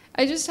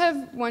 I just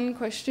have one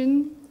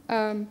question.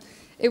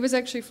 It was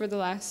actually for the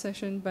last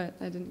session, but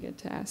I didn't get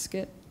to ask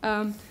it.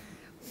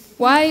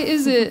 Why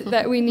is it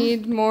that we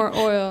need more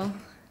oil?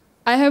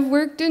 I have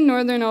worked in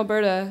northern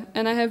Alberta,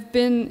 and I have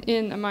been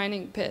in a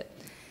mining pit.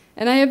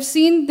 And I have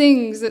seen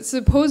things that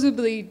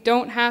supposedly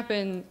don't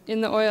happen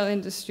in the oil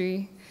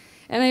industry.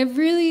 And I have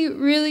really,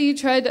 really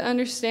tried to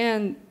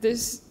understand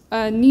this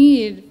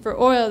need for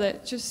oil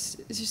that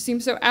just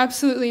seems so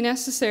absolutely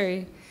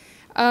necessary.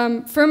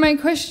 For my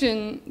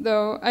question,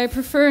 though, I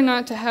prefer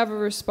not to have a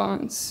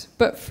response,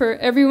 but for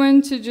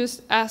everyone to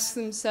just ask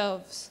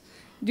themselves,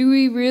 do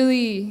we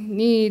really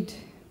need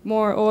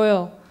more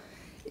oil?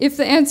 If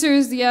the answer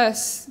is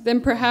yes, then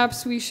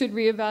perhaps we should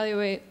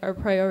reevaluate our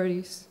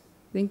priorities.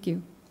 Thank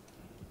you.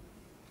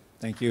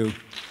 Thank you.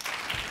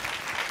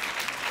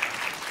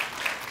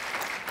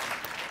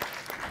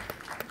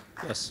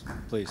 Yes,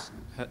 please.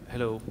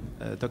 Hello,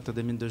 Dr.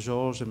 Demin de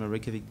George. I'm a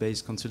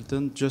Reykjavik-based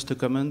consultant. Just a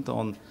comment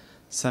on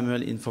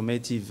Samuel's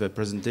informative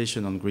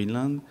presentation on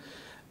Greenland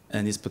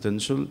and its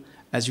potential.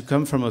 As you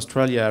come from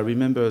Australia, I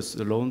remember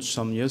the launch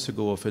some years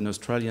ago of an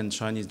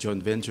Australian-Chinese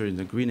joint venture in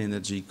the green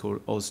energy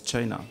called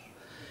China.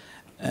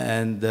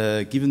 And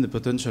given the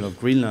potential of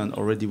Greenland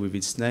already with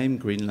its name,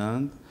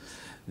 Greenland,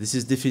 this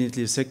is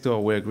definitely a sector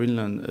where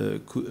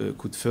Greenland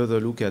could further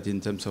look at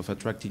in terms of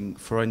attracting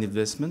foreign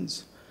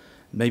investments.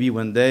 Maybe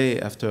one day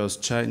after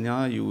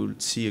China, you will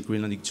see a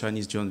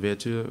Greenlandic-Chinese joint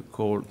venture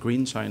called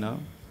Green China.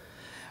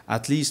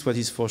 At least what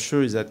is for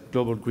sure is that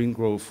global green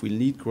growth will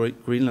need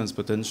Greenland's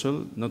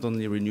potential, not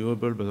only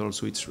renewable, but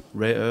also its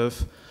rare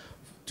earth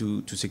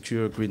to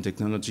secure green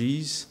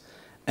technologies,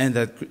 and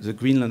that the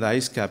Greenland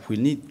ice cap will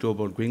need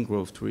global green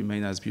growth to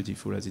remain as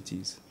beautiful as it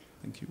is.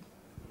 Thank you.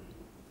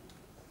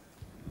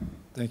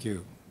 Thank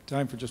you.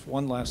 Time for just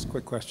one last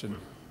quick question.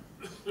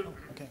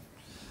 Okay.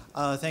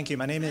 Thank you.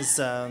 My name is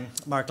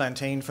Mark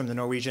Lantain from the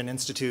Norwegian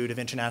Institute of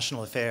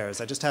International Affairs.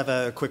 I just have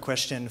a quick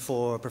question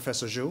for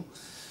Professor Zhu.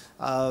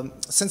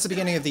 Since the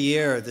beginning of the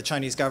year, the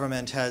Chinese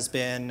government has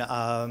been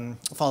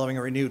following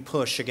a renewed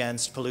push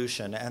against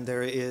pollution, and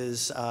there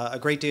is a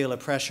great deal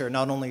of pressure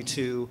not only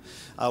to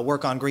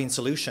work on green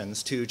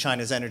solutions to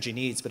China's energy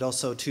needs, but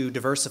also to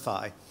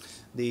diversify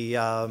the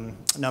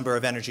number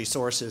of energy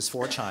sources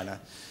for China.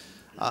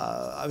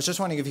 I was just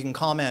wondering if you can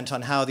comment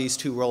on how these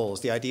two roles,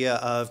 the idea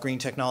of green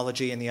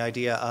technology and the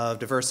idea of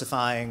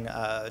diversifying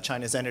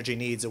China's energy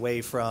needs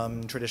away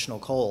from traditional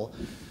coal,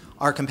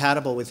 are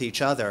compatible with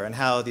each other and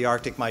how the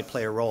Arctic might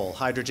play a role.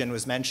 Hydrogen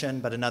was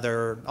mentioned, but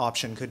another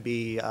option could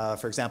be,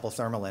 for example,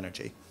 thermal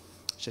energy.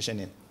 谢谢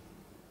您。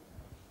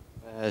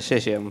谢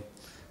谢。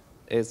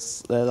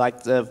It's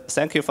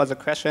thank you for the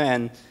question,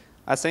 and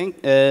I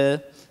think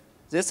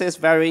this is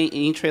very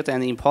interesting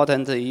and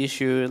important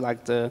issue,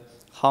 like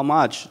how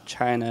much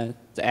the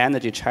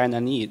energy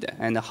China need,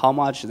 and how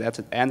much that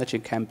energy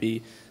can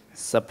be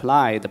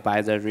supplied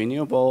by the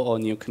renewable or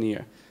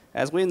nuclear.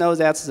 As we know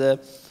that the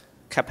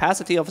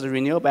capacity of the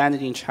renewable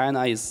energy in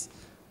China is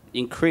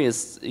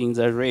increased in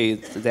the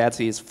rate that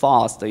is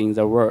fast in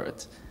the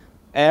world.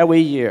 Every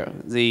year,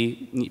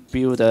 they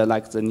build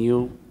the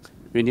new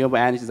renewable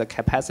energy, the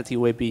capacity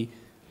will be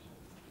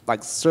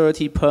like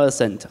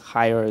 30%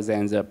 higher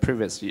than the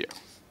previous year.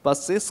 But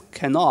this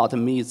cannot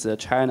meet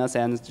China's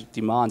energy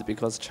demand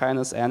because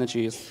China's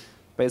energy is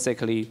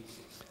basically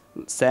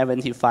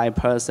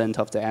 75%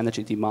 of the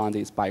energy demand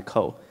is by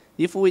coal.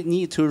 If we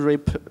need to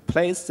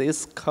replace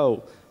this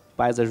coal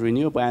by the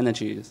renewable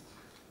energies,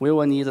 we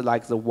will need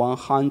like the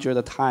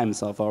 100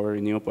 times of our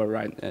renewable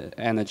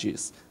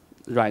energies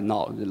right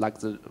now,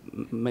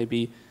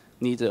 maybe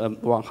need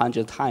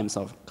 100 times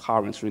of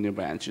current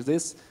renewable energy.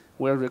 This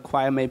will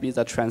require maybe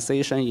the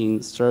transition in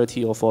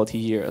 30 or 40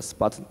 years,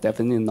 but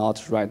definitely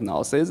not right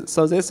now.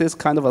 So this is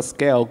kind of a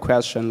scale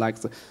question.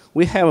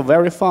 We have a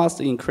very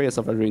fast increase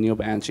of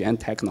renewable energy and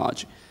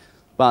technology,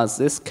 but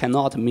this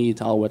cannot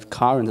meet our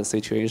current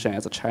situation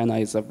as China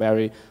is a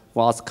very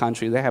vast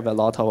country. They have a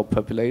lot of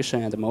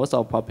population, and most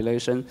of the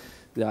population,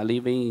 they are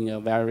living in a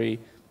very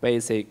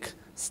basic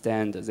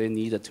standard. They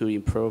need to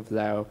improve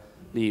their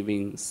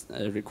living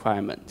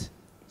requirement.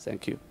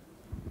 Thank you.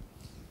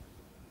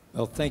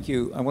 Well, thank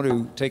you. I want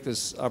to take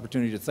this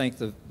opportunity to thank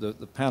the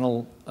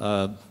panel,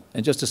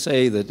 and just to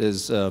say that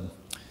as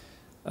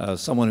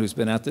someone who's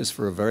been at this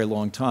for a very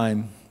long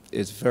time,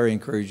 it's very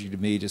encouraging to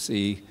me to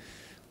see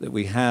that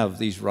we have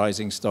these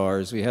rising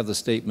stars. We have the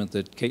statement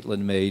that Caitlin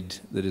made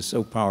that is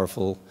so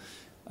powerful.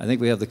 I think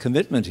we have the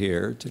commitment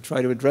here to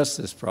try to address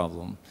this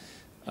problem.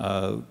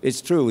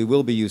 It's true, we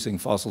will be using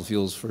fossil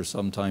fuels for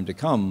some time to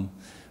come,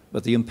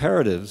 but the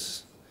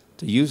imperatives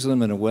to use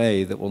them in a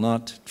way that will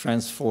not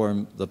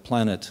transform the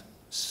planet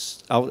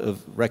out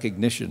of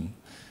recognition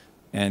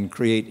and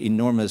create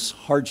enormous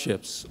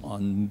hardships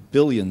on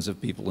billions of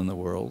people in the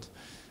world.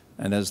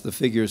 And as the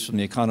figures from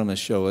The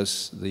Economist show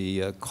us,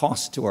 the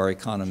cost to our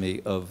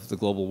economy of the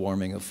global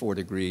warming of 4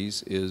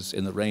 degrees is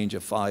in the range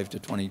of 5 to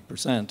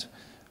 20%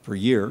 per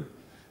year.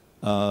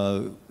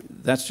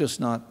 That's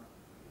just not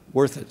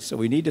worth it. So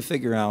we need to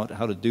figure out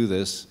how to do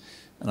this,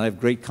 and I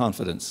have great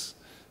confidence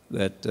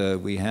that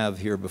we have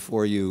here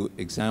before you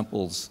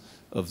examples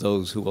of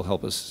those who will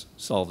help us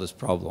solve this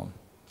problem.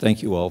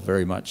 Thank you all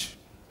very much.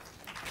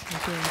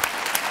 Thank you.